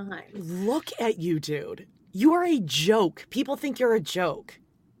all the time. Look at you, dude. You are a joke. People think you're a joke.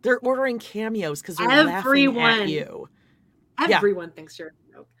 They're ordering cameos because they're laughing at you. Everyone thinks you're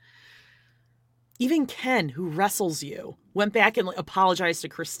a joke. Even Ken, who wrestles you, went back and apologized to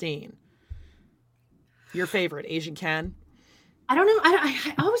Christine. Your favorite, Asian Ken? I don't know.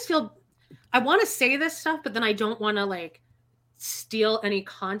 I always feel I want to say this stuff, but then I don't want to like steal any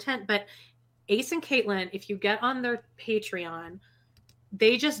content. But Ace and Caitlin, if you get on their Patreon,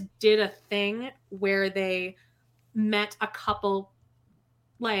 they just did a thing where they met a couple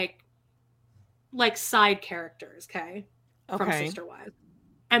like side characters, from Sister Wives.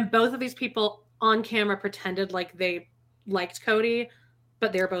 And both of these people on camera pretended like they liked Cody,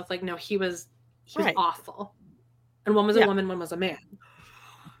 but they were both like, no, he was awful. And one was a woman, one was a man.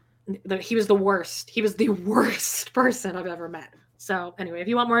 He was the worst. He was the worst person I've ever met. So anyway, if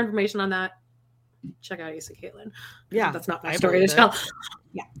you want more information on that, check out Ace and Caitlin. Yeah. That's not my story to tell.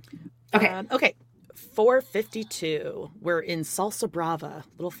 Yeah. Okay. Okay. 4:52. We're in Salsa Brava.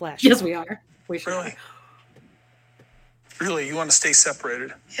 Little flash. Yes, we are. We sure are. Really? You want to stay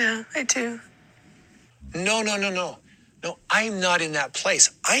separated? Yeah, I do. No. No, I'm not in that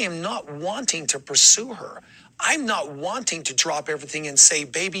place. I am not wanting to pursue her. I'm not wanting to drop everything and say,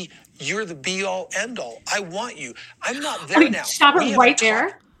 baby, you're the be-all, end-all. I want you. I'm not there now. Stop it right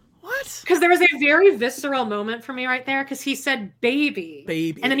there. What? Because there was a very visceral moment for me right there because he said baby.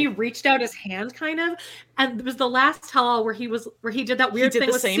 And then he reached out his hand kind of. And it was the last tell-all where he did that weird thing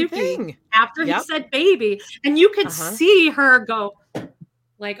with Suki after he said baby. And you could see her go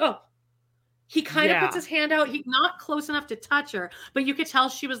like, oh. He kind of puts his hand out. He's not close enough to touch her, but you could tell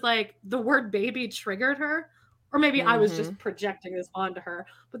she was like, the word baby triggered her. Or maybe I was just projecting this onto her.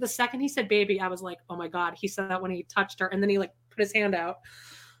 But the second he said baby, I was like, oh my God. He said that when he touched her. And then he like put his hand out.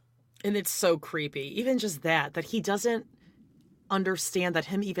 And it's so creepy. Even just that he doesn't understand that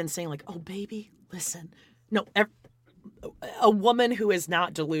him even saying like, oh, baby, listen. No, a woman who is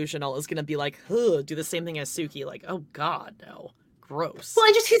not delusional is going to be like, do the same thing as Suki. Like, oh God, no. Gross. Well,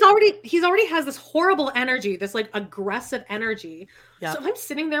 he's already has this horrible energy, this like aggressive energy. Yep. So I'm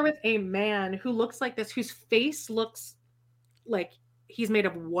sitting there with a man who looks like this, whose face looks like he's made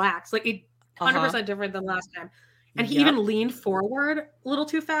of wax, like 100% different than last time. And he even leaned forward a little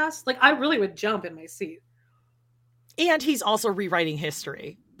too fast. Like I really would jump in my seat. And he's also rewriting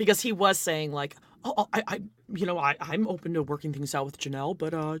history because he was saying like, oh, I'm open to working things out with Janelle,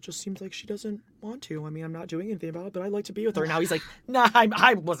 but it just seems like she doesn't want to. I mean, I'm not doing anything about it, but I'd like to be with her. Now he's like, nah,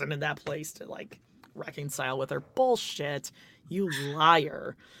 I wasn't in that place to like reconcile with her. Bullshit. You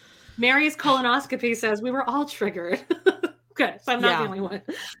liar. Mary's colonoscopy says we were all triggered. Good. So I'm not the only one.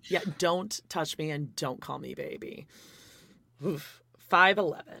 Yeah. Don't touch me and don't call me baby. Oof.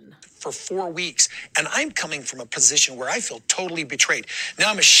 5'11" for 4 weeks, and I'm coming from a position where I feel totally betrayed. Now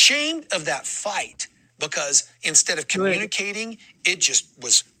I'm ashamed of that fight because instead of communicating, it just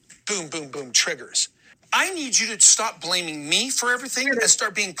was boom, boom, boom, triggers. I need you to stop blaming me for everything and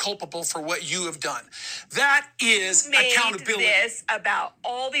start being culpable for what you have done. That is accountability. This about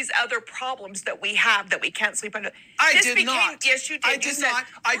all these other problems that we have that we can't sleep under. I did not. Yes, you did. I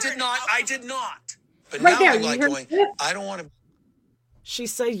did not. But right now there, I'm like going, I don't want to. She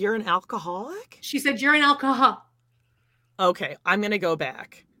said you're an alcoholic? She said you're an alcoholic. Okay, I'm going to go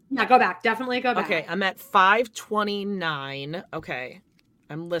back. Yeah, go back. Definitely go back. Okay, I'm at 529. Okay,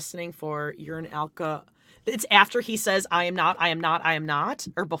 I'm listening for you're an alcoholic. It's after he says, I am not,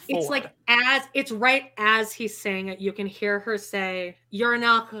 or before? It's like it's right as he's saying it. You can hear her say, you're an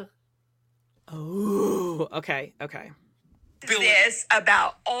alcoholic. Oh, okay. This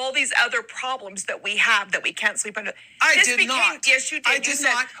about all these other problems that we have that we can't sleep under. Yes, you did. I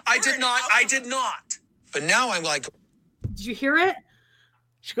did not. But now I'm like, did you hear it?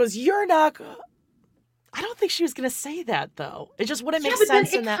 She goes, you're not. I don't think she was going to say that though. It just wouldn't make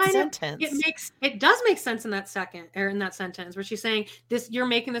sense in that sentence. It does make sense in that sentence where she's saying this. You're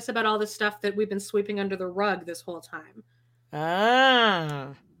making this about all the stuff that we've been sweeping under the rug this whole time.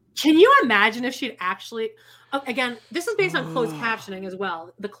 Can you imagine if she'd actually? Again, this is based on closed captioning as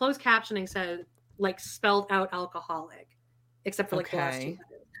well. The closed captioning said, like, spelled out alcoholic, except for like the last two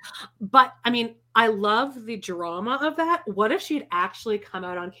letters. But I mean, I love the drama of that. What if she'd actually come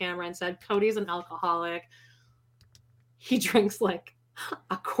out on camera and said, Cody's an alcoholic. He drinks like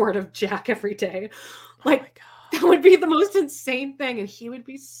a quart of Jack every day. Like, that would be the most insane thing. And he would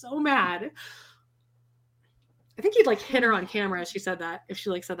be so mad. I think he'd like hit her on camera if she said that, if she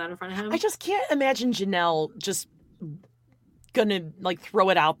like said that in front of him. I just can't imagine Janelle just gonna like throw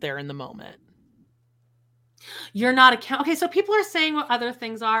it out there in the moment. You're not okay, so people are saying what other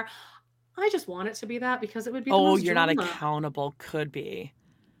things are. I just want it to be that because it would be the most you're drama. Not accountable. Could be.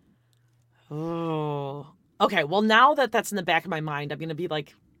 Oh. Okay, well now that's in the back of my mind, I'm gonna be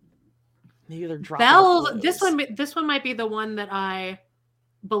like, maybe they're dropping Belle, this one might be the one that I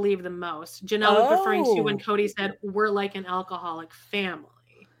believe the most. Janelle was referring to when Cody said, we're like an alcoholic family.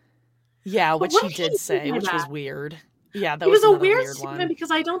 Yeah, which he did say, which was weird. Yeah, that was a weird statement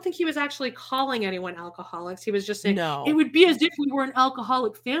because I don't think he was actually calling anyone alcoholics. He was just saying, no. It would be as if we were an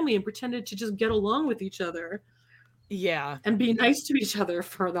alcoholic family and pretended to just get along with each other. Yeah. And be nice to each other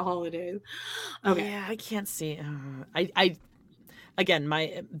for the holidays. Okay. Yeah, I can't see. I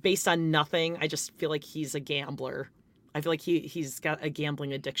again, based on nothing, I just feel like he's a gambler. I feel like he's got a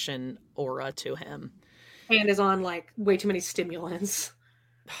gambling addiction aura to him. And is on like way too many stimulants.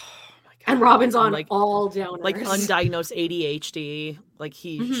 And Robin's on like all downers. Like undiagnosed ADHD. Like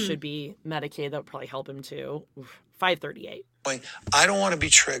he should be medicated. That would probably help him too. 538. I don't want to be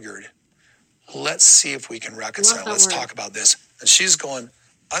triggered. Let's see if we can reconcile. Let's talk about this. And she's going,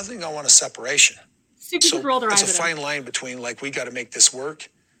 I think I want a separation. So it's a fine line between like, we got to make this work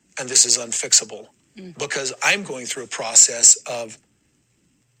and this is unfixable. Because I'm going through a process of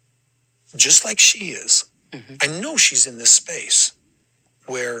just like she is. I know she's in this space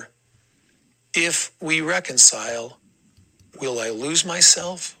where if we reconcile, will I lose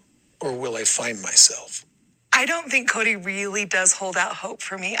myself or will I find myself? I don't think Cody really does hold out hope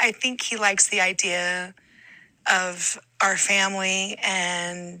for me. I think he likes the idea of our family,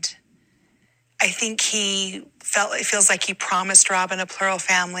 and I think it feels like he promised Robin a plural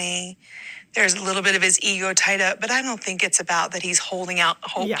family. There's a little bit of his ego tied up, but I don't think it's about that he's holding out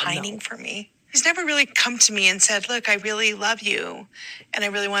hope, pining for me. He's never really come to me and said, look, I really love you and I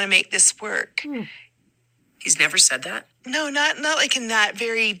really want to make this work. He's never said that? No, not like in that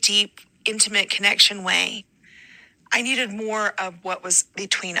very deep, intimate connection way. I needed more of what was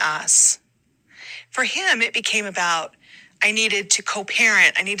between us. For him, it became about, I needed to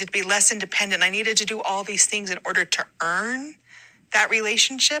co-parent. I needed to be less independent. I needed to do all these things in order to earn that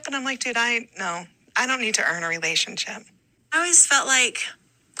relationship. And I'm like, dude, I don't need to earn a relationship. I always felt like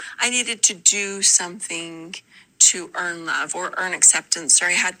I needed to do something to earn love or earn acceptance, or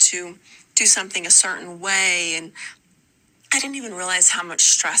I had to do something a certain way. And I didn't even realize how much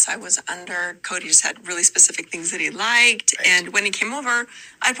stress I was under. Cody just had really specific things that he liked. Right. And when he came over,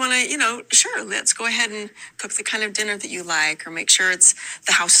 I'd want to, sure, let's go ahead and cook the kind of dinner that you like, or make sure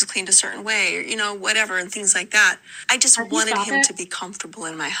the house is cleaned a certain way, or, whatever, and things like that. I just wanted him to be comfortable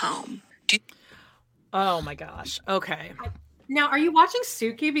in my home. Oh my gosh. Okay. Now, are you watching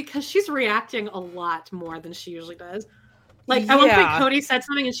Suki? Because she's reacting a lot more than she usually does. Like, at one point, Cody said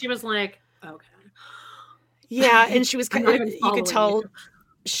something and she was like, okay. Yeah, and she was kind of, you could tell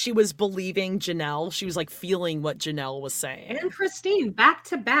she was believing Janelle. She was like feeling what Janelle was saying. And Christine, back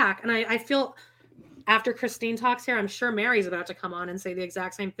to back. And I feel after Christine talks here, I'm sure Mary's about to come on and say the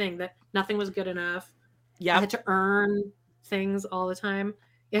exact same thing, that nothing was good enough. Yeah. I had to earn things all the time.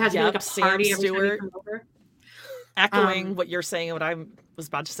 It had to be like a party every time you come over. Echoing what you're saying and what I was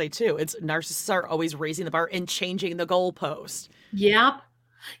about to say too. It's narcissists are always raising the bar and changing the goalpost. Yep.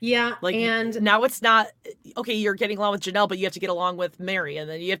 Yeah. Like, and now it's not, okay, you're getting along with Janelle, but you have to get along with Mary, and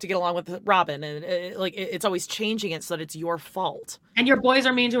then you have to get along with Robin. And it's always changing it so that it's your fault. And your boys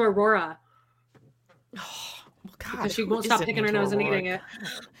are mean to Aurora. Oh, well, God, because she won't stop picking her nose and eating it.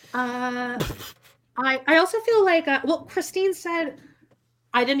 I also feel like, Christine said,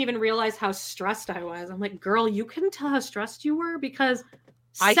 I didn't even realize how stressed I was. I'm like, girl, you couldn't tell how stressed you were because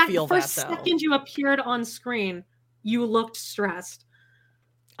first second you appeared on screen, you looked stressed.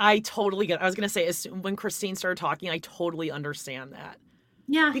 I totally get it. I was going to say, when Christine started talking, I totally understand that.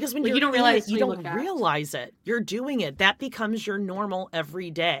 Yeah. Because when you don't realize it, you're doing it. That becomes your normal every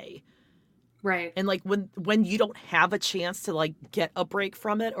day. Right. And like when you don't have a chance to like get a break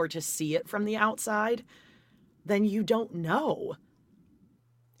from it or to see it from the outside, then you don't know.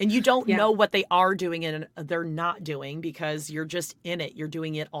 And you don't know what they are doing and they're not doing because you're just in it. You're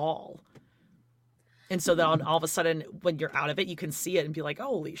doing it all. And so then all of a sudden, when you're out of it, you can see it and be like,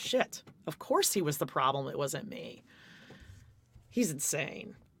 holy shit. Of course he was the problem. It wasn't me. He's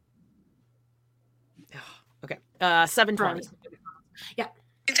insane. Okay. 720.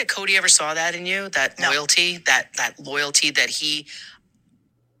 I Cody ever saw that in you? That loyalty, that loyalty that he...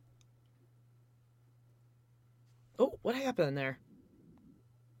 Oh, what happened there?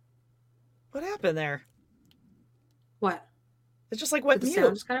 What happened there? What? It just like went Did the mute.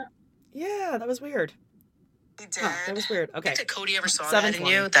 sound just cut out? Yeah, that was weird. He did. Oh, that was weird. Okay. Did Cody ever saw that in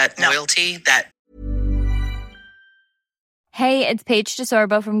 7:20. you? That loyalty, that... Hey, it's Paige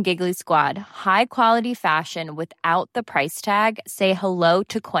DeSorbo from Giggly Squad. High quality fashion without the price tag. Say hello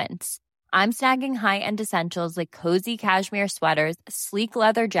to Quince. I'm snagging high-end essentials like cozy cashmere sweaters, sleek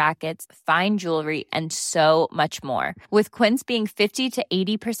leather jackets, fine jewelry, and so much more. With Quince being 50 to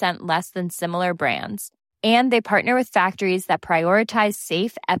 80% less than similar brands. And they partner with factories that prioritize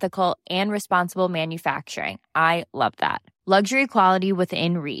safe, ethical, and responsible manufacturing. I love that. Luxury quality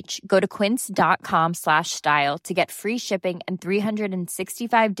within reach. Go to quince.com/style to get free shipping and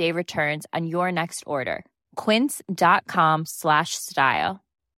 365-day returns on your next order. Quince.com/style.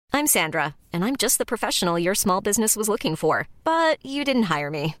 I'm Sandra, and I'm just the professional your small business was looking for. But you didn't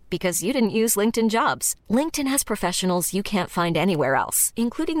hire me because you didn't use LinkedIn Jobs. LinkedIn has professionals you can't find anywhere else,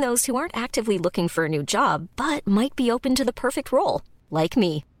 including those who aren't actively looking for a new job, but might be open to the perfect role, like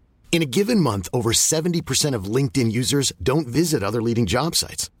me. In a given month, over 70% of LinkedIn users don't visit other leading job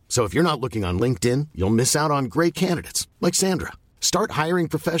sites. So if you're not looking on LinkedIn, you'll miss out on great candidates like Sandra. Start hiring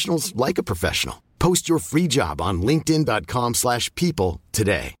professionals like a professional. Post your free job on linkedin.com/people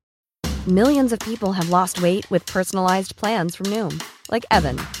today. Millions of people have lost weight with personalized plans from Noom. Like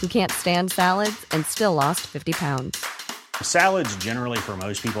Evan, who can't stand salads and still lost 50 pounds. Salads generally for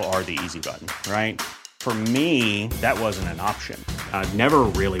most people are the easy button, right? For me, that wasn't an option. I never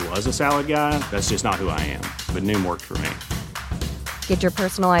really was a salad guy. That's just not who I am. But Noom worked for me. Get your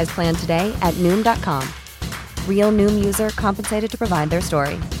personalized plan today at Noom.com. Real Noom user compensated to provide their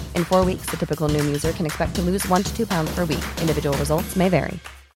story. In 4 weeks, the typical Noom user can expect to lose 1 to 2 pounds per week. Individual results may vary.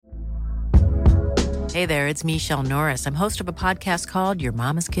 Hey there, it's Michelle Norris. I'm host of a podcast called Your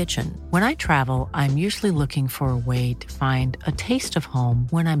Mama's Kitchen. When I travel, I'm usually looking for a way to find a taste of home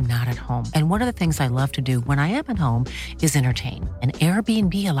when I'm not at home. And one of the things I love to do when I am at home is entertain. And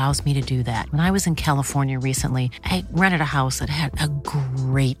Airbnb allows me to do that. When I was in California recently, I rented a house that had a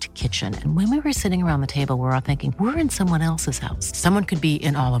great kitchen. And when we were sitting around the table, we were all thinking, we're in someone else's house. Someone could be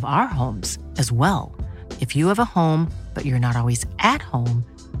in all of our homes as well. If you have a home, but you're not always at home,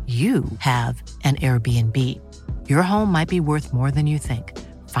 you have an Airbnb. Your home might be worth more than you think.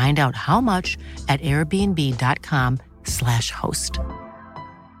 Find out how much at airbnb.com/host.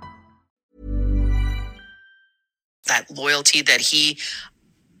 That loyalty that he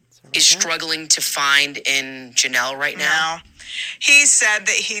is struggling to find in Janelle right now. No. He said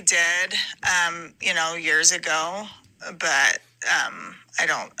that he did, years ago, but I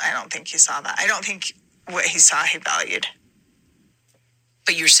don't think he saw that. I don't think what he saw he valued.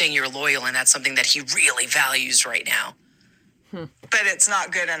 But you're saying you're loyal, and that's something that he really values right now. But it's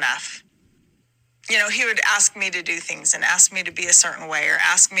not good enough. He would ask me to do things and ask me to be a certain way, or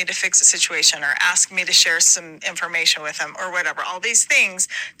ask me to fix a situation, or ask me to share some information with him, or whatever. All these things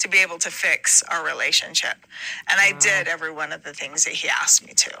to be able to fix our relationship. And I did every one of the things that he asked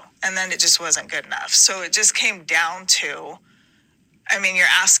me to. And then it just wasn't good enough. So it just came down to, you're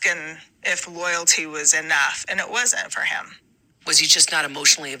asking if loyalty was enough, and it wasn't for him. Was he just not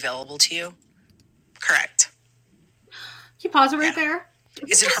emotionally available to you? Correct. Can you pause it right there?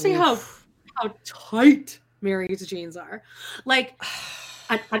 Is it see how tight Mary's jeans are? Like,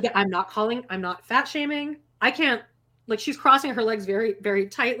 I'm not fat shaming. I can't, she's crossing her legs very, very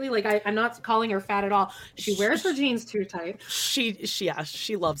tightly. I'm not calling her fat at all. She wears her jeans too tight. She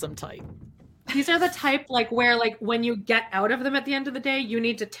loves them tight. These are the type, where, when you get out of them at the end of the day, you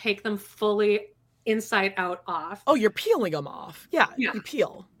need to take them fully inside out off. Oh, you're peeling them off. Yeah. You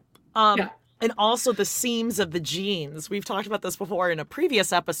peel. And also the seams of the jeans. We've talked about this before in a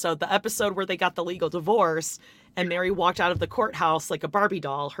previous episode, the episode where they got the legal divorce and Mary walked out of the courthouse like a Barbie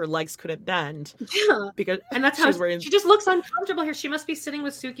doll. Her legs couldn't bend. Yeah. And that's how she just looks uncomfortable here. She must be sitting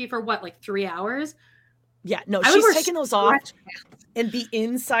with Suki for 3 hours? Yeah, no, she's taking those off. And the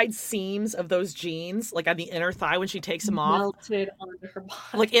inside seams of those jeans, on the inner thigh when she takes them off, melted onto her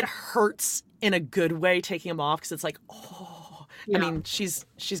body. It hurts in a good way taking them off because it's yeah. She's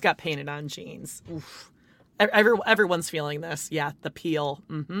got painted on jeans. Oof. Everyone's feeling this. Yeah, the peel.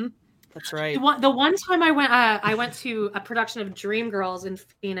 Mm-hmm. That's right. The one time I went to a production of Dreamgirls in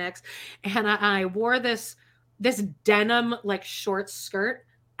Phoenix, and I wore this denim short skirt.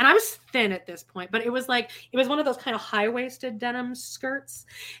 And I was thin at this point, but it was one of those kind of high-waisted denim skirts.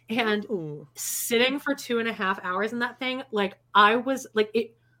 And sitting for 2.5 hours in that thing, I was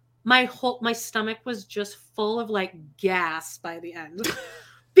my stomach was just full of gas by the end.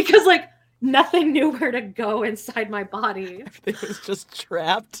 because like nothing knew where to go inside my body. Everything was just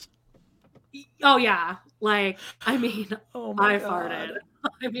trapped. Oh yeah, like I mean, I God. farted.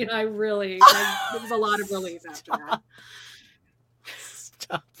 I mean, I really there was a lot of relief after that.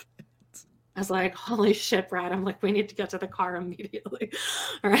 Stop it! I was like, holy shit, Brad! I'm like, we need to get to the car immediately.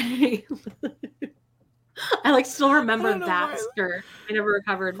 All right. I like still remember that skirt. I never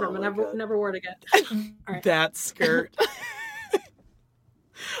recovered from it. Never wore it again. All right. That skirt.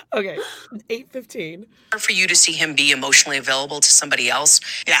 Okay, 8:15. For you to see him be emotionally available to somebody else.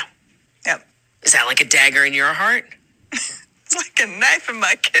 Yeah. Yep. Is that like a dagger in your heart? It's like a knife in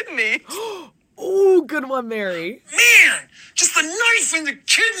my kidney. Oh, good one, Mary. Man, just the knife in the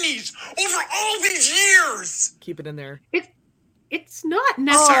kidneys over all these years. Keep it in there. It's not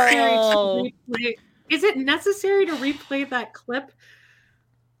necessary to replay. Is it necessary to replay that clip?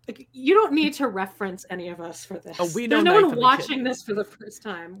 Like, you don't need to reference any of us for this. Oh, we know. There's no one watching this for the first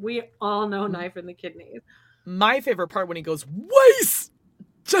time. We all know knife in the kidneys. My favorite part when he goes, wasted!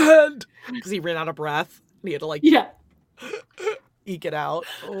 Because he ran out of breath. And he had to like eke it out.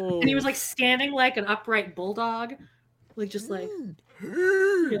 Oh. And he was like standing like an upright bulldog. Like just like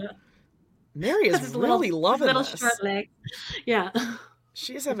Mary is really loving little this. short leg. Yeah.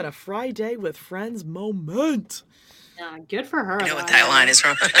 She's having a Friday with friends moment. Yeah, good for her. I know what that line is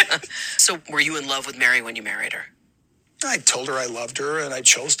from. So were you in love with Mary when you married her? I told her I loved her, and I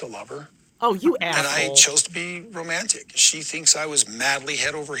chose to love her. Oh, you asshole. And I chose to be romantic. She thinks I was madly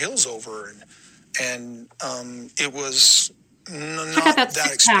head over heels over her. And it was not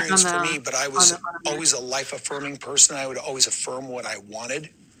that experience for me, but I was always a life-affirming person. I would always affirm what I wanted.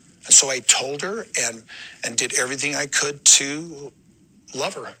 And so I told her and did everything I could to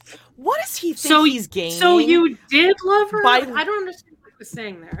love her. What does he think he's gaining? So you did love her? I don't understand what he was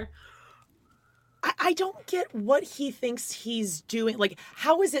saying there. I don't get what he thinks he's doing. Like,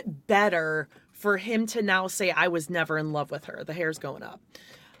 how is it better for him to now say, I was never in love with her? The hair's going up.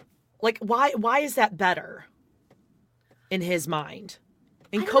 Like, why is that better in his mind?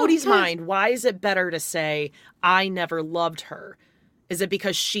 In Cody's mind, why is it better to say, I never loved her? Is it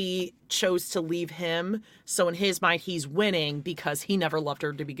because she chose to leave him? So in his mind, he's winning because he never loved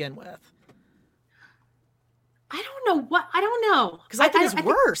her to begin with. I don't know. Because I think it's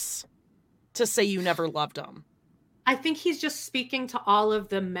worse to say you never loved him. I think he's just speaking to all of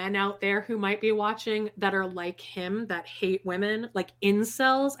the men out there who might be watching that are like him, that hate women, like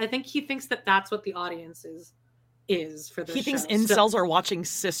incels. I think he thinks that that's what the audience is for this show. He thinks incels are watching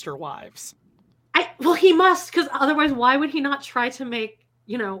Sister Wives. Well, he must, because otherwise why would he not try to make,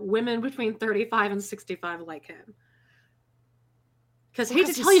 women between 35 and 65 like him? Because hate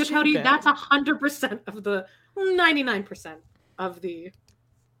to tell you, Cody, that's 100% of the 99% of the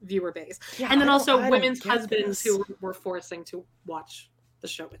viewer base. Yeah, and then also women's husbands who were forcing to watch the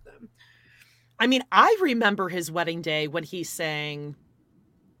show with them. I mean, I remember his wedding day when he sang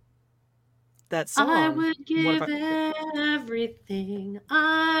that song. I would give everything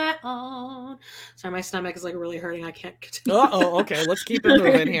I own. Sorry, my stomach is like really hurting. I can't continue. Okay. Let's keep it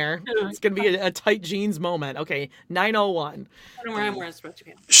moving here. It's going to be a tight jeans moment. Okay, 9:01. I don't know where I'm wearing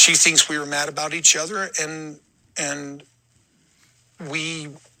sweatpants. She thinks we were mad about each other, and we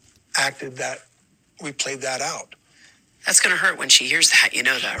acted that, we played that out. That's going to hurt when she hears that. You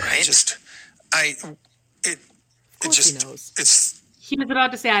know that, right? He was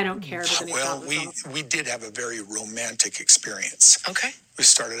about to say, I don't care. But well, we did have a very romantic experience. Okay. We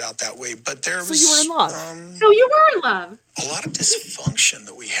started out that way, but there was... So you were in love. So you were in love. A lot of dysfunction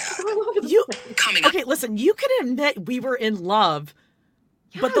that we had. Okay, listen, you can admit we were in love,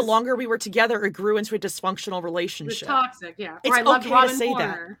 but the longer we were together, it grew into a dysfunctional relationship. It was toxic, yeah. It's I loved okay Robin to say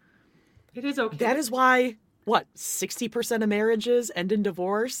Warner. That. It is okay. That is why, 60% of marriages end in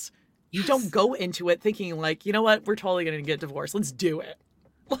divorce? You don't go into it thinking like, you know what, we're totally going to get divorced. Let's do it.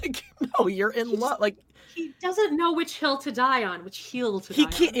 Like, no, you're in love. Like, he doesn't know which hill to die on, which heel to die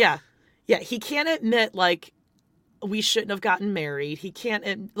on. Yeah. He can't admit like we shouldn't have gotten married. He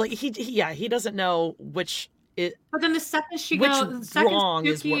can't like he doesn't know which it. But then the second wrong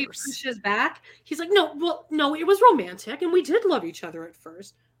is Suki worse. Pushes back, he's like, no, it was romantic and we did love each other at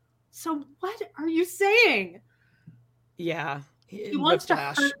first. So what are you saying? Yeah. He wants to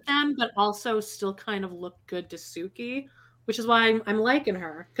hurt them, but also still kind of look good to Suki, which is why I'm liking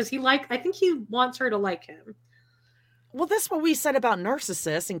her. Because I think he wants her to like him. Well, that's what we said about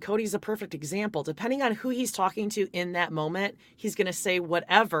narcissists, and Cody's a perfect example. Depending on who he's talking to in that moment, he's going to say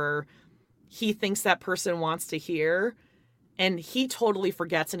whatever he thinks that person wants to hear. And he totally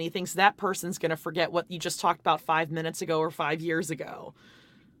forgets, and he thinks that person's going to forget what you just talked about 5 minutes ago or 5 years ago.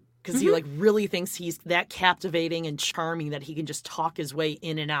 because he like really thinks he's that captivating and charming that he can just talk his way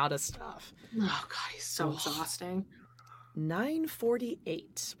in and out of stuff. Oh God, he's so exhausting.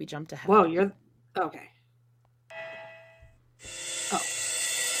 9:48. We jumped ahead. Whoa, you're okay. Oh.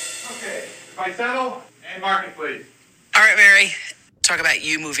 Okay, if I settle, and market, please. All right, Mary, talk about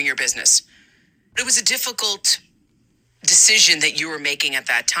you moving your business. It was a difficult decision that you were making at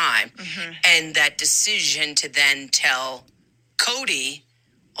that time. And that decision to then tell Cody,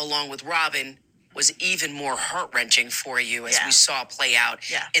 along with Robin, was even more heart-wrenching for you as we saw play out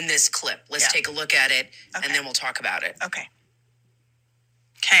in this clip. Let's take a look at it, and then we'll talk about it. Okay,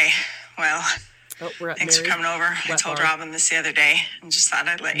 well, thanks for coming over. I told Robin this the other day and just thought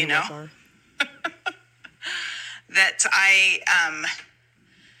I'd let you know that I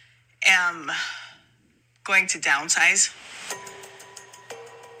am going to downsize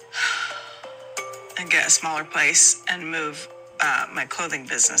and get a smaller place and move my clothing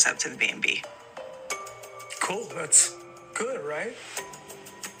business up to the B&B. Cool, that's good, right?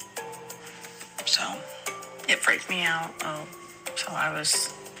 So it freaked me out. So I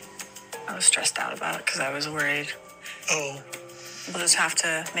was stressed out about it because I was worried. Oh. We'll just have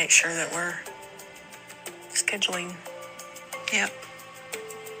to make sure that we're scheduling. Yep.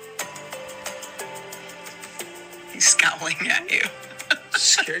 He's scowling at you.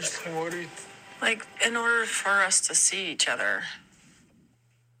 Scheduling? What are you... Like, in order for us to see each other.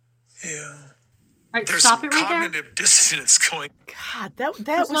 Yeah. Right, there's stop some it right cognitive there. dissonance going. God, that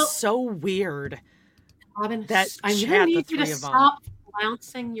was so weird. Robin, that I chat, really need the you to three of them. stop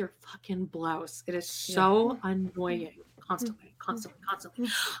flouncing your fucking blouse. It is so annoying. Constantly.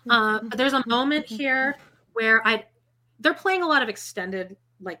 But there's a moment here where they're playing a lot of extended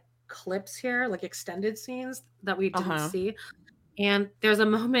like clips here, like extended scenes that we didn't see. And there's a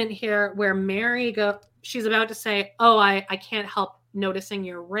moment here where Mary she's about to say, "Oh, I can't help noticing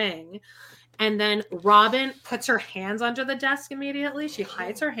your ring." And then Robin puts her hands under the desk immediately. She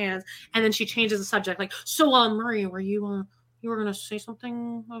hides her hands, and then she changes the subject. Like, so, Marie, were you were gonna say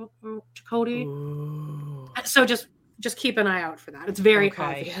something to Cody? Ooh. So just keep an eye out for that. It's very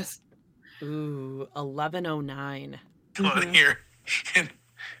obvious. Ooh, 11:09. Come on here, and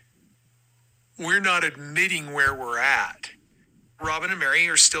we're not admitting where we're at. Robin and Mary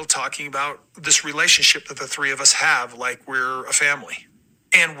are still talking about this relationship that the three of us have, like we're a family.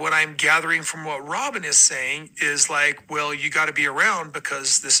 And what I'm gathering from what Robin is saying is like, well, you got to be around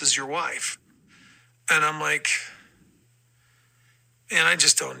because this is your wife. And I'm like, man, I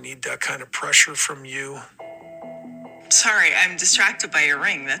just don't need that kind of pressure from you. Sorry, I'm distracted by your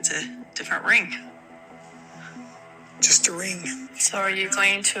ring. That's a different ring. Just a ring. So are you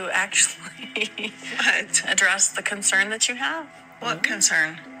going to actually address the concern that you have? What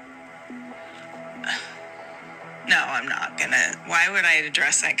concern? No, I'm not gonna. Why would I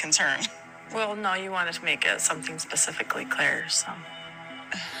address that concern? Well, no, you wanted to make it something specifically clear, so.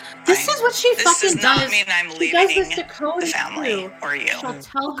 This is what she fucking does. This does not mean I'm leaving the family too. or you. She'll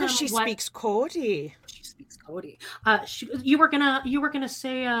tell him she speaks Cody. She speaks Cody. You were gonna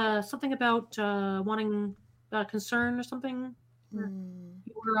say something about wanting concern or something. You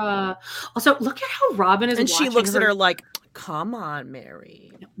were also look at how Robin is, and she looks at her like, "Come on,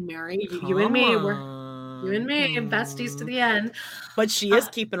 Mary. Mary, you and me, you and me, besties to the end." But she is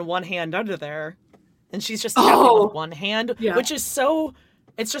keeping one hand under there, and she's just tapping with one hand, which is so.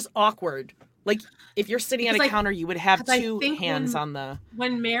 It's just awkward. Like if you're sitting at a counter, you would have two hands on the.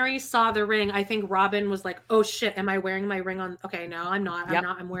 When Mary saw the ring, I think Robin was like, "Oh shit, am I wearing my ring on?" Okay, no, I'm not. I'm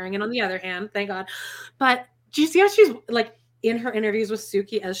not. I'm wearing it on the other hand. Thank God. But do you see how she's like in her interviews with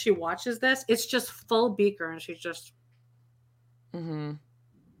Suki as she watches this? It's just full Beaker, and she's just. Mm-hmm.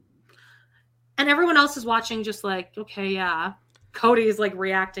 And everyone else is watching, just like, okay, yeah. Cody is like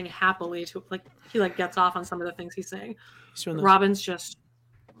reacting happily to like he like gets off on some of the things he's saying. Robin's just.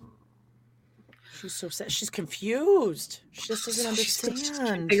 She's so sad. She's confused. She just doesn't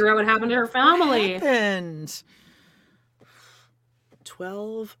understand. Figure out what happened to her family. What happened?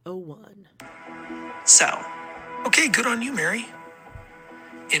 12:01. So, okay, good on you, Mary.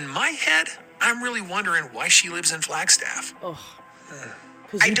 In my head, I'm really wondering why she lives in Flagstaff. Oh,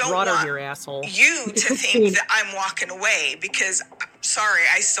 because you brought her here, asshole. You to think that I'm walking away because, sorry,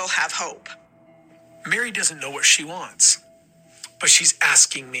 I still have hope. Mary doesn't know what she wants, but she's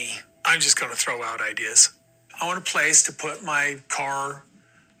asking me. I'm just going to throw out ideas. I want a place to put my car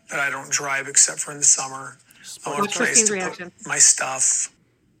that I don't drive except for in the summer. I want a place to put my stuff.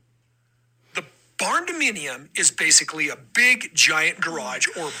 The barn-dominium is basically a big, giant garage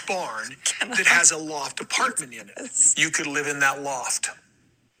or barn that has a loft apartment in it. You could live in that loft.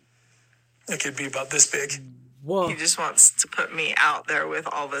 It could be about this big. Whoa. He just wants to put me out there with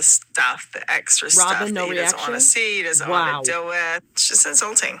all this stuff, the extra Robin, stuff no that he doesn't want to see, he doesn't want to deal with. It's just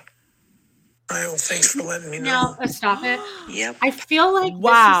insulting. Well, thanks for letting me know. No, stop it. Yep. I feel like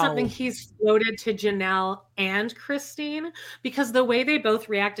this is something he's floated to Janelle and Christine, because the way they both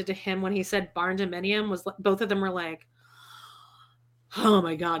reacted to him when he said barndominium was both of them were like, oh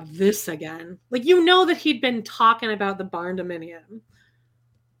my God, this again. Like, you know that he'd been talking about the barndominium.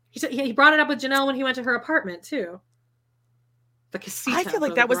 He brought it up with Janelle when he went to her apartment too. The casita. I feel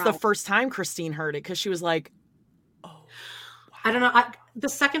like that was the first time Christine heard it, because she was like, oh, wow. I don't know. The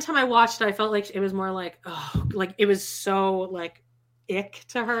second time I watched it, I felt like it was more like, oh, like it was so like ick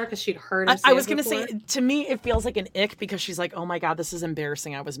to her because she'd heard him say I was going to say, to me, it feels like an ick because she's like, oh my God, this is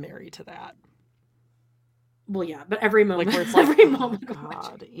embarrassing. I was married to that. Well, yeah, but every moment, like, where it's like, every moment,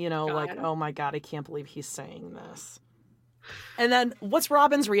 God, you know, God. Like, oh my God, I can't believe he's saying this. And then what's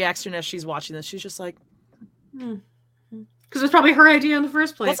Robin's reaction as she's watching this? She's just like, because it's probably her idea in the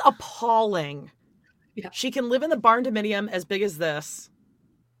first place. That's appalling. Yeah. She can live in the barndominium as big as this.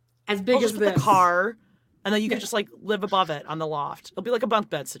 As big as this. The car. And then you can just like live above it on the loft. It'll be like a bunk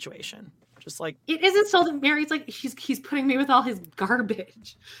bed situation. Just like. It isn't so that Mary's like, he's putting me with all his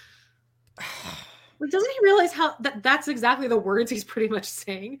garbage. Like, doesn't he realize how that's exactly the words he's pretty much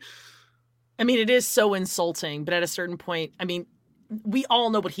saying? I mean, it is so insulting, but at a certain point, I mean, we all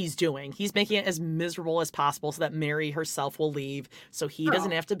know what he's doing. He's making it as miserable as possible so that Mary herself will leave, so he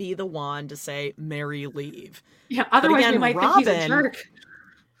doesn't have to be the one to say, Mary, leave. Yeah, otherwise we might think he's a jerk.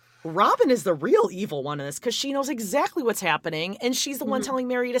 Robin is the real evil one in this, because she knows exactly what's happening, and she's the one telling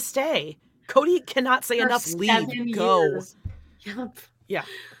Mary to stay. Cody cannot say enough, leave, go. Yep. Yeah.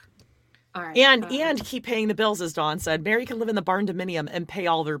 All right, and keep paying the bills, as Dawn said. Mary can live in the barndominium and pay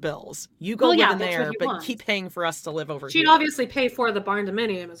all their bills. You go live in there, but keep paying for us to live over here. She'd obviously pay for the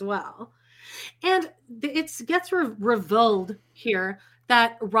barndominium as well. And it gets revealed here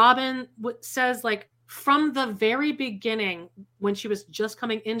that Robin says, like, from the very beginning, when she was just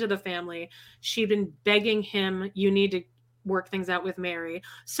coming into the family, she'd been begging him, you need to work things out with Mary.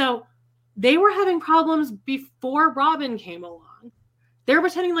 So they were having problems before Robin came along. They were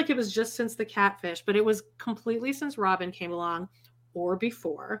pretending like it was just since the catfish, but it was completely since Robin came along or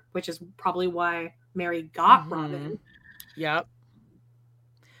before, which is probably why Mary got Robin. Yep.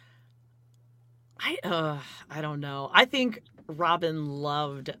 I don't know. I think Robin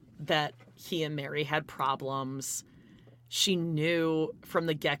loved that he and Mary had problems. She knew from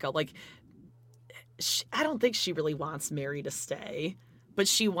the get-go, like, I don't think she really wants Mary to stay, but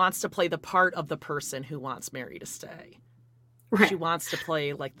she wants to play the part of the person who wants Mary to stay. Right. She wants to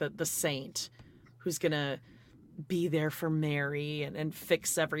play like the saint who's going to be there for Mary and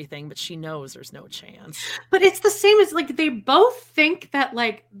fix everything, but she knows there's no chance. But it's the same as, like, they both think that,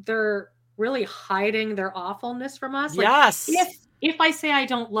 like, they're really hiding their awfulness from us. Like, yes. If I say I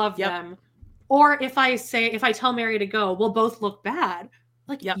don't love them, or if I tell Mary to go, we'll both look bad.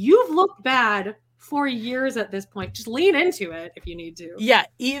 Like, you've looked bad for years at this point. Just lean into it if you need to. Yeah,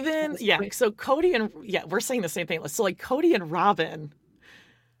 so Cody and we're saying the same thing. So like Cody and Robin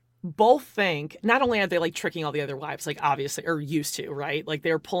both think, not only are they like tricking all the other wives, like obviously, or used to, right? Like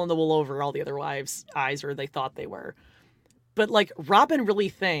they were pulling the wool over all the other wives' eyes, or they thought they were. But like Robin really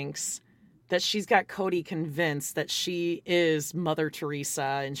thinks that she's got Cody convinced that she is Mother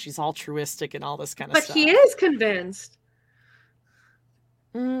Teresa and she's altruistic and all this kind of stuff. But he is convinced.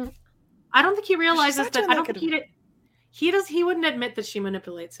 I don't think he realizes that. I don't think he wouldn't admit that she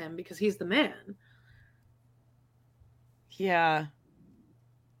manipulates him because he's the man. Yeah.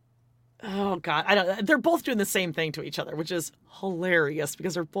 Oh God. They're both doing the same thing to each other, which is hilarious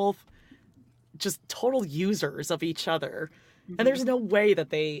because they're both just total users of each other. Mm-hmm. And there's no way that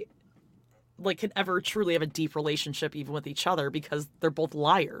they like could ever truly have a deep relationship even with each other because they're both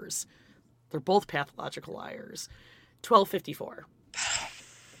liars. They're both pathological liars. 1254.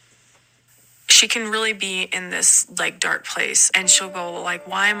 She can really be in this like dark place and she'll go like,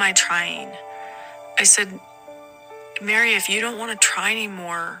 why am I trying? I said, Mary, if you don't want to try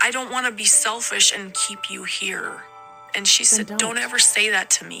anymore, I don't want to be selfish and keep you here. And she said, don't ever say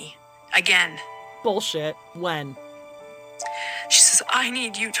that to me again. Bullshit. When? She says, I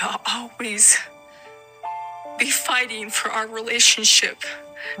need you to always be fighting for our relationship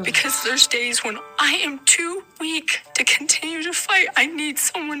because there's days when I am too weak to continue to fight. I need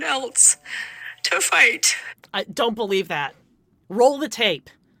someone else to fight. I don't believe that. Roll the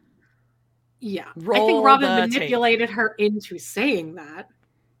tape. Yeah. I think Robin manipulated her into saying that.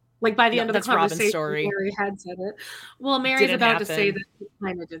 Like by the end of the conversation, Mary had said it. Well, Mary's about to say that. She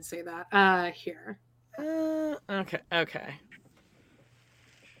kind of did say that. Here. Okay.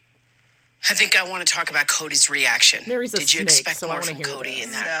 I think I want to talk about Cody's reaction. Mary's a Did you snake, expect so more I from wanna hear Cody this.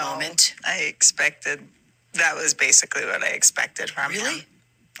 in that moment? I expected, that was basically what I expected from him.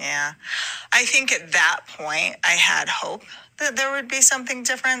 Yeah. I think at that point, I had hope that there would be something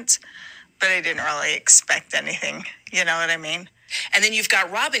different, but I didn't really expect anything. You know what I mean? And then you've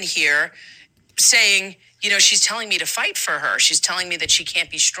got Robin here saying, you know, she's telling me to fight for her. She's telling me that she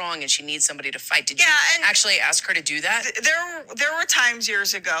can't be strong and she needs somebody to fight. Did you actually ask her to do that? There were times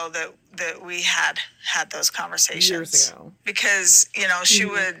years ago that we had those conversations. Years ago. Because, you know, she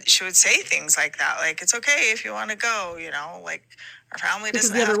would say things like that. Like, it's okay if you want to go, you know, like our family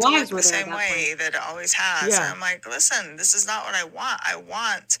doesn't have to look the same way that it always has. Yeah. And I'm like, listen, this is not what I want. I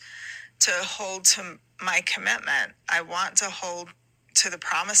want to hold to my commitment. I want to hold to the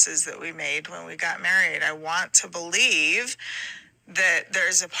promises that we made when we got married. I want to believe that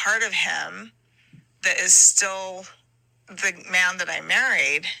there's a part of him that is still the man that I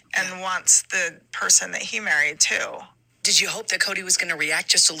married and wants the person that he married too. Did you hope that Cody was going to react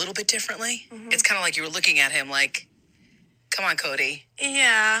just a little bit differently? It's kind of like you were looking at him like, come on, Cody.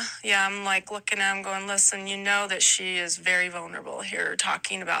 Yeah, I'm like looking at him going, listen, you know that she is very vulnerable here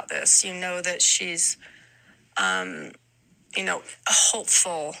talking about this. You know that she's, you know,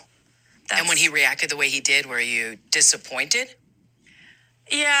 hopeful. And when he reacted the way he did, were you disappointed?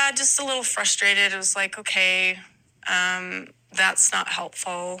 Yeah, just a little frustrated. It was like, okay, that's not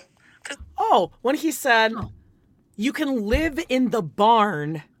helpful. Oh, when he said, you can live in the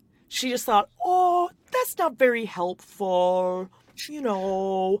barn, she just thought, oh, that's not very helpful. You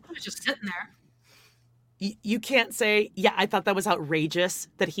know. I was just sitting there. You can't say, yeah, I thought that was outrageous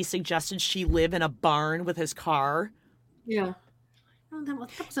that he suggested she live in a barn with his car. Yeah. Oh, that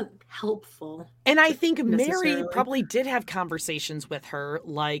wasn't helpful. And I think Mary probably did have conversations with her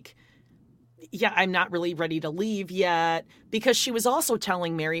like, yeah, I'm not really ready to leave yet. Because she was also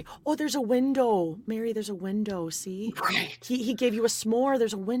telling Mary, oh, there's a window. Mary, there's a window, see? Right. He gave you a s'more.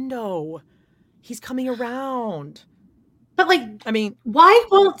 There's a window. He's coming around. But like, I mean, why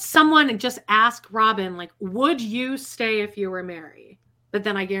won't someone just ask Robin, like, would you stay if you were married? But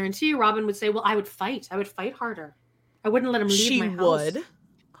then I guarantee you Robin would say, well, I would fight harder. I wouldn't let him leave my house. She would.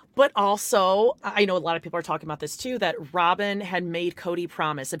 But also, I know a lot of people are talking about this too, that Robin had made Cody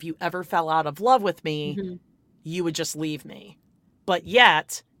promise, if you ever fell out of love with me, you would just leave me. But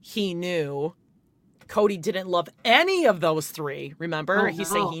yet, he knew Cody didn't love any of those three. Remember?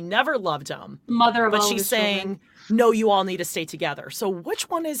 He's saying he never loved them. Mother of all But she's saying, no, you all need to stay together. So which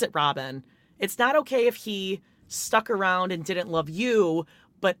one is it, Robin? It's not okay if he stuck around and didn't love you,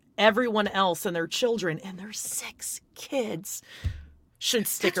 but everyone else and their children and their 6 kids should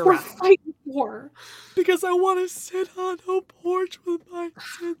stick around. That's what we're fighting for. Because I want to sit on a porch with my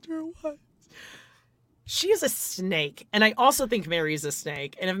sister once. She is a snake. And I also think Mary's a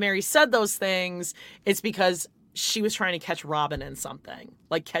snake. And if Mary said those things, it's because she was trying to catch Robin in something.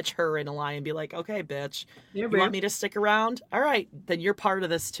 Like catch her in a lie and be like, okay, bitch, you want me to stick around? All right, then you're part of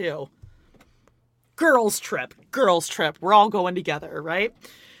this too. Girls trip. We're all going together, right?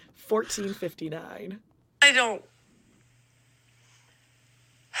 14:59. I don't,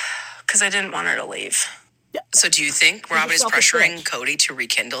 because I didn't want her to leave. Yeah. So do you think Robin is pressuring Cody to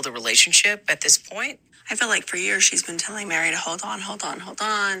rekindle the relationship at this point? I feel like for years she's been telling Mary to hold on.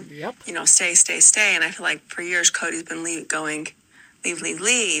 Yep. You know, stay. And I feel like for years Cody's been going,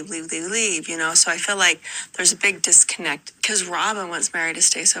 leave, you know. So I feel like there's a big disconnect because Robin wants Mary to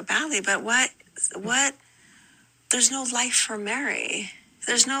stay so badly. But what? There's no life for Mary.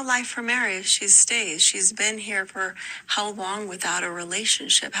 There's no life for Mary if she stays. She's been here for how long without a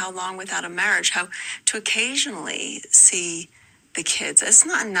relationship? How long without a marriage? How to occasionally see the kids. It's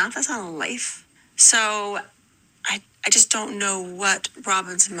not enough. That's not a life. So I just don't know what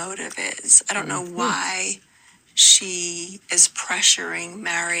Robin's motive is. I don't know why she is pressuring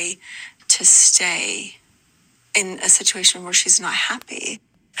Mary to stay in a situation where she's not happy.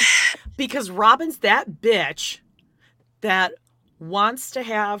 Because Robin's that bitch that wants to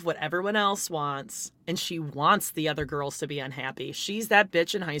have what everyone else wants, and she wants the other girls to be unhappy. She's that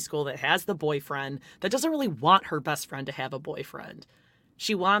bitch in high school that has the boyfriend that doesn't really want her best friend to have a boyfriend.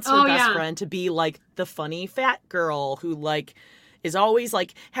 She wants her best friend to be like the funny fat girl who like is always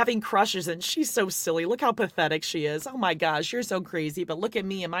like having crushes, and she's so silly. Look how pathetic she is. Oh my gosh, you're so crazy, but look at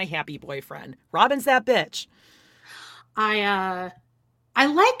me and my happy boyfriend. Robin's that bitch. I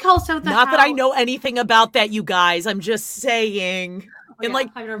like also that I know anything about that, you guys. I'm just saying in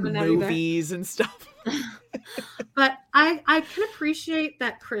like movies and stuff. But I can appreciate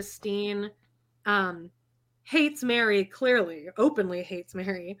that Christine hates Mary, clearly, openly hates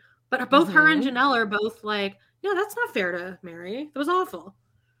Mary. But both her and Janelle are both like, no, that's not fair to Mary. That was awful.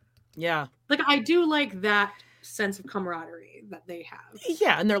 Yeah. Like, I do like that sense of camaraderie that they have.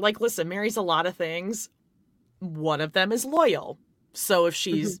 Yeah, and they're like, listen, Mary's a lot of things. One of them is loyal. So if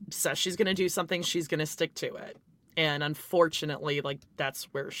she's says she's going to do something, she's going to stick to it. And unfortunately, like, that's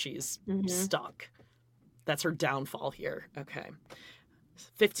where she's stuck. That's her downfall here. Okay.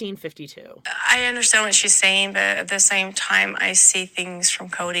 1552. I understand what she's saying, but at the same time, I see things from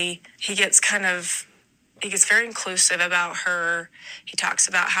Cody. He gets very inclusive about her. He talks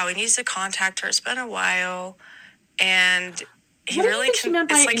about how he needs to contact her. It's been a while. And he really, it's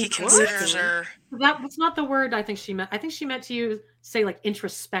like he considers her. That's not the word I think she meant. I think she meant to say like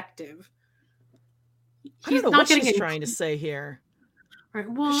introspective. I don't know what she's trying to say here. Right.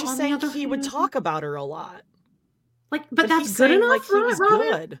 Well, she's saying he would talk about her a lot. Like, but that's good enough. Like, he was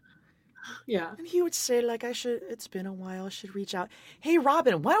good. Yeah. And he would say, like, it's been a while, I should reach out. Hey,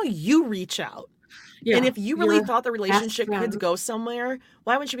 Robin, why don't you reach out? Yeah. And if you really thought the relationship could go somewhere,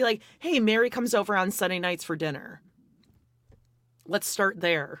 why wouldn't you be like, hey, Mary comes over on Sunday nights for dinner. Let's start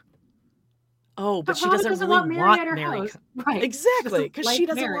there. Oh, but she doesn't really want Mary. Right. Exactly, because she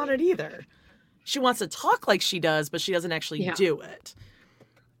doesn't want it either. She wants to talk like she does, but she doesn't actually do it.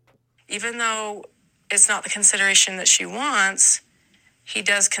 Even though it's not the consideration that she wants, he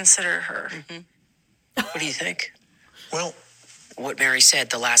does consider her. What do you think? Well, what Mary said,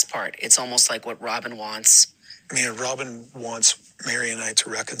 the last part, it's almost like what Robin wants. I mean, Robin wants Mary and I to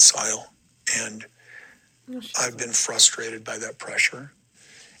reconcile, and I've been frustrated by that pressure.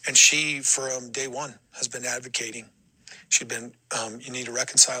 And she, from day one, has been advocating. She'd been, you need to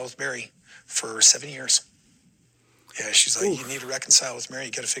reconcile with Mary for 7 years. Yeah, she's like, you need to reconcile with Mary.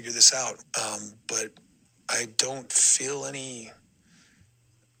 You got to figure this out. But I don't feel I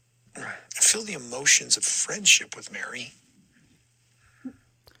feel the emotions of friendship with Mary.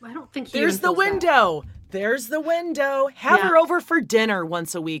 I don't think there's the window. There's the window. Have her over for dinner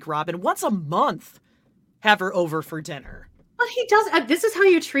once a week, Robin. Once a month. Have her over for dinner. But he does. This is how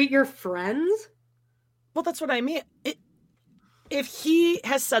you treat your friends? Well, that's what I mean. If he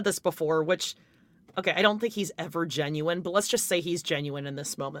has said this before, which, okay, I don't think he's ever genuine, but let's just say he's genuine in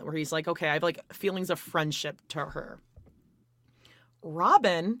this moment where he's like, okay, I have like feelings of friendship to her.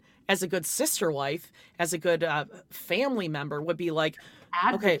 Robin, as a good sister wife, as a good family member, would be like,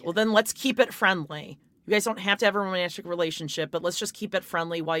 okay, well then let's keep it friendly. You guys don't have to have a romantic relationship, but let's just keep it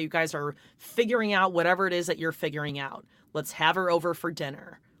friendly while you guys are figuring out whatever it is that you're figuring out. Let's have her over for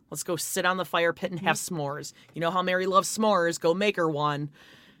dinner. Let's go sit on the fire pit and have s'mores. You know how Mary loves s'mores? Go make her one.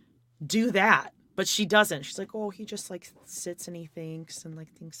 Do that. But she doesn't. She's like, oh, he just like sits and he thinks and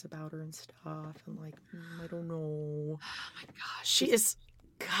like thinks about her and stuff. And like, I don't know. Oh my gosh. She's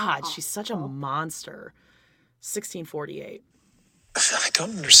such a monster. 1648. I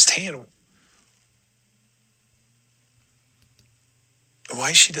don't understand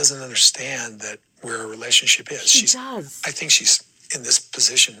why she doesn't understand that where a relationship is. She does. I think she's in this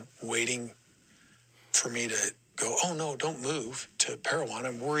position waiting for me to go, oh no, don't move to Parowan.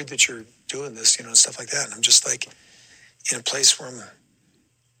 I'm worried that you're doing this, and stuff like that. And I'm just like in a place where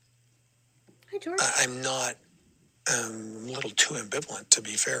I'm not a little too ambivalent, to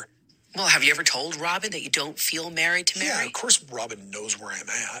be fair. Well, have you ever told Robin that you don't feel married to Mary? Yeah, of course Robin knows where I'm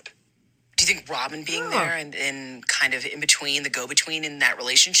at. Do you think Robin being there and kind of in between, the go-between in that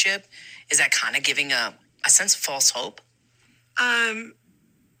relationship, is that kind of giving a sense of false hope?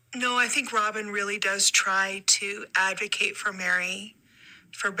 No, I think Robin really does try to advocate for Mary,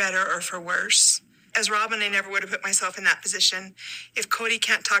 for better or for worse. As Robin, I never would have put myself in that position. If Cody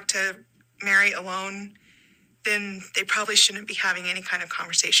can't talk to Mary alone, then they probably shouldn't be having any kind of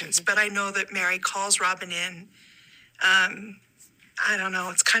conversations. But I know that Mary calls Robin in. I don't know.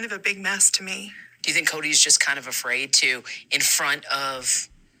 It's kind of a big mess to me. Do you think Cody's just kind of afraid to, in front of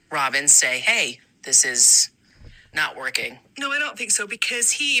Robin, say, hey, this is not working? No, I don't think so,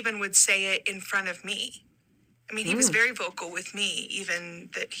 because he even would say it in front of me. I mean, he was very vocal with me,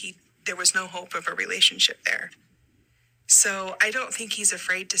 even that there was no hope of a relationship there. So I don't think he's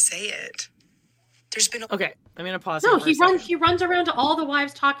afraid to say it. There's been okay, I'm gonna pause. No, he runs around to all the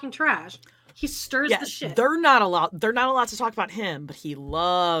wives talking trash. He stirs the shit. They're not allowed to talk about him, but he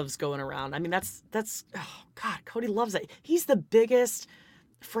loves going around. I mean, that's oh God, Cody loves it. He's the biggest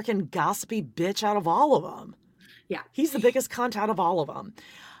freaking gossipy bitch out of all of them. Yeah. He's the biggest cunt out of all of them.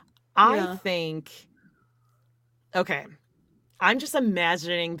 I think, okay, I'm just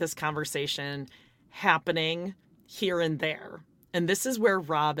imagining this conversation happening here and there. And this is where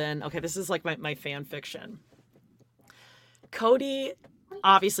Robin, okay, this is like my fan fiction. Cody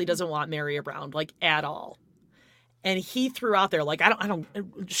obviously doesn't want Mary around, like, at all. And he threw out there, like, I don't,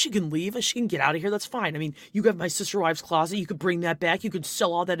 she can leave and she can get out of here. That's fine. I mean, you have my sister wives closet. You could bring that back. You could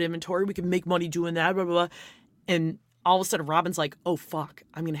sell all that inventory. We can make money doing that, blah, blah, blah. And all of a sudden Robin's like, oh, fuck,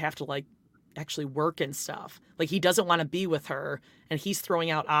 I'm going to have to like actually work and stuff. Like, he doesn't want to be with her. And he's throwing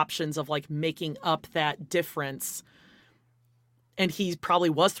out options of like making up that difference. And he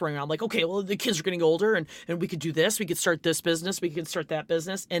probably was throwing around like, okay, well, the kids are getting older and we could do this. We could start this business. We could start that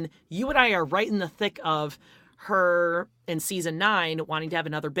business. And you and I are right in the thick of her in season 9 wanting to have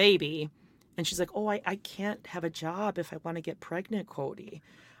another baby. And she's like, oh, I can't have a job if I want to get pregnant, Cody.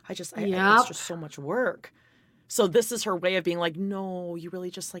 It's just so much work. So this is her way of being like, no, you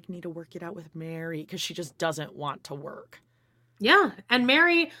really just like need to work it out with Mary, because she just doesn't want to work. Yeah. And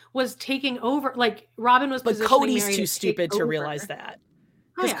Mary was taking over, like Robin was, but Cody's Mary too stupid to realize that.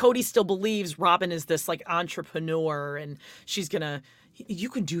 Because Cody still believes Robin is this like entrepreneur and she's gonna, you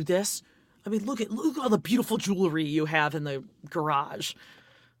can do this. I mean, look at all the beautiful jewelry you have in the garage.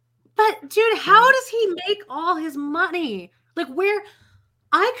 But dude, how does he make all his money? Like, where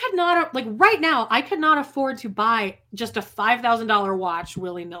I could not, like right now, I could not afford to buy just a $5,000 watch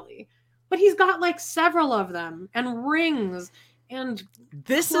willy-nilly. But he's got like several of them and rings and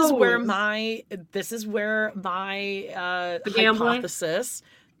this clothes. is where my hypothesis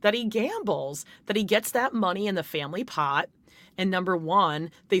that he gambles, that he gets that money in the family pot. And number one,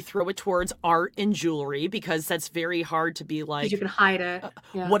 they throw it towards art and jewelry, because that's very hard to be like, you can hide it.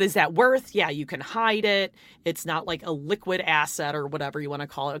 What is that worth? Yeah, you can hide it. It's not like a liquid asset or whatever you want to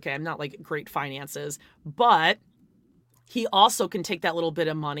call it. Okay, I'm not like great finances, but he also can take that little bit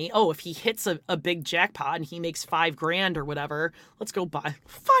of money. Oh, if he hits a big jackpot and he makes $5,000 or whatever, let's go buy.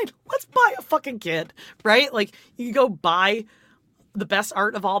 Fine, let's buy a fucking kid, right? Like, you can go buy the best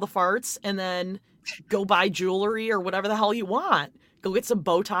art of all the farts and then go buy jewelry or whatever the hell you want. Go get some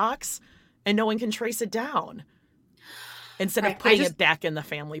Botox and no one can trace it down. Instead of putting it back in the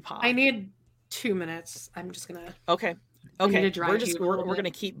family pot. I need 2 minutes. I'm just gonna. Okay. We're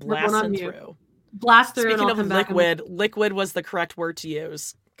gonna keep blasting through. Blast through. Speaking of liquid, liquid was the correct word to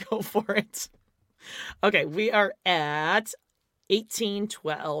use. Go for it. Okay, we are at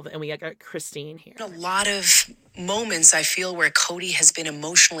 1812, and we got Christine here. A lot of moments I feel where Cody has been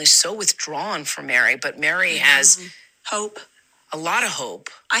emotionally so withdrawn from Mary, but Mary has hope. A lot of hope.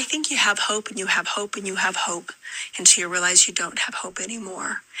 I think you have hope and you have hope and you have hope until you realize you don't have hope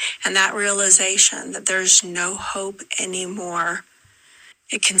anymore. And that realization that there's no hope anymore,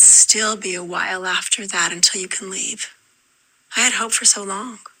 it can still be a while after that until you can leave. I had hope for so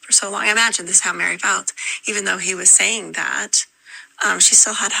long. I imagine this is how Mary felt. Even though he was saying that, she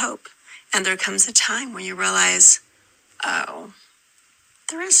still had hope. And there comes a time when you realize, oh,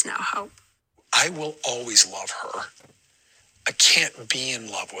 there is no hope. I will always love her. I can't be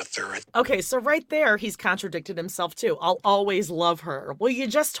in love with her. Okay, so right there, he's contradicted himself too. I'll always love her. Well, you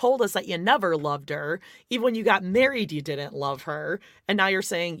just told us that you never loved her. Even when you got married, you didn't love her. And now you're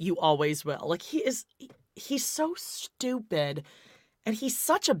saying you always will. Like, he's so stupid. And he's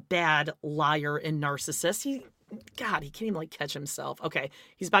such a bad liar and narcissist. He can't even like catch himself. Okay,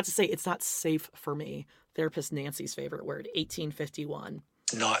 he's about to say it's not safe for me. Therapist Nancy's favorite word, 1851.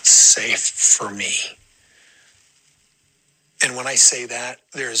 Not safe for me. And when I say that,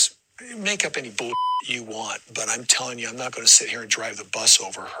 make up any bull you want, but I'm telling you, I'm not going to sit here and drive the bus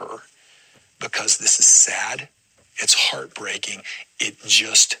over her, because this is sad. It's heartbreaking. It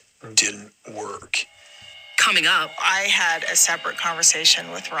just didn't work. Coming up, I had a separate conversation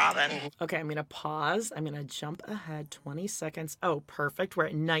with Robin. Okay, I'm going to pause. I'm going to jump ahead 20 seconds. Oh, perfect. We're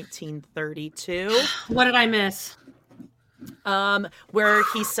at 1932. What did I miss? Where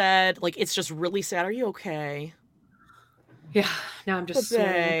he said, like, it's just really sad. Are you okay? Yeah, now I'm just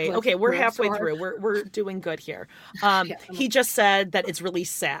okay, we're halfway through. We're doing good here. He just said that it's really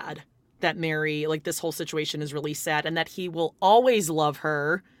sad that Mary, like, this whole situation is really sad, and that he will always love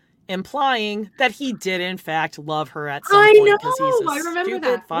her, implying that he did in fact love her at some point, because he's a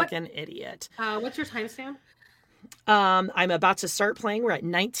stupid fucking idiot. What's your timestamp? I'm about to start playing. We're at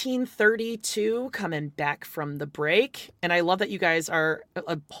 1932, coming back from the break, and I love that you guys are,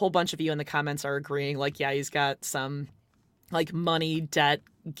 a whole bunch of you in the comments are agreeing, like, yeah, he's got some like money, debt,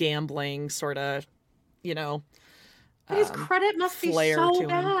 gambling sort of, But his credit must be so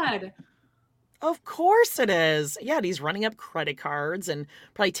bad. Of course it is. Yeah, and he's running up credit cards and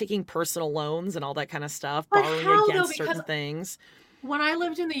probably taking personal loans and all that kind of stuff, borrowing against certain things. When I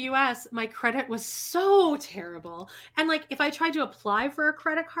lived in the US, my credit was so terrible. And like, if I tried to apply for a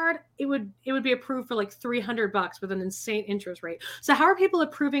credit card, it would be approved for like $300 with an insane interest rate. So how are people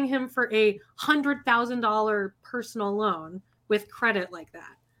approving him for a $100,000 personal loan with credit like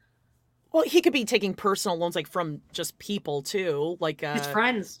that? Well, he could be taking personal loans, like from just people too, like his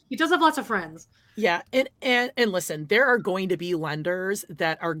friends. He does have lots of friends. Yeah, and listen, there are going to be lenders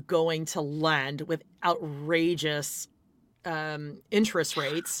that are going to lend with outrageous interest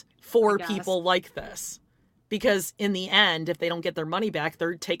rates for people like this. Because in the end, if they don't get their money back,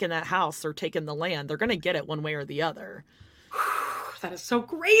 they're taking that house, they're taking the land. They're going to get it one way or the other. That is so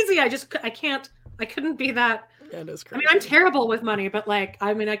crazy. I couldn't be that. That is crazy. I mean, I'm terrible with money, but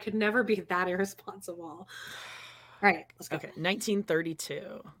I could never be that irresponsible. All right, let's go. Okay,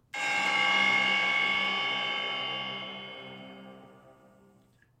 1932.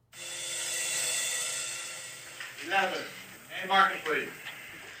 11. And Marcus, please.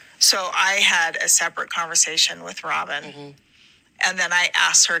 So I had a separate conversation with Robin, and then I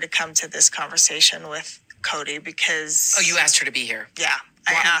asked her to come to this conversation with Cody because... Oh, you asked her to be here? Yeah,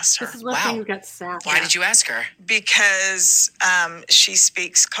 I asked her. This is where things get sad. Why did you ask her? Because she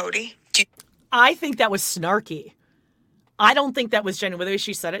speaks Cody. I think that was snarky. I don't think that was genuine. The way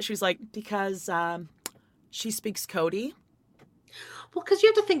she said it, she was like, because she speaks Cody. Well, because you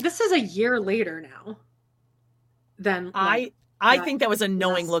have to think, this is a year later now. Then I think that was a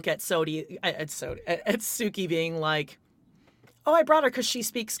knowing look at Suki being like, oh, I brought her because she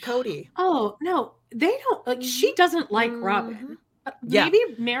speaks Cody. Oh, no, they don't. Like, she doesn't like Robin. Maybe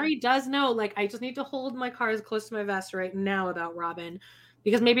Mary does know, like, I just need to hold my cards close to my vest right now about Robin,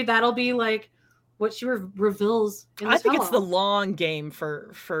 because maybe that'll be like what she reveals in this I think fellow. it's the long game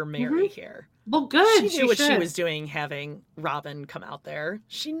for Mary here. Well, good. She knew what she was doing having Robin come out there.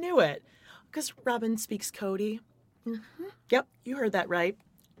 She knew it because Robin speaks Cody. Yep, you heard that right.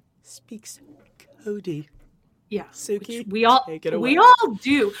 Speaks Cody. Yeah, Suki, we all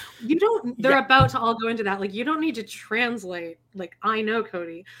do. You don't. They're about to all go into that. Like, you don't need to translate. Like, I know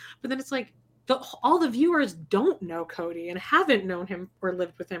Cody, but then it's like all the viewers don't know Cody and haven't known him or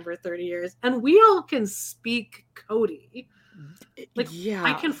lived with him for 30 years, and we all can speak Cody. Like,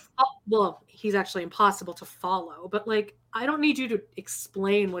 I can. Well, he's actually impossible to follow, but like, I don't need you to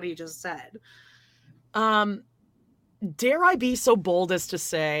explain what he just said. Dare I be so bold as to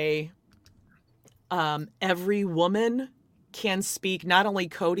say, every woman can speak not only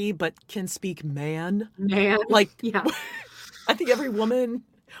Cody, but can speak man. Man. Like, yeah. I think every woman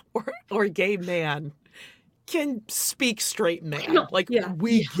or gay man can speak straight man. Like,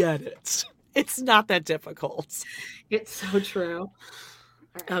 we get it. It's not that difficult. It's so true.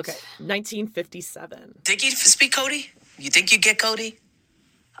 Right. Okay, 1957. Think you'd speak Cody? You think you'd get Cody?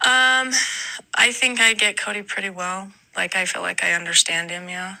 I think I get Cody pretty well. Like, I feel like I understand him,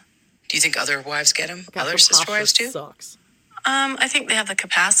 yeah. Do you think other wives get him? Other sister wives too? Sucks. I think they have the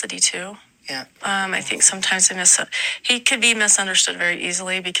capacity to. Yeah. I think sometimes he could be misunderstood very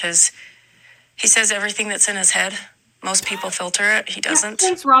easily because he says everything that's in his head. Most people filter it. He doesn't. Yeah,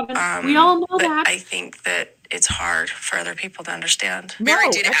 thanks, Robin. We all know but that. I think that it's hard for other people to understand. Mary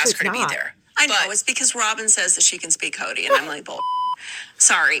did ask her to be there. I know. It's because Robin says that she can speak Cody, and I'm like, bull.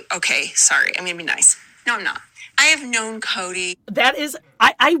 Sorry. Okay. Sorry. I'm going to be nice. No, I'm not. I have known Cody. That is,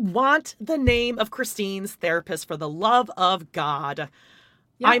 I want the name of Christine's therapist for the love of God.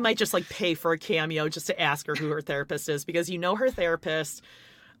 Yeah. I might just like pay for a cameo just to ask her who her therapist is, because you know her therapist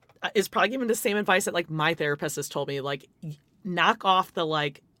is probably giving the same advice that like my therapist has told me, like, knock off the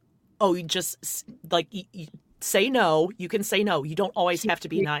like, oh, you just like you say no. You can say no. You don't always have to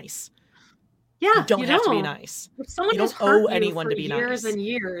be nice. Yeah, you don't have to be nice. If someone you don't owe anyone to be nice. Years and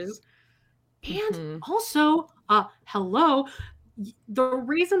years. And also, hello, the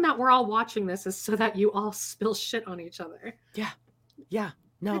reason that we're all watching this is so that you all spill shit on each other. Yeah.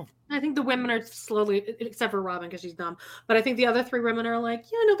 No. I think the women are slowly, except for Robin because she's dumb, but I think the other three women are like,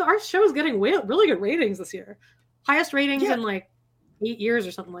 our show is getting really good ratings this year. Highest ratings in like 8 years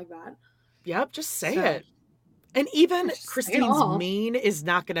or something like that. Yep, just say it. And even Christine's mean is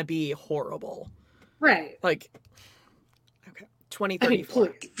not going to be horrible. Right. Like, okay,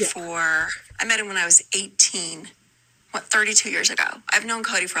 2034. I met him when I was 18, 32 years ago. I've known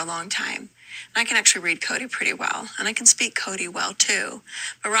Cody for a long time. And I can actually read Cody pretty well. And I can speak Cody well, too.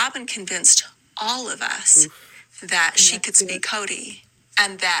 But Robin convinced all of us that she could speak Cody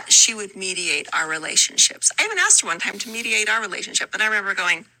and that she would mediate our relationships. I even asked her one time to mediate our relationship. And I remember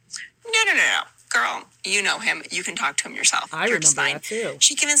going, no. Girl, you know him. You can talk to him yourself. I remember that, too.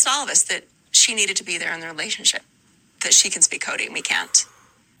 She convinced all of us that she needed to be there in the relationship, that she can speak Cody and we can't.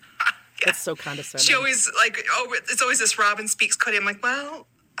 That's so condescending. She always it's always this Robin speaks Cody. I'm like, well,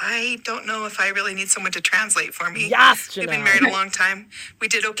 I don't know if I really need someone to translate for me. Yes, Janelle. We've been married a long time. We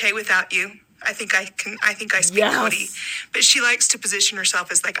did okay without you. I think I speak Cody. But she likes to position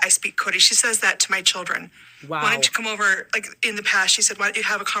herself as like, I speak Cody. She says that to my children. Wow. Wanted to come over, like in the past, she said, why don't you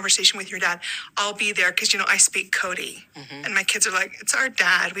have a conversation with your dad? I'll be there because, I speak Cody. And my kids are like, it's our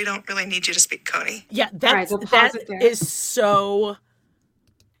dad. We don't really need you to speak Cody. Yeah, that is so,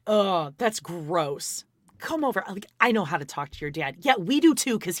 that's gross. Come over. Like, I know how to talk to your dad. Yeah, we do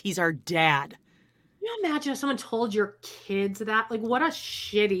too because he's our dad. Can you imagine if someone told your kids that? Like, what a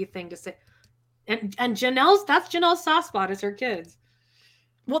shitty thing to say. And that's Janelle's soft spot is her kids.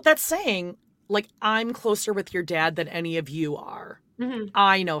 Well, that's saying, like, I'm closer with your dad than any of you are. Mm-hmm.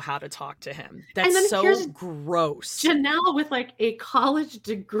 I know how to talk to him. That's so gross. Janelle with like a college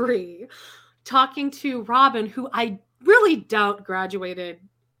degree talking to Robin, who I really doubt graduated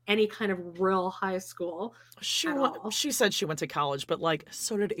any kind of real high school. She said she went to college, but like,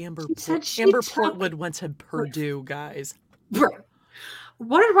 so did Amber. Amber Portwood went to Purdue, guys. Right.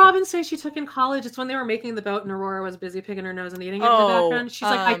 What did Robin say she took in college? It's when they were making the boat and Aurora was busy picking her nose and eating it in the background. She's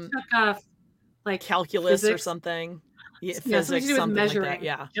like, I took like calculus physics. or something. Yeah, physics, something measuring. Like that.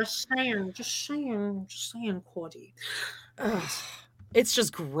 Yeah. Just saying, Cordy. It's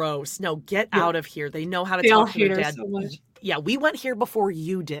just gross. No, get out of here. They know how to talk to their dad. So much. Yeah, we went here before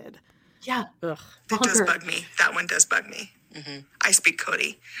you did. Yeah. Ugh. It does bug me. That one does bug me. Mm-hmm. I speak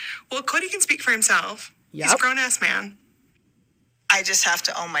Cody. Well, Cody can speak for himself. Yep. He's a grown-ass man. I just have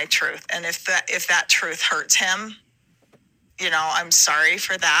to own my truth. And if that truth hurts him, I'm sorry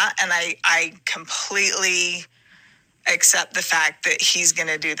for that. And I completely accept the fact that he's going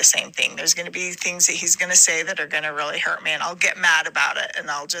to do the same thing. There's going to be things that he's going to say that are going to really hurt me. And I'll get mad about it.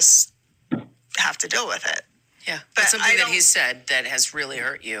 And I'll just have to deal with it. Yeah. But something that he said that has really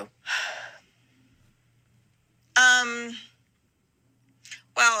hurt you.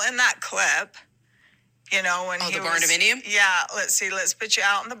 Well, in that clip, when he the barndominium? Yeah, let's put you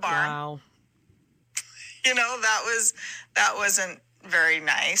out in the barn. Wow. That wasn't very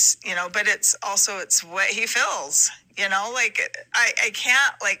nice, but it's what he feels, I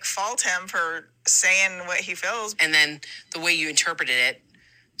can't fault him for saying what he feels. And then the way you interpreted it,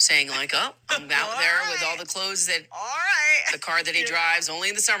 saying like, oh, I'm out there with all the clothes that, the car that he drives only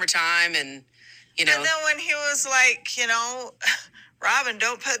in the summertime. And, And then when he was like, Robin,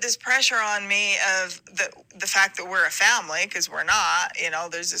 don't put this pressure on me of the fact that we're a family, because we're not,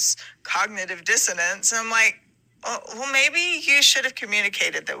 there's this cognitive dissonance. And I'm like, well, maybe you should have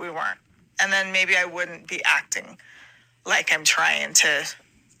communicated that we weren't. And then maybe I wouldn't be acting like I'm trying to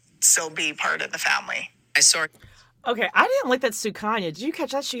still be part of the family. Okay, I didn't like that Sukanya. Did you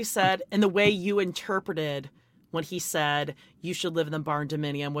catch that? She said, and the way you interpreted when he said you should live in the barn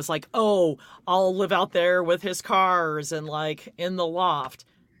dominium was like, oh, I'll live out there with his cars and like in the loft.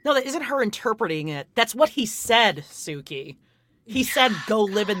 No, that isn't her interpreting it. That's what he said, Suki. He said, go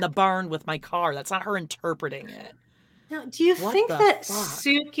live in the barn with my car. That's not her interpreting it. Now, do you think that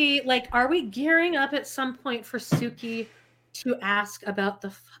Suki, are we gearing up at some point for Suki to ask about the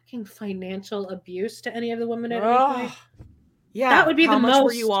fucking financial abuse to any of the women at any point? Yeah. That would be how the much most.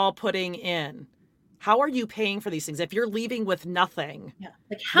 were you all putting in? How are you paying for these things? If you're leaving with nothing,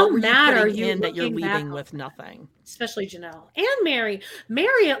 how mad are you that you're leaving with nothing? Especially Janelle and Mary.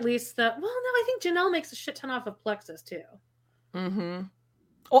 Mary, at least I think Janelle makes a shit ton off of Plexus too. Mm-hmm.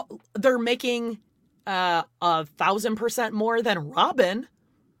 Well, they're making 1,000% more than Robin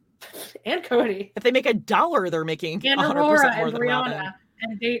and Cody. If they make $1, they're making and 100% Aurora more and than Brianna Robin.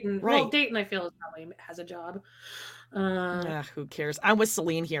 And Dayton. Right. Well, Dayton, I feel, probably has a job. Who cares? I'm with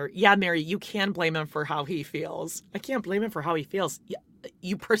Celine here. Yeah, Mary, you can blame him for how he feels. I can't blame him for how he feels. Yeah,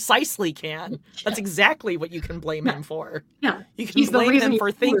 you precisely can. That's exactly what you can blame him for. Yeah. You can blame him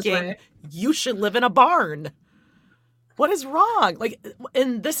for thinking you should live in a barn. What is wrong?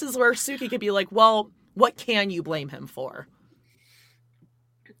 And this is where Suki could be like, well, what can you blame him for?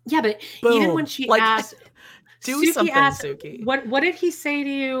 Yeah, but Boom. Even when she asked, do Suki something, asked, Suki. What did he say to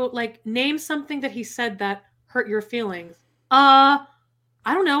you? Name something that he said that hurt your feelings. I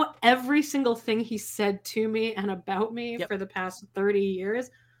don't know. Every single thing he said to me and about me for the past 30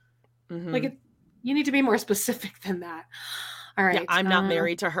 years. Mm-hmm. You need to be more specific than that. All right. Yeah, I'm not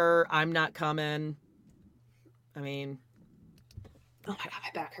married to her. I'm not coming. I mean, oh my God,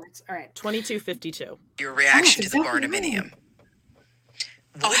 my back hurts. All right. 2252. Your reaction to the barndominium.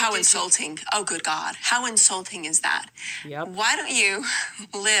 Oh, how insulting. Oh, good God. How insulting is that? Yep. Why don't you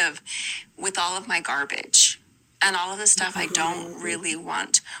live with all of my garbage and all of the stuff I don't really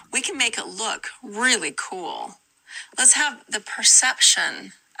want? We can make it look really cool. Let's have the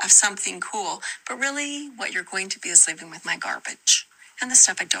perception of something cool, but really what you're going to be is living with my garbage and the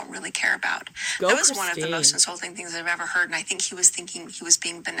stuff I don't really care about. That was one of the most insulting things I've ever heard, and I think he was thinking he was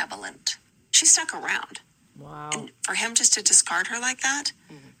being benevolent. she stuck around. Wow. And for him just to discard her like that.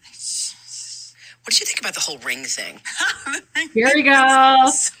 What did you think about the whole ring thing? Here we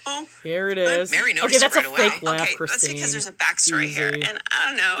go. Here it is. Mary noticed that's it right a away. fake laugh, Okay, Christine. that's because there's a backstory here. And I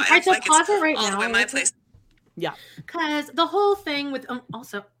don't know. I so pause it right all now. the way my place. Yeah. Because the whole thing with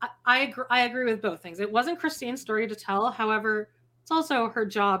also, I agree with both things. It wasn't Christine's story to tell. However, it's also her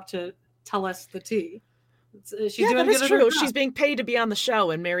job to tell us the tea. That is true. She's being paid to be on the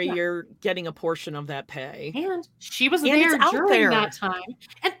show, and Mary, you're getting a portion of that pay. And she was there during that time.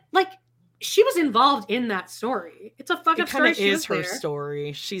 And like, she was involved in that story. It's a fucking story. It kind of is her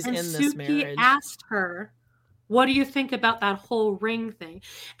story. She's in this marriage. Asked her, what do you think about that whole ring thing?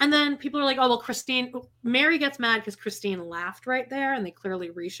 And then people are like, oh, well, Mary gets mad because Christine laughed right there, and they clearly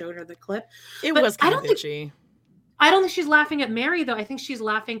re-showed her the clip. It was kind of bitchy. I don't think she's laughing at Mary, though. I think she's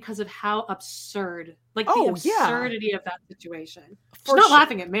laughing because of how absurd, the absurdity of that situation. She's not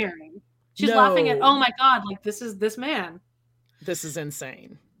laughing at Mary. She's laughing at, oh my God, like this is this man. This is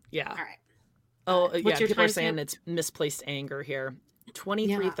insane. Yeah. All right. Oh, yeah. People are saying it's misplaced anger here.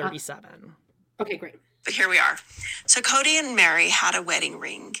 2337. Okay, great. But here we are. So Cody and Mary had a wedding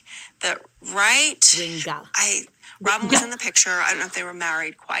ring. Robin was in the picture. I don't know if they were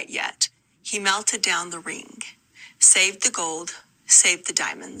married quite yet. He melted down the ring, saved the gold, saved the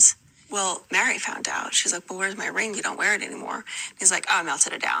diamonds. Well, Mary found out. She's like, well, where's my ring? You don't wear it anymore. He's like, oh, I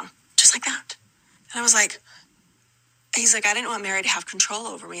melted it down. Just like that. And I was like, he's like, I didn't want Mary to have control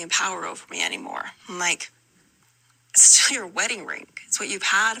over me and power over me anymore. I'm like, it's still your wedding ring. It's what you've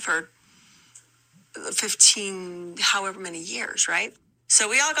had for 15, however many years, right? So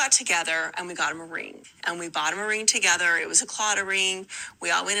we all got together and we got him a ring. And we bought him a ring together. It was a Claudia ring.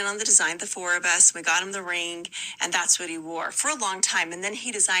 We all went in on the design, the four of us. We got him the ring. And that's what he wore for a long time. And then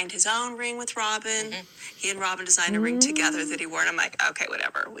he designed his own ring with Robin. Mm-hmm. He and Robin designed a ring together that he wore. And I'm like, okay,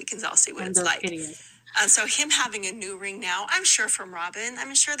 whatever. We can all see what it's like. And so him having a new ring now, I'm sure from Robin,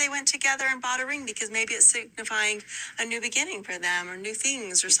 I'm sure they went together and bought a ring because maybe it's signifying a new beginning for them or new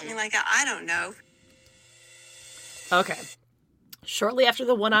things or something like that. I don't know. Okay. Shortly after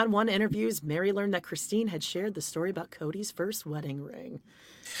the one-on-one interviews, Mary learned that Christine had shared the story about Cody's first wedding ring.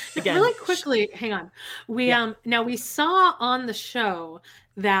 Again, really quickly, hang on. Now we saw on the show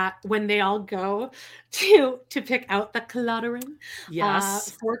that when they all go to pick out the Claudia ring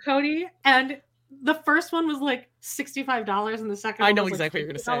for Cody, and the first one was like $65, and the second one was exactly what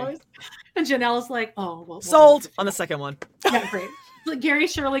you're going to say. And Janelle's like, oh, well, sold on the second one. Yeah, great. Like Gary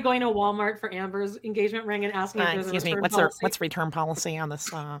Shirley going to Walmart for Amber's engagement ring and asking if there's a return policy. What's return policy on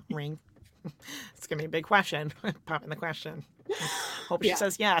this ring? It's going to be a big question. Pop in the question. Hope she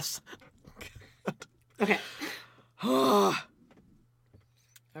says yes. Okay. All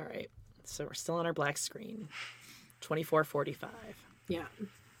right. So we're still on our black screen. 24:45. Yeah.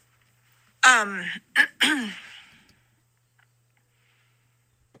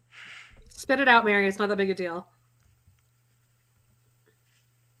 Spit it out, Mary. It's not that big a deal.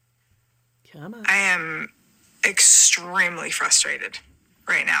 Come on. I am extremely frustrated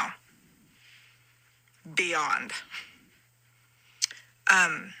right now. Beyond.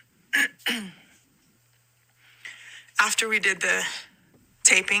 After we did the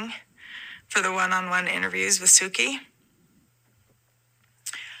taping for the one-on-one interviews with Suki,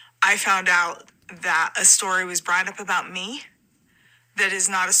 I found out that a story was brought up about me that is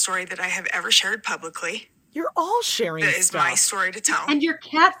not a story that I have ever shared publicly. You're all sharing that is my story to tell. And your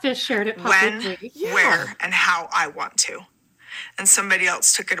catfish shared it publicly. When, where, and how I want to. And somebody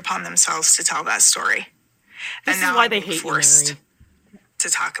else took it upon themselves to tell that story. This and now is why I'm they hate forced you, Mary. To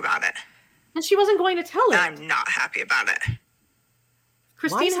talk about it. And she wasn't going to tell it. And I'm not happy about it.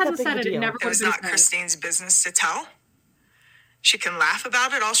 Christine hadn't said it. It never It was not Christine's business to tell. She can laugh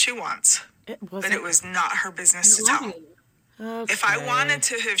about it all she wants. But it was not her business to tell. Okay. If I wanted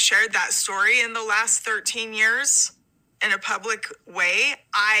to have shared that story in the last 13 years in a public way,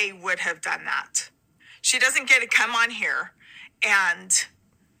 I would have done that. She doesn't get to come on here and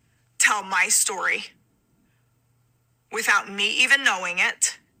tell my story without me even knowing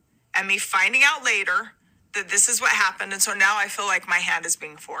it and me finding out later that this is what happened. And so now I feel like my hand is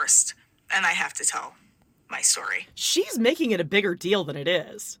being forced and I have to tell my story. She's making it a bigger deal than it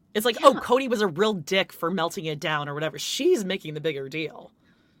is. It's like, oh, Cody was a real dick for melting it down or whatever. She's making the bigger deal.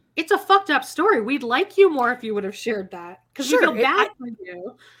 It's a fucked up story. We'd like you more if you would have shared that. Because we feel bad for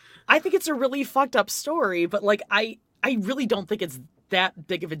you. I think it's a really fucked up story, but like I really don't think it's that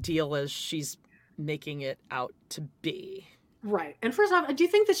big of a deal as she's making it out to be. Right. And first off, do you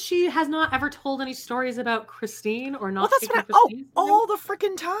think that she has not ever told any stories about Christine or not? Well, that's what all the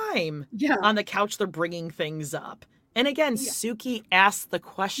freaking time. Yeah. On the couch, they're bringing things up. And again, Suki asked the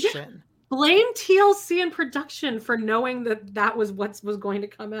question. Blame TLC and production for knowing that was what was going to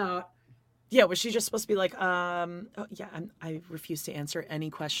come out. Yeah, was she just supposed to be like, I refuse to answer any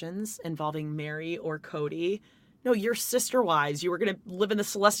questions involving Mary or Cody. No, you're sister wives. You were going to live in the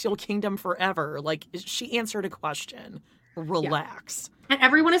celestial kingdom forever. Like, she answered a question. Relax. Yeah. And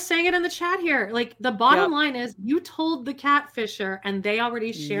everyone is saying it in the chat here. Like, the bottom line is you told the catfisher and they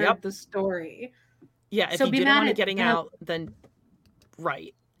already shared the story. Yeah, if you didn't want it getting out, then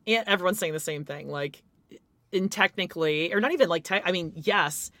right. And everyone's saying the same thing. Like, technically, or not even like,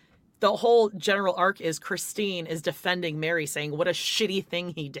 yes, the whole general arc is Christine is defending Mary, saying what a shitty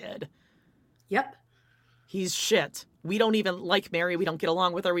thing he did. Yep. He's shit. We don't even like Mary. We don't get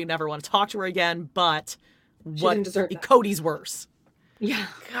along with her. We never want to talk to her again. But Cody's worse. Yeah.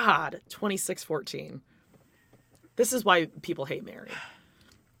 God, 26-14. This is why people hate Mary.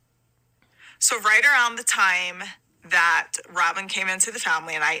 So right around the time that Robin came into the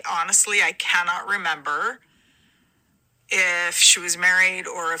family, and I cannot remember if she was married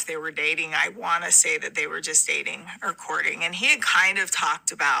or if they were dating. I want to say that they were just dating or courting. And Cody had kind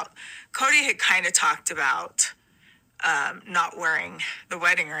of talked about not wearing the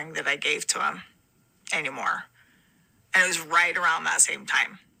wedding ring that I gave to him anymore. And it was right around that same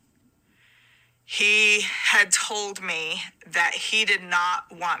time. He had told me that he did not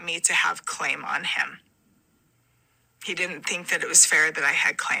want me to have claim on him. He didn't think that it was fair that I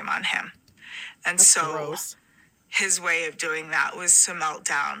had claim on him. And that's so gross. His way of doing that was to melt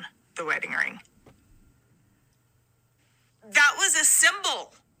down the wedding ring. That was a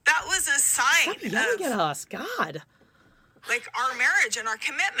symbol. That was a sign. Stop yelling at us, God. Like our marriage and our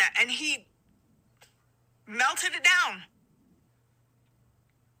commitment. And he melted it down.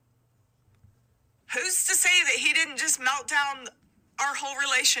 Who's to say that he didn't just melt down our whole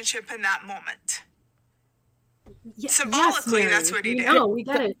relationship in that moment? Symbolically, that's what he did. No, we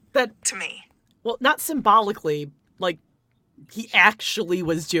get it. That to me. Well, not symbolically, like he actually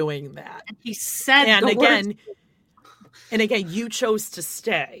was doing that. And he said and again, you chose to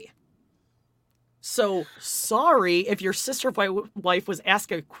stay. So sorry if your sister wife was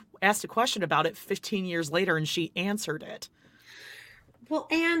asked a question about it 15 years later and she answered it. Well,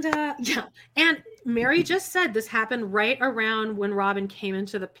 and Mary just said this happened right around when Robin came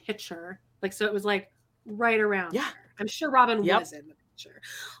into the picture. Like, so it was like right around. Yeah. There. I'm sure Robin was in the picture.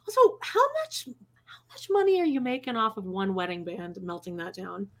 Also, how much money are you making off of one wedding band melting that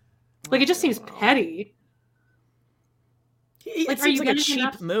down? Like, it just seems petty. It seems like a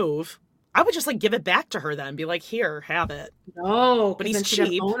cheap move. I would just like give it back to her then, be like, here, have it. No, but he's then cheap.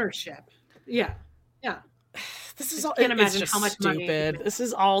 She'd have ownership. Yeah. This is all. Can't imagine how much stupid. Money. This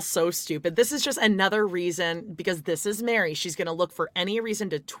is all so stupid. This is just another reason, because this is Mary. She's going to look for any reason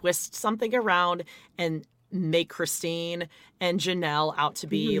to twist something around and make Christine and Janelle out to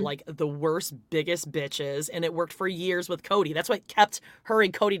be like the worst, biggest bitches. And it worked for years with Cody. That's what kept her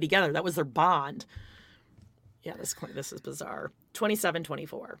and Cody together. That was their bond. Yeah, this is bizarre.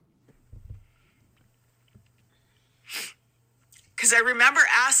 27-24. Because I remember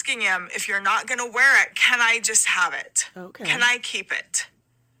asking him, if you're not going to wear it, can I just have it? Okay. Can I keep it?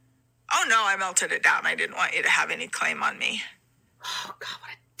 Oh, no, I melted it down. I didn't want you to have any claim on me. Oh, God,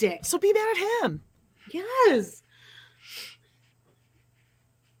 what a dick. So be mad at him. Yes.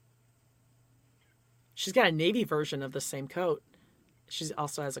 She's got a navy version of the same coat. She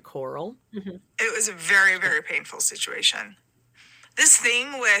also has a coral. Mm-hmm. It was a very, very painful situation. This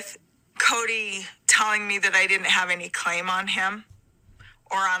thing with Cody telling me that I didn't have any claim on him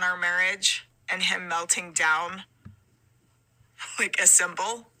or on our marriage, and him melting down like a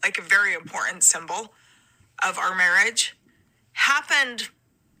symbol, like a very important symbol of our marriage, happened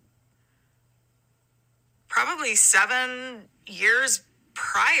probably 7 years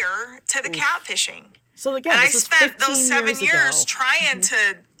prior to the catfishing. So again, and I spent those 7 years trying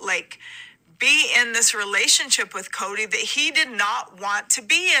to like be in this relationship with Cody that he did not want to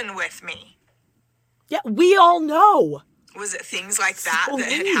be in with me. Yeah, we all know. Was it things like that that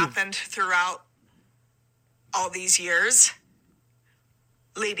had happened throughout all these years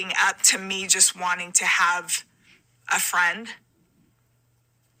leading up to me just wanting to have a friend?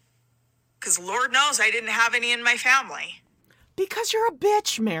 Because Lord knows I didn't have any in my family. Because you're a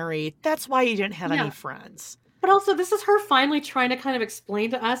bitch, Mary. That's why you didn't have any friends. But also, this is her finally trying to kind of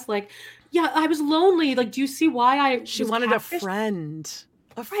explain to us, like, yeah, I was lonely. Like, do you see why She wanted a friend.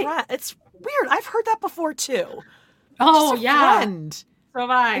 A friend. Right. It's weird. I've heard that before, too. Oh, yeah. Friend. So have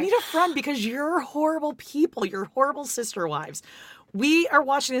I. I need a friend because you're horrible people. You're horrible sister wives. We are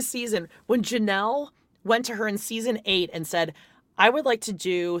watching this season when Janelle went to her in season 8 and said, I would like to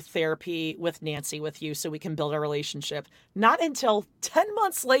do therapy with Nancy with you so we can build our relationship. Not until 10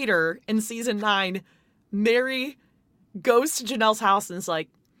 months later in season 9, Mary goes to Janelle's house and is like,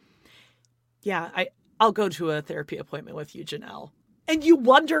 yeah, I'll go to a therapy appointment with you, Janelle. And you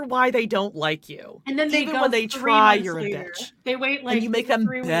wonder why they don't like you. And then they even go when they 3 try, months you're a later. bitch. They wait like and you make them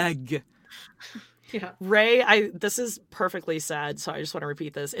 3 beg. weeks. Yeah. Ray, this is perfectly said, so I just want to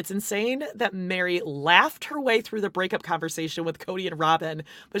repeat this. It's insane that Mary laughed her way through the breakup conversation with Cody and Robin,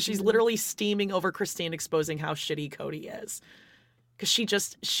 but she's literally steaming over Christine exposing how shitty Cody is. Because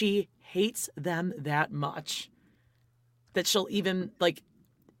she hates them that much that she'll even like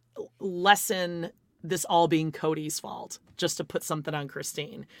lessen this all being Cody's fault just to put something on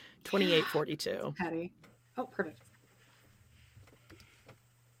Christine. 2842. Patty. Oh, perfect.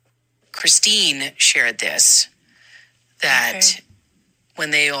 Christine shared this, that when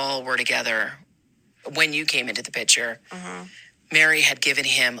they all were together, when you came into the picture, Mary had given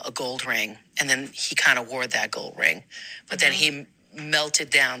him a gold ring, and then he kind of wore that gold ring. But then he melted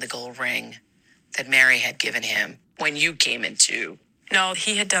down the gold ring that Mary had given him when you came into. No,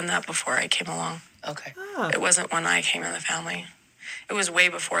 he had done that before I came along. Okay. It wasn't when I came in the family. It was way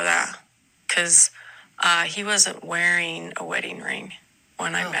before that, because he wasn't wearing a wedding ring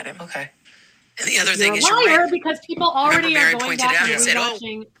when I met him. Okay. And the other You're thing a is you're liar right. because people already Mary are going pointed back out and and said,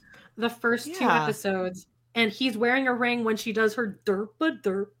 rewatching the first 2 episodes, and he's wearing a ring when she does her derpa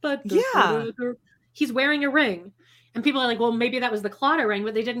derpa derpa. Derp. He's wearing a ring, and people are like, "Well, maybe that was the Clotter ring,"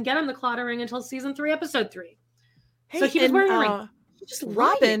 but they didn't get him the Clotter ring until season 3, episode 3. Hey, so he was wearing a ring. Just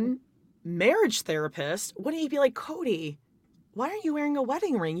Robin, marriage therapist, wouldn't he be like, Cody, why aren't you wearing a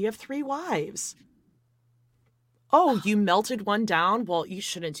wedding ring? You have 3 wives. Oh, you melted one down? Well, you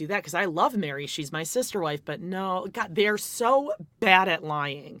shouldn't do that because I love Mary. She's my sister wife. But no, God, they're so bad at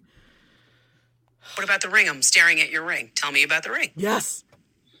lying. What about the ring? I'm staring at your ring. Tell me about the ring. Yes.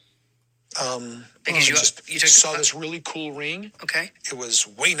 Because you saw this really cool ring. Okay. It was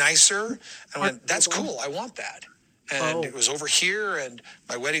way nicer. I went, that's cool. I want that. And it was over here, and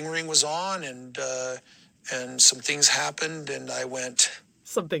my wedding ring was on, and some things happened, and I went.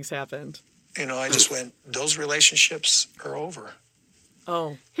 Some things happened. I just went, those relationships are over.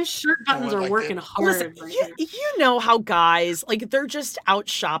 Oh. His shirt buttons are working hard. Listen, you know how guys, like, they're just out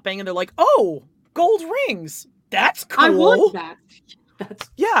shopping, and they're like, oh, gold rings. That's cool. I want that. That's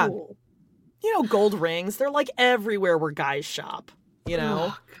cool. You know, gold rings, they're like everywhere where guys shop, you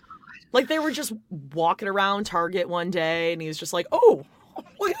know? Like they were just walking around Target one day and he was just like, oh,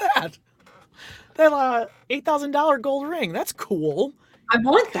 look at that. That $8,000 gold ring. That's cool. I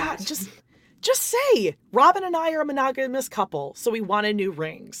want that. Just say, Robin and I are a monogamous couple, so we wanted new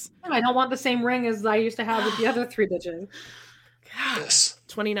rings. I don't want the same ring as I used to have with the other 3 bitches. Yes.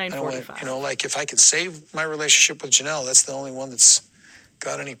 29.45. Like if I could save my relationship with Janelle, that's the only one that's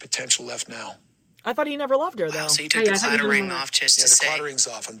got any potential left now. I thought he never loved her, though. So you took the Clotter ring off just to say. The Clotter ring's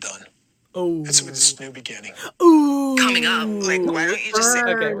off. I'm done. Oh. It's a new beginning. Ooh. Coming up. Like, why don't you just say.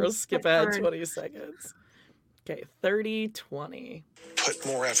 Okay, we'll skip ahead 20 seconds. Okay, 30-20. Put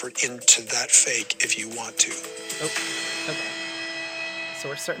more effort into that fake if you want to. Oh, okay. So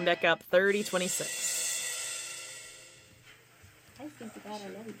we're starting back up. 30-26.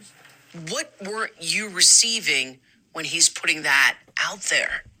 What weren't you receiving when he's putting that out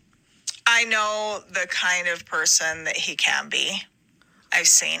there? I know the kind of person that he can be. I've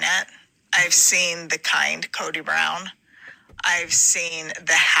seen it. I've seen the kind Cody Brown. I've seen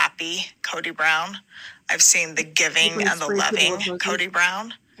the happy Cody Brown. I've seen the giving and the loving Cody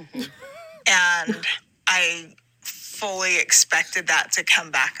Brown. And I fully expected that to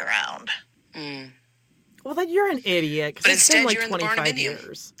come back around. Well, then you're an idiot. But it's been instead, like you're in the 25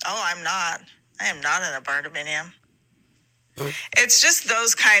 years. Oh, I'm not. I am not in a bardominium. It's just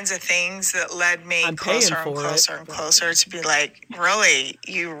those kinds of things that led me closer and closer and closer to be like, really,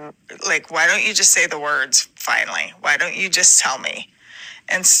 why don't you just say the words finally? Why don't you just tell me?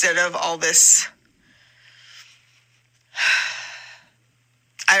 Instead of all this,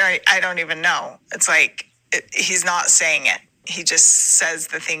 I don't even know. It's like, he's not saying it. He just says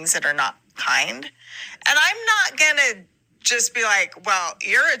the things that are not kind. And I'm not going to just be like, well,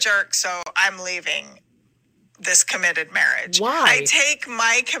 you're a jerk, so I'm leaving this committed marriage. Why? I take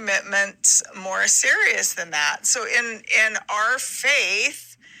my commitments more serious than that. So in our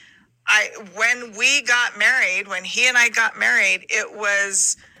faith, when we got married, when he and I got married, it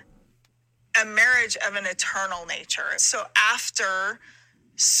was a marriage of an eternal nature. So after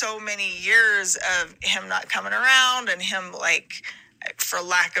so many years of him not coming around and him, like, for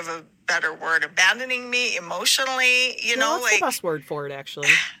lack of a better word, abandoning me emotionally, that's the best word for it, actually.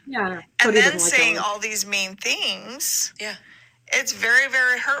 Yeah. And then saying all these mean things. Yeah. It's very,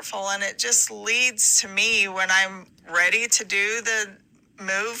 very hurtful. And it just leads to me when I'm ready to do the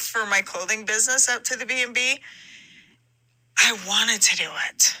move for my clothing business up to the B&B, I wanted to do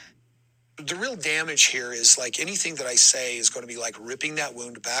it. The real damage here is like anything that I say is going to be like ripping that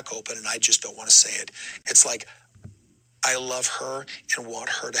wound back open, and I just don't want to say it. It's like I love her and want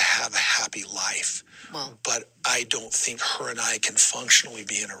her to have a happy life, but I don't think her and I can functionally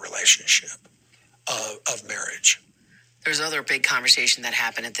be in a relationship of marriage. There's other big conversation that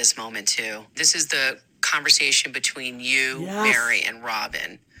happened at this moment, too. This is the conversation between you, Mary, and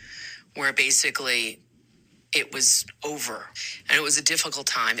Robin, where basically it was over. And it was a difficult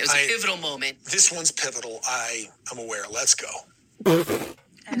time. It was a pivotal moment. This one's pivotal. I'm aware. Let's go.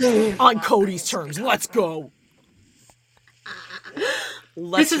 On Cody's terms. Let's go.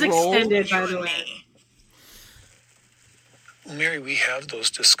 This is extended, by the way. Well, Mary, we have those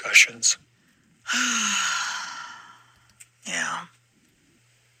discussions. Yeah.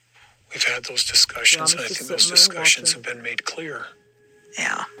 We've had those discussions, and I think those discussions have been made clear.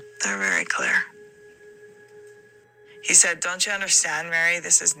 Yeah, they're very clear. He said, don't you understand, Mary?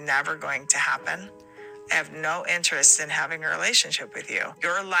 This is never going to happen. I have no interest in having a relationship with you.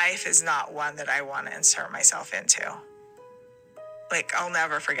 Your life is not one that I want to insert myself into. Like, I'll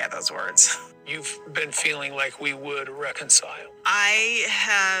never forget those words. You've been feeling like we would reconcile. I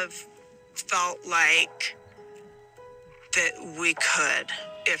have felt like that we could,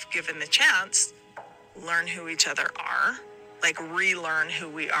 if given the chance, learn who each other are, like relearn who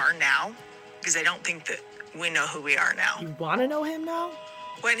we are now, because I don't think that we know who we are now. You want to know him now?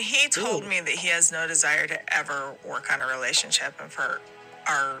 When he told me that he has no desire to ever work on a relationship and for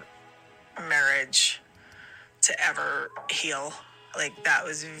our marriage to ever heal, like that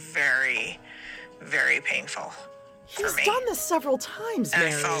was very, very painful. He's done this several times, Mary.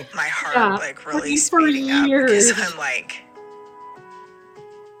 And I felt my heart like really speeding up because I'm like,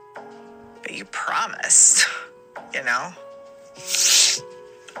 but you promised, you know?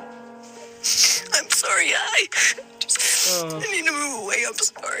 I'm sorry, I need to move away. I'm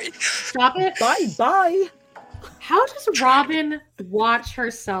sorry. Stop it. Bye. How does Robin watch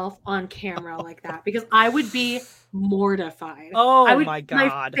herself on camera like that? Because I would be mortified. My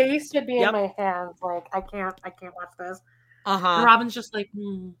God. My face would be in my hands. Like, I can't watch this. Uh-huh. And Robin's just like,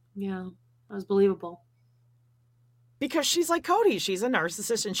 yeah, that was believable. Because she's like Cody. She's a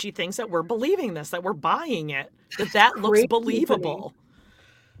narcissist, and she thinks that we're believing this, that we're buying it, that looks believable.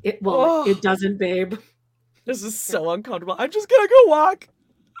 It doesn't, babe. This is so uncomfortable. I'm just gonna go walk.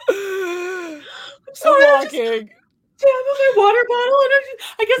 I'm sorry, I'm walking. Damn, my water bottle, and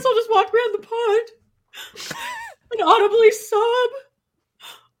I guess I'll just walk around the pond and audibly sob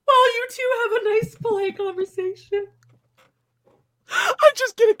while you two have a nice, polite conversation. I'm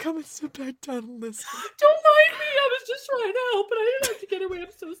just gonna come and sit back down and listen. Don't mind me. I was just trying to help, but I didn't have to get away.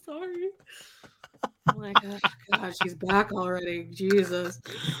 I'm so sorry. Oh my God, she's back already. Jesus.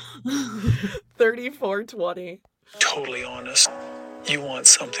 34:20. Totally honest. You want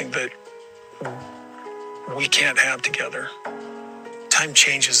something that we can't have together. Time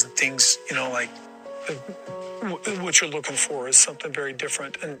changes and things, like what you're looking for is something very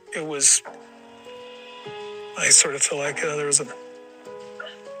different. And it was, I sort of feel like there was a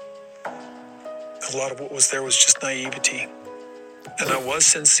lot of what was there was just naivety. And I was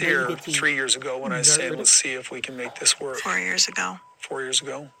sincere 3 years ago when I said, let's see if we can make this work. 4 years ago. 4 years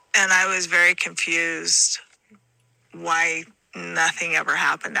ago. And I was very confused why nothing ever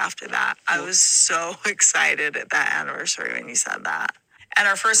happened after that. I was so excited at that anniversary when you said that. And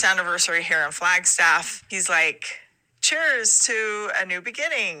our first anniversary here in Flagstaff, he's like, cheers to a new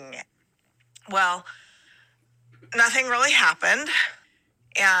beginning. Well, nothing really happened.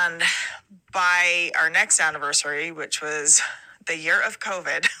 And by our next anniversary, which was the year of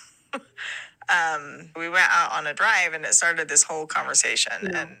COVID, we went out on a drive and it started this whole conversation.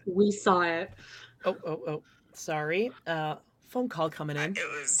 Yeah, and we saw it. Oh, sorry. Phone call coming in.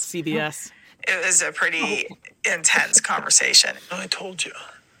 It was CBS. It was a pretty intense conversation. I told you.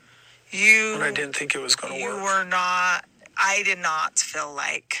 You. And I didn't think it was going to work. You were not. I did not feel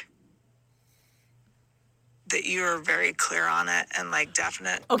like that you were very clear on it and like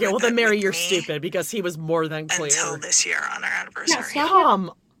definite. Okay, well then, Mary, you're stupid because he was more than clear. Until this year on our anniversary.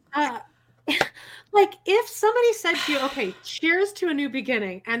 Yeah, like if somebody said to you, okay, cheers to a new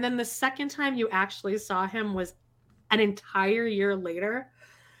beginning, and then the second time you actually saw him was an entire year later,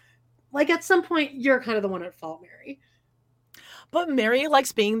 like at some point you're kind of the one at fault, Mary. But Mary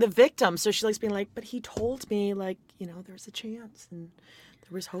likes being the victim, so she likes being like, but he told me, like, there's a chance and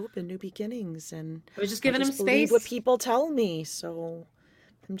there was hope and new beginnings, and I was just giving him believe space. what people tell me, so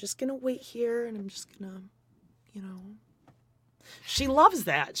I'm just gonna wait here and I'm just gonna, She loves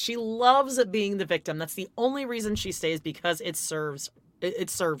that. She loves being the victim. That's the only reason she stays, because it serves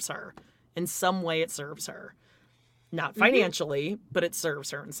her. In some way, it serves her. Not financially, but it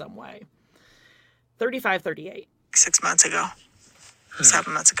serves her in some way. 35-38. 6 months ago,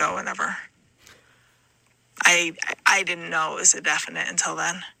 7 months ago, whenever. I didn't know it was a definite until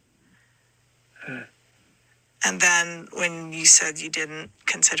then. And then when you said you didn't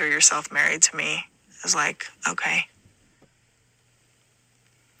consider yourself married to me, I was like, okay.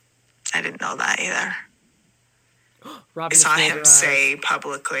 I didn't know that either. I saw him say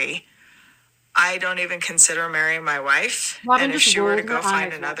publicly, I don't even consider marrying my wife. And if she were to go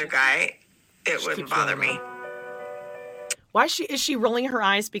find another guy, it wouldn't bother me. Why is she rolling her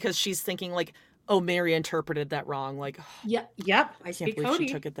eyes? Because she's thinking like, oh, Mary interpreted that wrong. Like, yep. I can't believe Cody.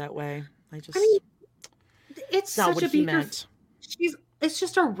 She took it that way. I mean, it's not such what a he beaker. meant. It's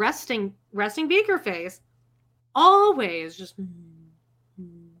just a resting beaker face. Always just.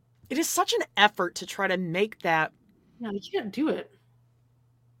 It is such an effort to try to make that. No, you can't do it.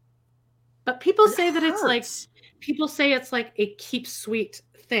 But people say that it's like, people say it's like a keep sweet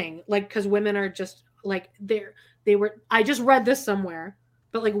thing. Like, because women are just like, I just read this somewhere,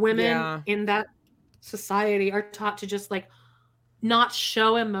 but like women in that society are taught to just like not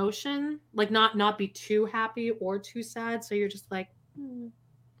show emotion, like not be too happy or too sad. So you're just like,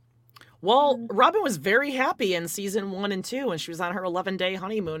 Well, Robin was very happy in season 1 and 2 when she was on her 11-day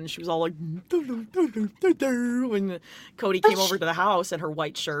honeymoon, and she was all like, when Cody came over to the house in her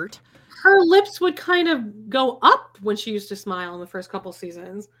white shirt. Her lips would kind of go up when she used to smile in the first couple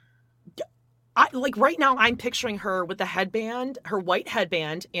seasons. Like right now, I'm picturing her with the headband, her white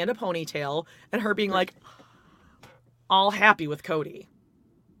headband and a ponytail, and her being like all happy with Cody.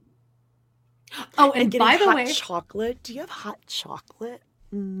 Oh, and by the way, chocolate. Do you have hot chocolate?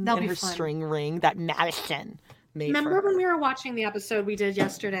 That'll and be her fun. String ring that Madison made. Remember for her. when we were watching the episode we did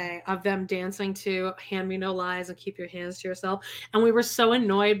yesterday of them dancing to Hand Me No Lies and Keep Your Hands to Yourself? And we were so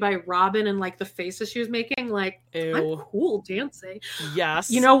annoyed by Robin and like the faces she was making. Like, Ew. I'm cool dancing. Yes.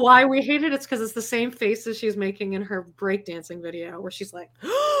 You know why we hate it? It's because it's the same faces she's making in her breakdancing video where she's like,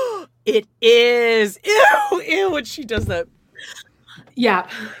 it is. Ew. When she does that. Yeah.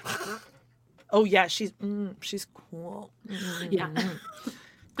 Oh yeah, she's cool. Yeah.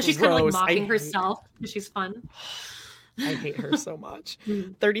 But she's kind of like mocking herself. She's fun. I hate her so much.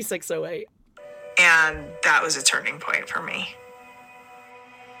 3608. And that was a turning point for me.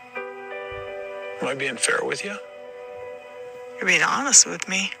 Am I being fair with you? You're being honest with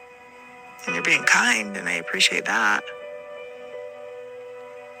me. And you're being kind, and I appreciate that.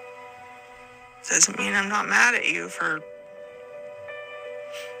 Doesn't mean I'm not mad at you for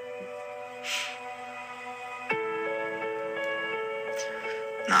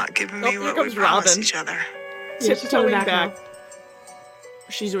not giving me what we promised each other. Yeah, she's coming back.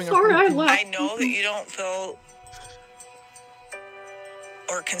 She's doing I know that you don't feel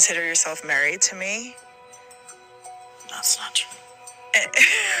or consider yourself married to me. That's not true.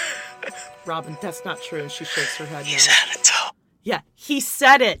 Robin, that's not true. And she shakes her head. He said it, though. Yeah, he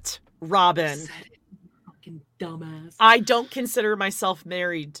said it, Robin. He said it. Fucking dumbass. I don't consider myself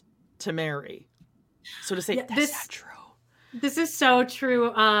married to Mary. So to say, that's not true. This is so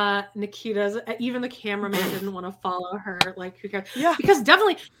true. Nikita's, even the cameraman didn't want to follow her. Like, who cares? Yeah. Because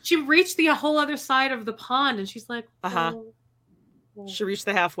definitely she reached the whole other side of the pond and she's like, She reached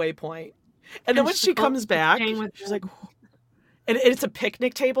the halfway point. And then when she comes back, she's like, and it's a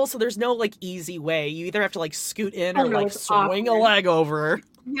picnic table. So there's no like easy way. You either have to like scoot in or like swing a leg over.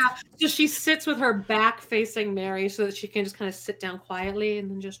 Yeah. So she sits with her back facing Mary so that she can just kind of sit down quietly and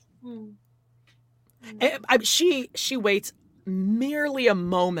then just. And she waits merely a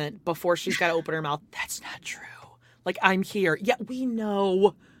moment before she's got to open her mouth. That's not true. Like, I'm here. Yeah, we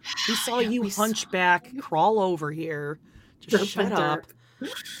know. We saw you hunchback, crawl over here. Just shut up.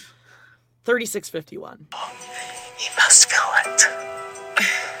 3651. He must feel it.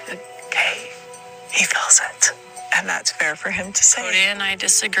 Okay. He feels it. And that's fair for him to say. Cody and I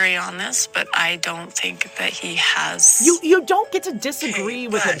disagree on this, but I don't think that he has. You don't get to disagree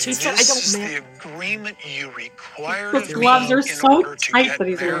with him. He said, This is the agreement you required His of me gloves are in so order to tight get that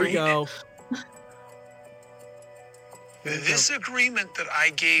he's married. ready to go. This agreement that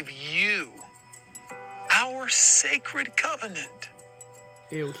I gave you, our sacred covenant,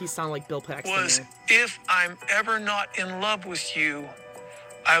 Ew, he sounded like Bill Paxton. was if I'm ever not in love with you,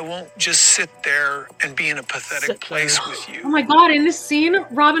 I won't just sit there and be in a pathetic place with you. Oh my God. In this scene,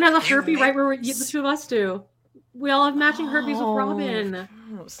 Robin has a herpy right where the two of us do. We all have matching herpes with Robin.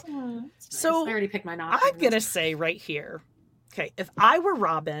 So I already picked mine off. I'm going to say right here, okay, if I were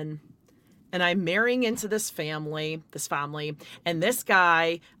Robin and I'm marrying into this family, and this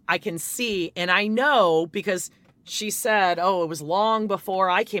guy I can see, and I know because she said, it was long before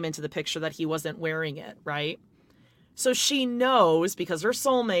I came into the picture that he wasn't wearing it, right? So she knows, because they're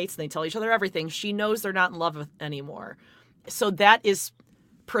soulmates and they tell each other everything, she knows they're not in love anymore. So that is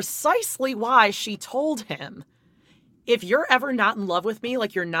precisely why she told him, if you're ever not in love with me,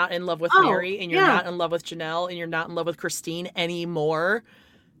 like you're not in love with Mary, and you're not in love with Janelle, and you're not in love with Christine anymore,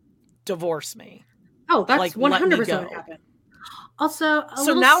 divorce me. Oh, that's 100% what happened. Also,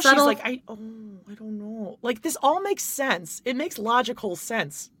 so now she's like, I don't know. Like, this all makes sense. It makes logical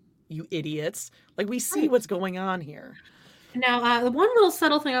sense, you idiots. Like, we see what's going on here. Now, the one little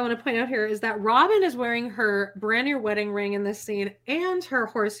subtle thing I want to point out here is that Robin is wearing her brand new wedding ring in this scene and her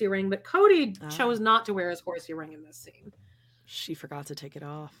horsey ring, but Cody chose not to wear his horsey ring in this scene. She forgot to take it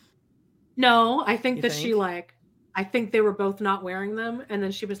off. No, I think I think they were both not wearing them, and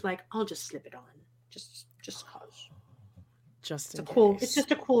then she was like, I'll just slip it on. Just cause. Just in case. It's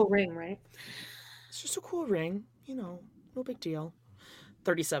just a cool ring, right? It's just a cool ring. No big deal.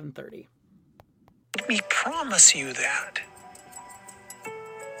 37:30. We promise you that.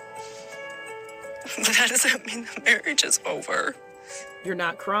 That doesn't mean the marriage is over. You're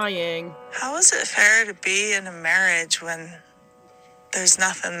not crying. How is it fair to be in a marriage when there's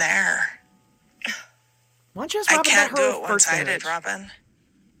nothing there? Why don't you ask Robin I can't about her do it first one-sided, marriage? Robin.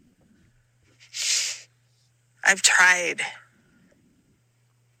 I've tried.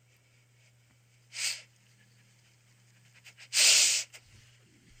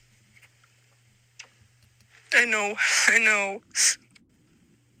 I know.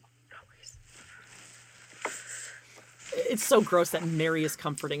 It's so gross that Mary is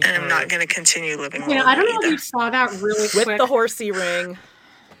comforting her. And I'm not going to continue living alone. I don't know if you saw that really quick. With the horsey ring.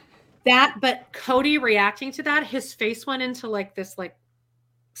 But Cody reacting to that, his face went into like this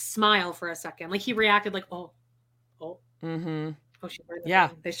smile for a second. Like he reacted like, oh. Mm-hmm. Oh, she wearing the ring.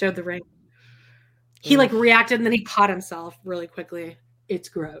 They showed the ring. He reacted and then he caught himself really quickly. It's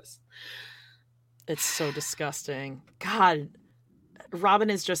gross. It's so disgusting. God,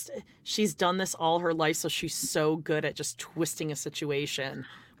 Robin she's done this all her life, so she's so good at just twisting a situation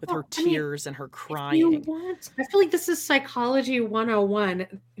with her tears and her crying. I feel like this is psychology 101.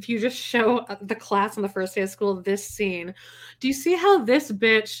 If you just show the class on the first day of school this scene, do you see how this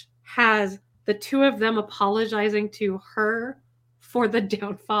bitch has the two of them apologizing to her for the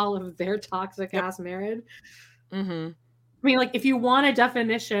downfall of their toxic ass marriage? Mm-hmm. I mean, if you want a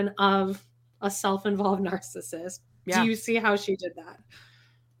definition of a self-involved narcissist, do you see how she did that?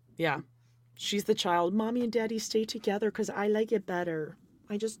 Yeah. She's the child. Mommy and Daddy stay together because I like it better.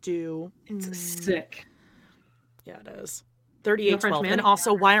 I just do. It's sick. Yeah, it is. 38:12. And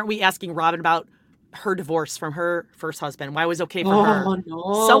also, why aren't we asking Robin about her divorce from her first husband? Why it was okay for her?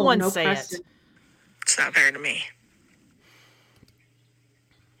 No, Someone say question. It. It's not fair to me.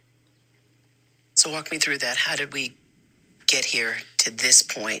 So walk me through that. How did we get here to this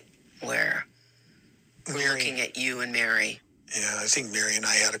point where we're looking at you and Mary? Yeah, I think Mary and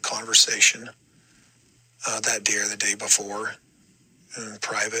I had a conversation that day or the day before in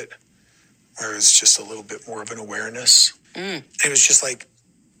private, where it was just a little bit more of an awareness. It was just like,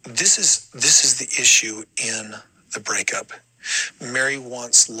 this is the issue in the breakup. Mary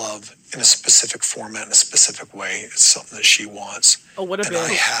wants love in a specific format, in a specific way. It's something that she wants. Oh, what a and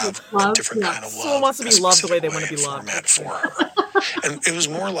I have a different kind of love. Someone wants to be loved the way they want to be loved. Format for her. And it was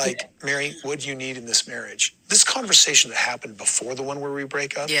more like, Mary, what do you need in this marriage? This conversation that happened before the one where we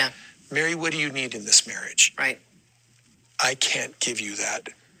break up. Yeah. Mary, what do you need in this marriage? Right. I can't give you that.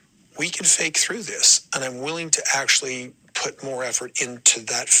 We can fake through this, and I'm willing to actually put more effort into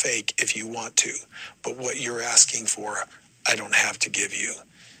that fake if you want to. But what you're asking for, I don't have to give you.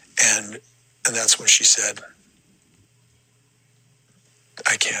 And that's when she said,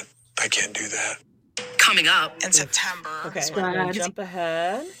 I can't do that. Coming up in September. Okay, we're going to jump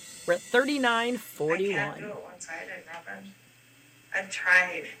ahead. We're at 39:41. I can't do it one-sided, Robin. I've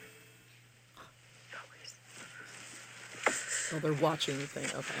tried. Oh, they're watching the thing.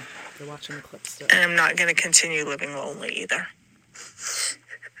 Okay. They're watching the clip still. And I'm not going to continue living lonely either. It's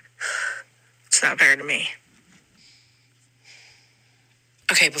not fair to me.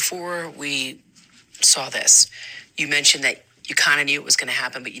 Okay, before we saw this, you mentioned that you kind of knew it was going to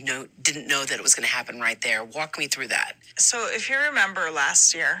happen, but you didn't know that it was going to happen right there. Walk me through that. So if you remember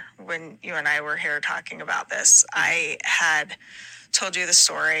last year when you and I were here talking about this, I had told you the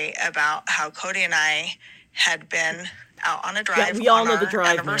story about how Cody and I had been out on a drive. Yeah, we all know the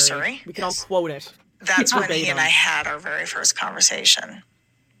drive, anniversary. Mary. We can all quote it. That's when he and I had our very first conversation,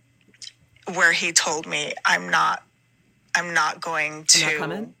 where he told me, I'm not going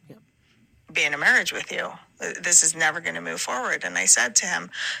to be in a marriage with you. This is never going to move forward. And I said to him,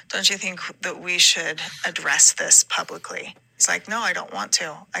 don't you think that we should address this publicly? He's like, no, I don't want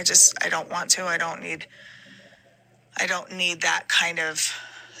to. I don't want to. I don't need that kind of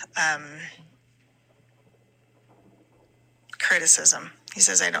criticism. He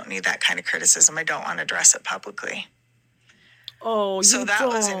says, I don't need that kind of criticism. I don't want to address it publicly. Oh, so that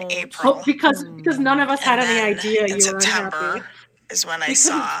was in April. Oh, because none of us had any idea you were September unhappy. Is when I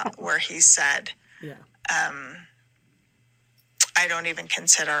saw where he said, I don't even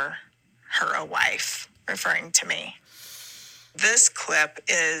consider her a wife, referring to me. This clip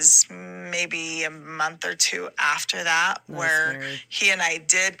is maybe a month or two after that, where he and I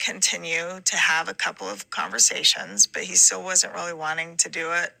did continue to have a couple of conversations, but he still wasn't really wanting to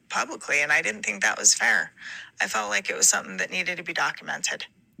do it publicly, and I didn't think that was fair. I felt like it was something that needed to be documented.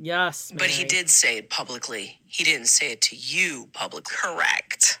 Yes, Mary. But he did say it publicly. He didn't say it to you publicly.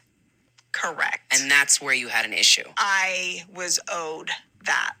 Correct. And that's where you had an issue. I was owed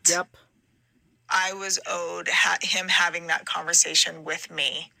that. Yep. I was owed him having that conversation with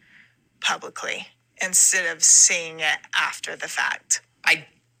me publicly instead of seeing it after the fact. I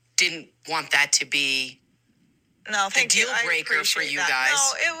didn't want that to be the deal breaker for you guys.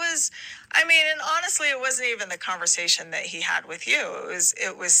 No, it was, and honestly, it wasn't even the conversation that he had with you.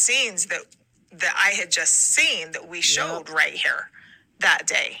 It was scenes that I had just seen that we showed right here that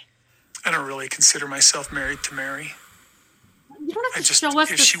day. I don't really consider myself married to Mary. You don't have to show us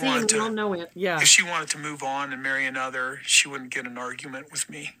the scene. We don't know it. Yeah. If she wanted to move on and marry another, she wouldn't get an argument with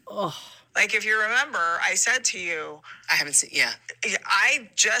me. Oh. Like, if you remember, I said to you... I haven't seen... Yeah. I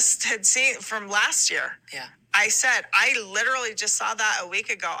just had seen from last year. Yeah. I said, I literally just saw that a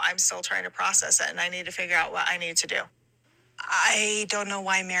week ago. I'm still trying to process it, and I need to figure out what I need to do. I don't know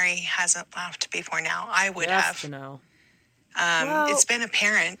why Mary hasn't laughed before now. I would have. To know. It's been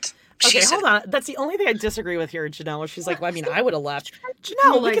apparent. Okay, hold on. That's the only thing I disagree with here, Janelle. She's like, well, I would have left.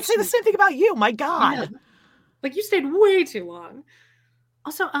 Janelle, we could say the same thing about you. My God. Yeah. Like, you stayed way too long.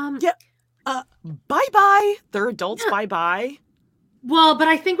 Also, bye-bye. They're adults, bye-bye. Well, but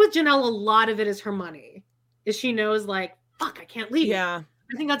I think with Janelle, a lot of it is her money. Is she knows, like, fuck, I can't leave. Yeah.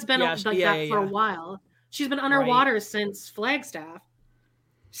 I think that's been that for a while. She's been underwater since Flagstaff.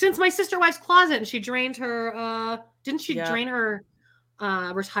 Since my sister wife's closet, and she drained her, didn't she drain her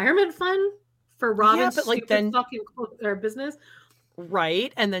retirement fund for Robin's fucking business?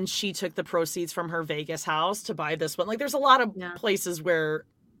 Right. And then she took the proceeds from her Vegas house to buy this one. Like, there's a lot of places where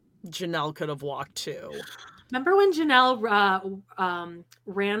Janelle could have walked to. Remember when Janelle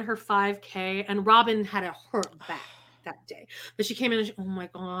ran her 5K and Robin had a hurt back that day? But she came in and oh my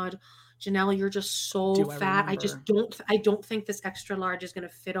God, Janelle, you're just so fat. I don't think this extra large is going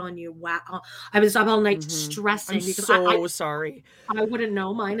to fit on you. Wow. I was up all night stressing. I'm because so sorry. I wouldn't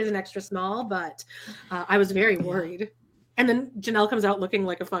know. Mine is an extra small, but I was very worried. And then Janelle comes out looking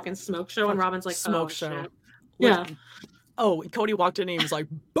like a fucking smoke show, and Robin's like, smoke show. Shit. Yeah. Oh, Cody walked in and he was like,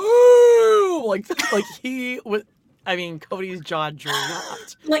 boom! Like he was, Cody's jaw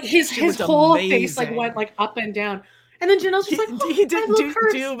dropped. Like his whole face like went like up and down. And then Janelle's just like, he did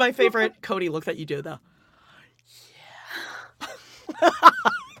do my favorite Cody look that you do though. Yeah. Are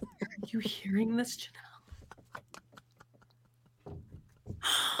you hearing this, Janelle?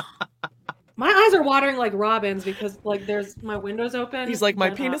 My eyes are watering like Robin's because like there's my window's open. He's like, my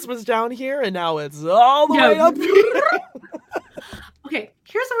penis was down here and now it's all the way up here. Okay,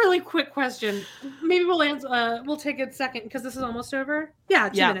 here's a really quick question. Maybe we'll answer. We'll take a second because this is almost over. Yeah,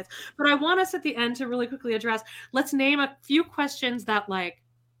 2 minutes. But I want us at the end to really quickly address. Let's name a few questions that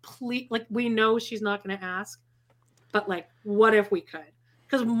we know she's not going to ask, but like, what if we could?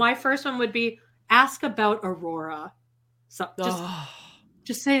 Because my first one would be ask about Aurora. So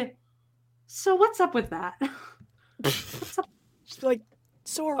just say it. So what's up with that? What's up? Just be like,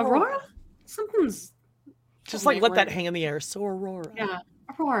 so Aurora? Something's just like let that hang in the air. So Aurora. Yeah,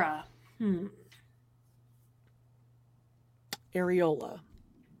 Aurora. Areola.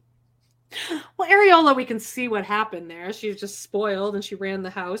 Well, Areola, we can see what happened there. She's just spoiled, and she ran the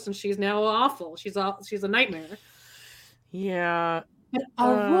house, and she's now awful. She's a nightmare. Yeah. But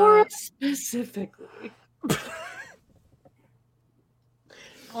Aurora specifically.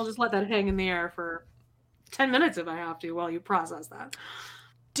 I'll just let that hang in the air for 10 minutes if I have to while you process that.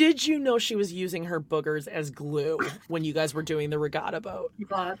 Did you know she was using her boogers as glue when you guys were doing the regatta boat?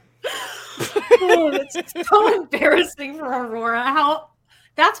 God. It's so embarrassing for Aurora.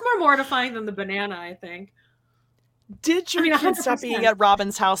 That's more mortifying than the banana, I think. Did your kids stop being at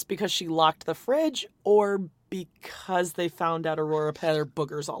Robin's house because she locked the fridge or because they found out Aurora had her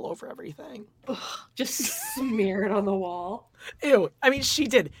boogers all over everything? Just smeared on the wall. Ew. She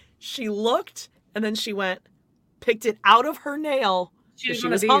did. She looked, and then she picked it out of her nail because she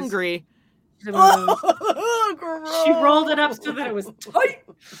was hungry. She rolled it up so that it was tight.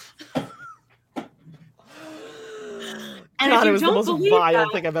 And God, it was the most vile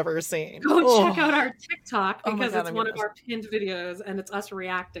thing I've ever seen. Go check out our TikTok because it's one of our pinned videos and it's us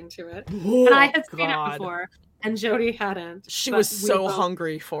reacting to it. And I had seen it before and Jody hadn't. She was so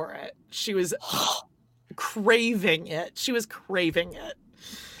hungry for it. She was craving it. She was craving it.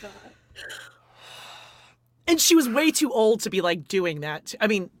 God. And she was way too old to be like doing that. I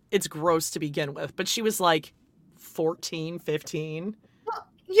mean, it's gross to begin with, but she was like 14, 15.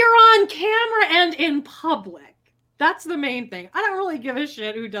 You're on camera and in public. That's the main thing. I don't really give a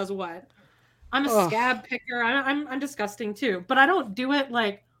shit who does what. I'm a scab picker. I'm disgusting too, but I don't do it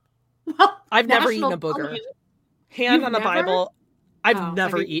like. Well, I've never eaten a booger. Hand on the Bible. I've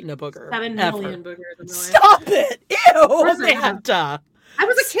never eaten a booger. 7 million boogers in my life. Stop it! Ew, Amanda. I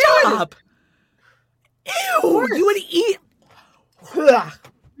was a kid. Stop. Ew, you would eat.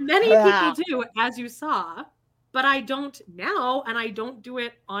 Many people do, as you saw. But I don't now, and I don't do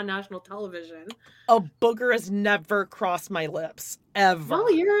it on national television. A booger has never crossed my lips, ever.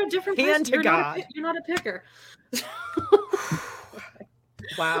 Well, you're a different person. To God. You're not a picker.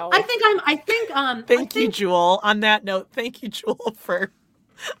 Wow. Thank you, Jewel. On that note, thank you, Jewel, for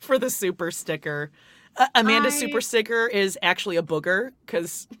the super sticker. Amanda's super sticker is actually a booger,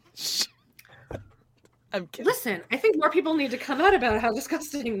 because... I'm kidding. Listen, I think more people need to come out about how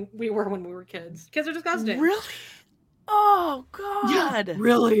disgusting we were when we were kids. Kids are disgusting. Really? Oh, God. Yeah,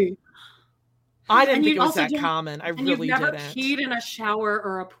 really? I didn't think it was that common. I really didn't. You've never peed in a shower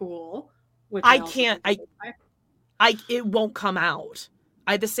or a pool. I can't. It won't come out.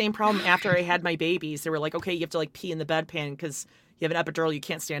 I had the same problem after I had my babies. They were like, okay, you have to like pee in the bedpan because you have an epidural, you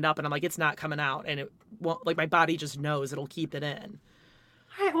can't stand up. And I'm like, it's not coming out. And it won't, like, my body just knows it'll keep it in.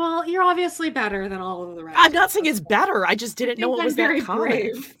 All right, well, you're obviously better than all of the rest. I'm not saying it's better. I just didn't know it was that common.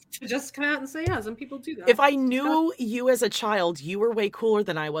 Brave to just come out and say, yeah, some people do that. If I knew you as a child, you were way cooler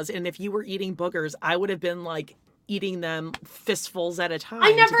than I was. And if you were eating boogers, I would have been like eating them fistfuls at a time.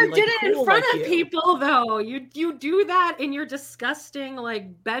 I never did it in front of people, though. You do that in your disgusting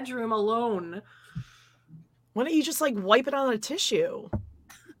like bedroom alone. Why don't you just like wipe it on a tissue?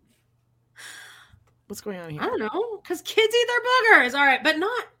 What's going on here? I don't know, because kids eat their boogers. All right, but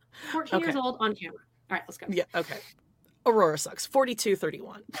not 14 years old on camera. All right, let's go. Yeah, okay. Aurora sucks.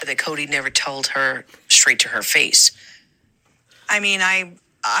 42-31. That Cody never told her straight to her face. I mean, I...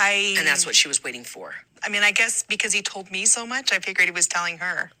 And that's what she was waiting for. I mean, I guess because he told me so much, I figured he was telling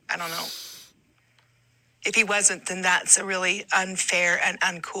her. I don't know. If he wasn't, then that's a really unfair and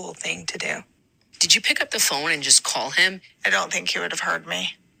uncool thing to do. Did you pick up the phone and just call him? I don't think he would have heard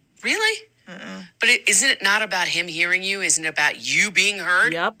me. Really? Mm-mm. But isn't it not about him hearing you? Isn't it about you being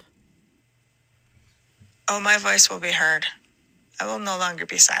heard? Yep. Oh, my voice will be heard. I will no longer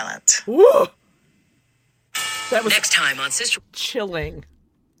be silent. Woo! That was next time on Sister. Chilling.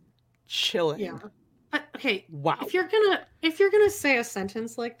 Yeah. But, okay. Wow. If you're gonna say a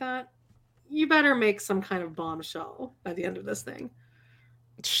sentence like that, you better make some kind of bombshell by the end of this thing.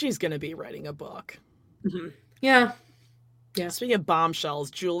 She's gonna be writing a book. Mm-hmm. Yeah. Yeah. Speaking of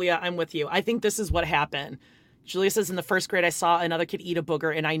bombshells, Julia, I'm with you. I think this is what happened. Julia says in the first grade, I saw another kid eat a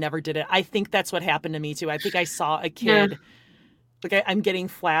booger and I never did it. I think that's what happened to me too. I think I saw a kid, like I'm getting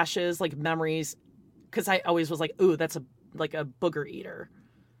flashes, like memories, because I always was like, ooh, that's a booger eater.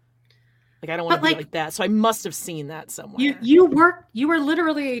 Like I don't want to be like that. So I must have seen that somewhere. You were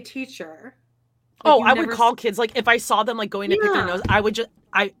literally a teacher. Like, I would call kids, like if I saw them like going to pick their nose,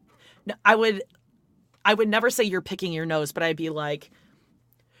 I would never say you're picking your nose, but I'd be like,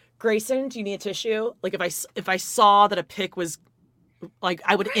 Grayson, do you need a tissue? Like if I saw that a pick was like,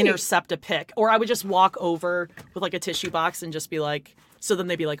 I would intercept a pick, or I would just walk over with like a tissue box and just be like, so then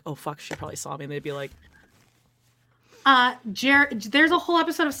they'd be like, oh fuck, she probably saw me. And they'd be like, there's a whole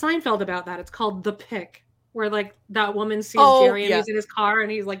episode of Seinfeld about that. It's called The Pick, where like that woman sees Jerry and he's in his car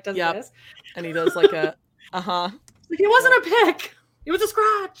and he's like, does this. And he does like a, Like, it wasn't a pick. It was a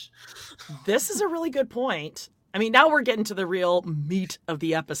scratch. This is a really good point. I mean, now we're getting to the real meat of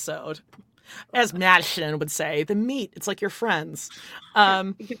the episode. As Madison would say, the meat. It's like your friends.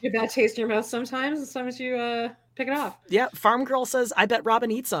 You get a bad taste in your mouth sometimes, and sometimes you pick it off. Yeah, Farm Girl says, I bet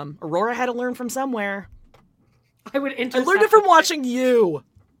Robin eats them. Aurora had to learn from somewhere. I learned it from watching you.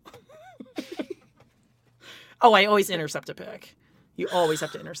 Oh, I always intercept a pick. You always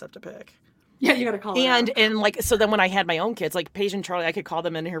have to intercept a pick. Yeah, you got to call it out. And like, so then when I had my own kids, like Paige and Charlie, I could call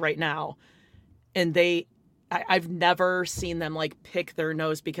them in here right now. And I've never seen them like pick their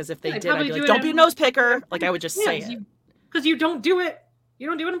nose, because if they did, I'd be like, don't be a nose picker. Like I would just say it. Because you don't do it. You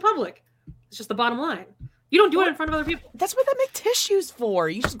don't do it in public. It's just the bottom line. You don't do it in front of other people. That's what they make tissues for.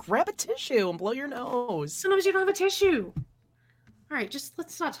 You just grab a tissue and blow your nose. Sometimes you don't have a tissue. All right, just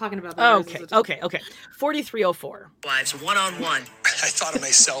let's stop talking about that. Okay. 4304. Wives one-on-one. I thought of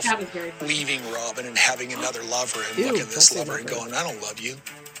myself leaving Robin and having another lover and looking at this lover and going, I don't love you.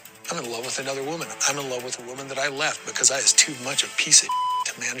 I'm in love with another woman. I'm in love with a woman that I left because I was too much a piece of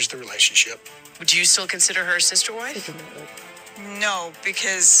to manage the relationship. Would you still consider her a sister wife? No,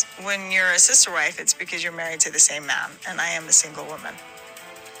 because when you're a sister wife, it's because you're married to the same man, and I am a single woman.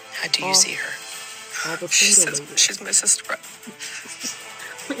 How do you see her? She's my sister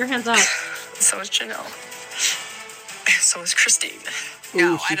wife. Put your hands up. So is Janelle. So is Christine.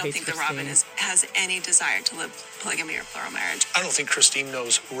 No, I don't think that Robin has any desire to live polygamy or plural marriage. I don't think Christine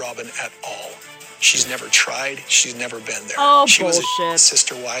knows Robin at all. She's never tried. She's never been there. Oh, she bullshit. was a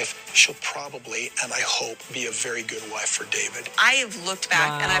sister wife. She'll probably, and I hope, be a very good wife for David. I have looked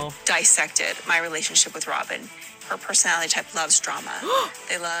back and I've dissected my relationship with Robin. Her personality type loves drama.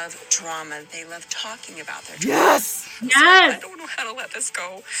 They love drama. They love talking about their drama. Yes! So I don't know how to let this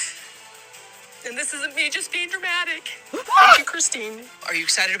go. And this isn't me just being dramatic. Thank you, Christine. Are you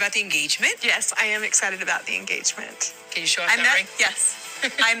excited about the engagement? Yes, I am excited about the engagement. Can you show us that ring? Yes.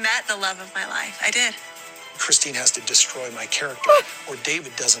 I met the love of my life. I did. Christine has to destroy my character, or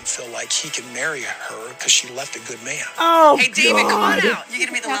David doesn't feel like he can marry her because she left a good man. Oh, hey, David, come on out. You're going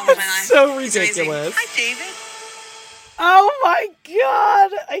to be the love of my life. So ridiculous. Hi, David. Oh my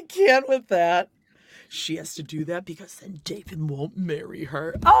God. I can't with that. She has to do that because then David won't marry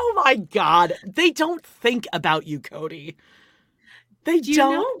her. Oh my God. They don't think about you, Cody. They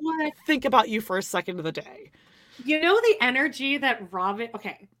don't think about you for a second of the day. You know the energy that Robin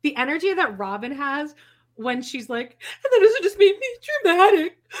has when she's like, and that doesn't just make me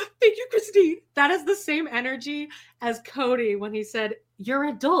dramatic. Thank you, Christine. That is the same energy as Cody when he said, you're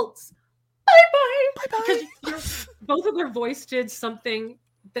adults. Bye-bye. Bye-bye. Because both of their voice did something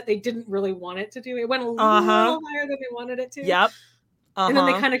that they didn't really want it to do. It went a little higher than they wanted it to. Yep. And then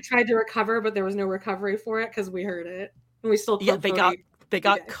they kind of tried to recover, but there was no recovery for it because we heard it. And we still they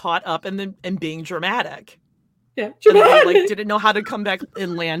got caught up in being dramatic. Yeah, dramatic. And they didn't know how to come back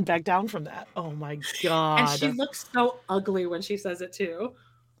and land back down from that. Oh my God. And she looks so ugly when she says it too.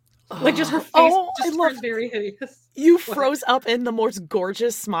 Like just her face turns very hideous. You froze up in the most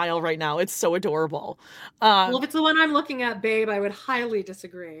gorgeous smile right now. It's so adorable. Well, if it's the one I'm looking at, babe, I would highly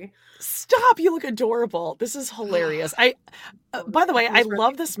disagree. Stop! You look adorable. This is hilarious. By the way, I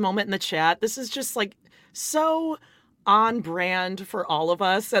love this moment in the chat. This is just like so on brand for all of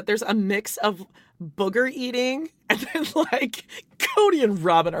us that there's a mix of booger eating and then like Cody and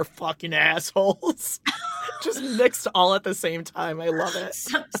Robin are fucking assholes. Just mixed all at the same time. I love it.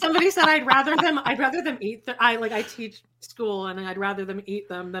 Somebody said I'd rather them eat I teach school and I'd rather them eat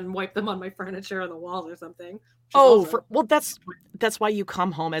them than wipe them on my furniture or the walls or something. That's why you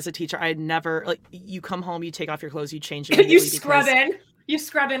come home as a teacher. I'd never you come home, you take off your clothes, you change it. You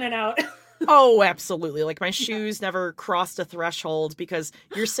scrub in and out. Oh, absolutely. Like my shoes never crossed a threshold because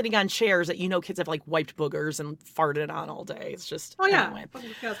you're sitting on chairs that kids have like wiped boogers and farted on all day. It's just anyway.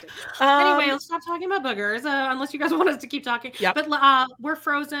 Anyway, let's stop talking about boogers unless you guys want us to keep talking. Yep. But we're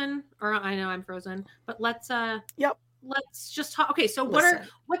frozen, or I know I'm frozen. But let's just talk. Okay, so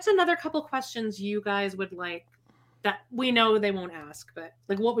what's another couple questions you guys would like that we know they won't ask, but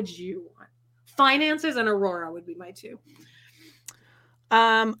like what would you want? Finances and Aurora would be my two.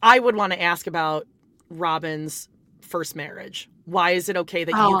 I would want to ask about Robin's first marriage. Why is it okay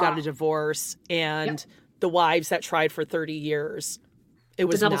that you got a divorce and the wives that tried for 30 years, it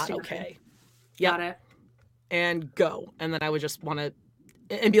was not okay? Got it. And go. And then I would just want to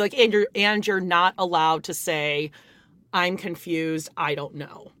and be like, and you're not allowed to say, I'm confused. I don't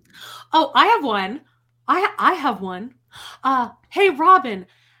know. Oh, I have one. I have one. Hey, Robin,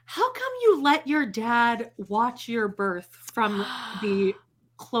 how come you let your dad watch your birth from the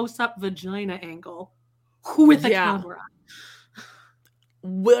close-up vagina angle with the camera?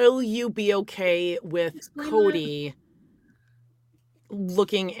 Will you be okay with Cody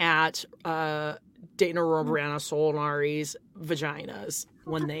looking at Dana Brianna Solinari's vaginas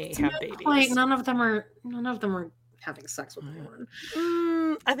when they have babies? Like none of them are having sex with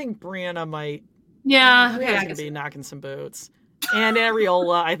anyone. I think Brianna might. Yeah, Brianna's gonna be knocking some boots. And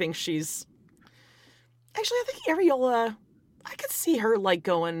Ariola, I think she's... Actually, I think Ariola, I could see her, like,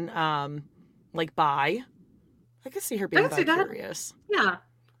 going, bi. I could see her being bi-curious. Yeah.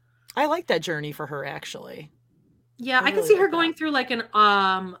 I like that journey for her, actually. Yeah, I can see her going through, like an,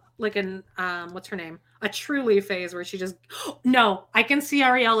 what's her name? a truly phase where she just no, I can see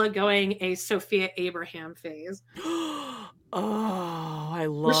Ariella going a Sophia Abraham phase. Oh, I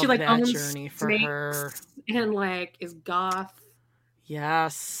love she, like, that journey for her. And like is goth.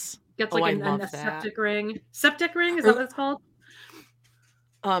 Yes. Gets like a septic ring. Septic ring, is that what it's called?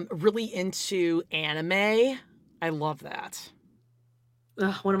 Really into anime. I love that.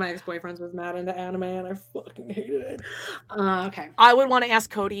 One of my ex-boyfriends was mad into anime and I fucking hated it. Okay. I would want to ask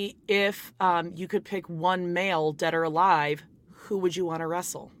Cody if you could pick one male, dead or alive, who would you want to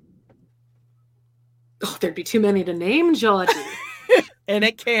wrestle? Oh, there'd be too many to name, Georgie. And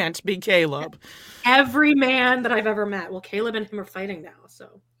it can't be Caleb. Every man that I've ever met. Well, Caleb and him are fighting now,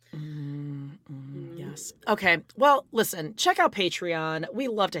 so. Yes. Okay. Well, listen, check out Patreon. We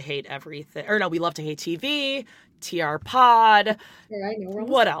love to hate everything. Or no, we love to hate TV, TR Pod. Yeah, I know.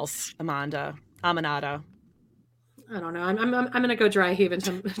 What else, Amanada? I don't know. I'm gonna go dry heave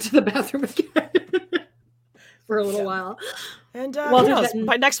into the bathroom again for a little while. And who knows?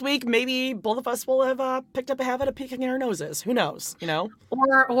 By next week, maybe both of us will have picked up a habit of peeking our noses. Who knows? You know.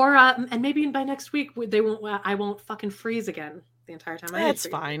 Or and maybe by next week I won't fucking freeze again the entire time. It's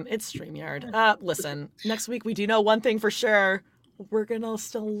fine. It's StreamYard. Listen, next week we do know one thing for sure. We're gonna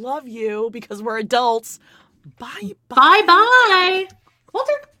still love you because we're adults. Bye.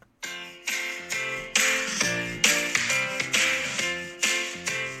 Walter.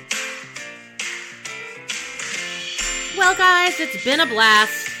 Well, guys, it's been a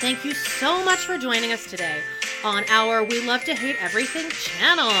blast. Thank you so much for joining us today on our We Love to Hate Everything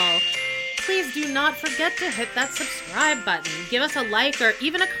channel. Please do not forget to hit that subscribe button. Give us a like or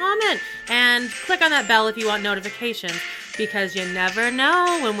even a comment, and click on that bell if you want notifications, because you never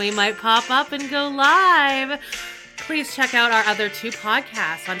know when we might pop up and go live. Please check out our other 2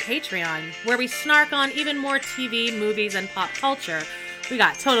 podcasts on Patreon, where we snark on even more TV, movies, and pop culture. We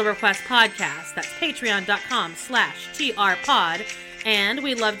got Total Request Podcast, that's patreon.com/trpod, and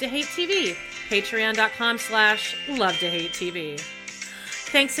We Love to Hate TV, patreon.com/Love to Hate TV.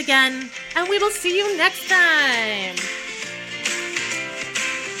 Thanks again, and we will see you next time.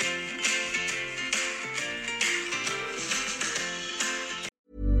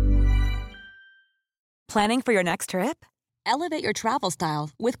 Planning for your next trip? Elevate your travel style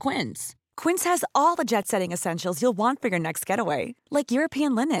with Quince. Quince has all the jet-setting essentials you'll want for your next getaway, like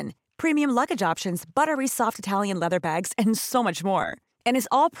European linen, premium luggage options, buttery soft Italian leather bags, and so much more. And is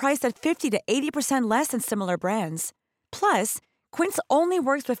all priced at 50 to 80% less than similar brands. Plus, Quince only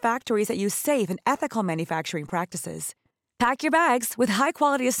works with factories that use safe and ethical manufacturing practices. Pack your bags with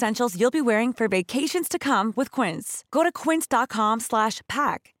high-quality essentials you'll be wearing for vacations to come with Quince. Go to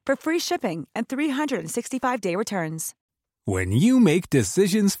quince.com/pack for free shipping and 365-day returns. When you make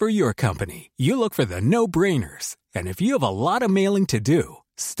decisions for your company, you look for the no-brainers. And if you have a lot of mailing to do,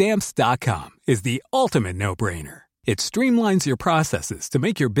 Stamps.com is the ultimate no-brainer. It streamlines your processes to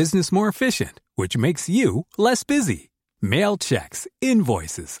make your business more efficient, which makes you less busy. Mail checks,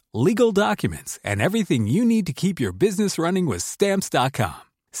 invoices, legal documents, and everything you need to keep your business running with Stamps.com.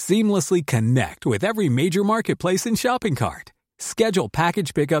 Seamlessly connect with every major marketplace and shopping cart. Schedule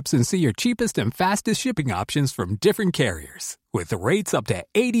package pickups and see your cheapest and fastest shipping options from different carriers, with rates up to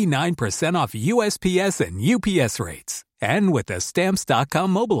 89% off USPS and UPS rates. And with the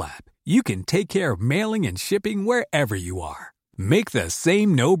Stamps.com mobile app, you can take care of mailing and shipping wherever you are. Make the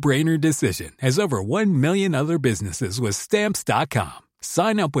same no-brainer decision as over 1 million other businesses with Stamps.com.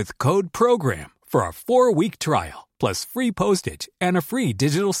 Sign up with code PROGRAM for a 4-week trial, plus free postage and a free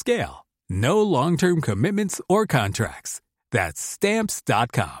digital scale. No long-term commitments or contracts. That's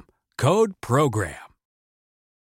Stamps.com. Code PROGRAM.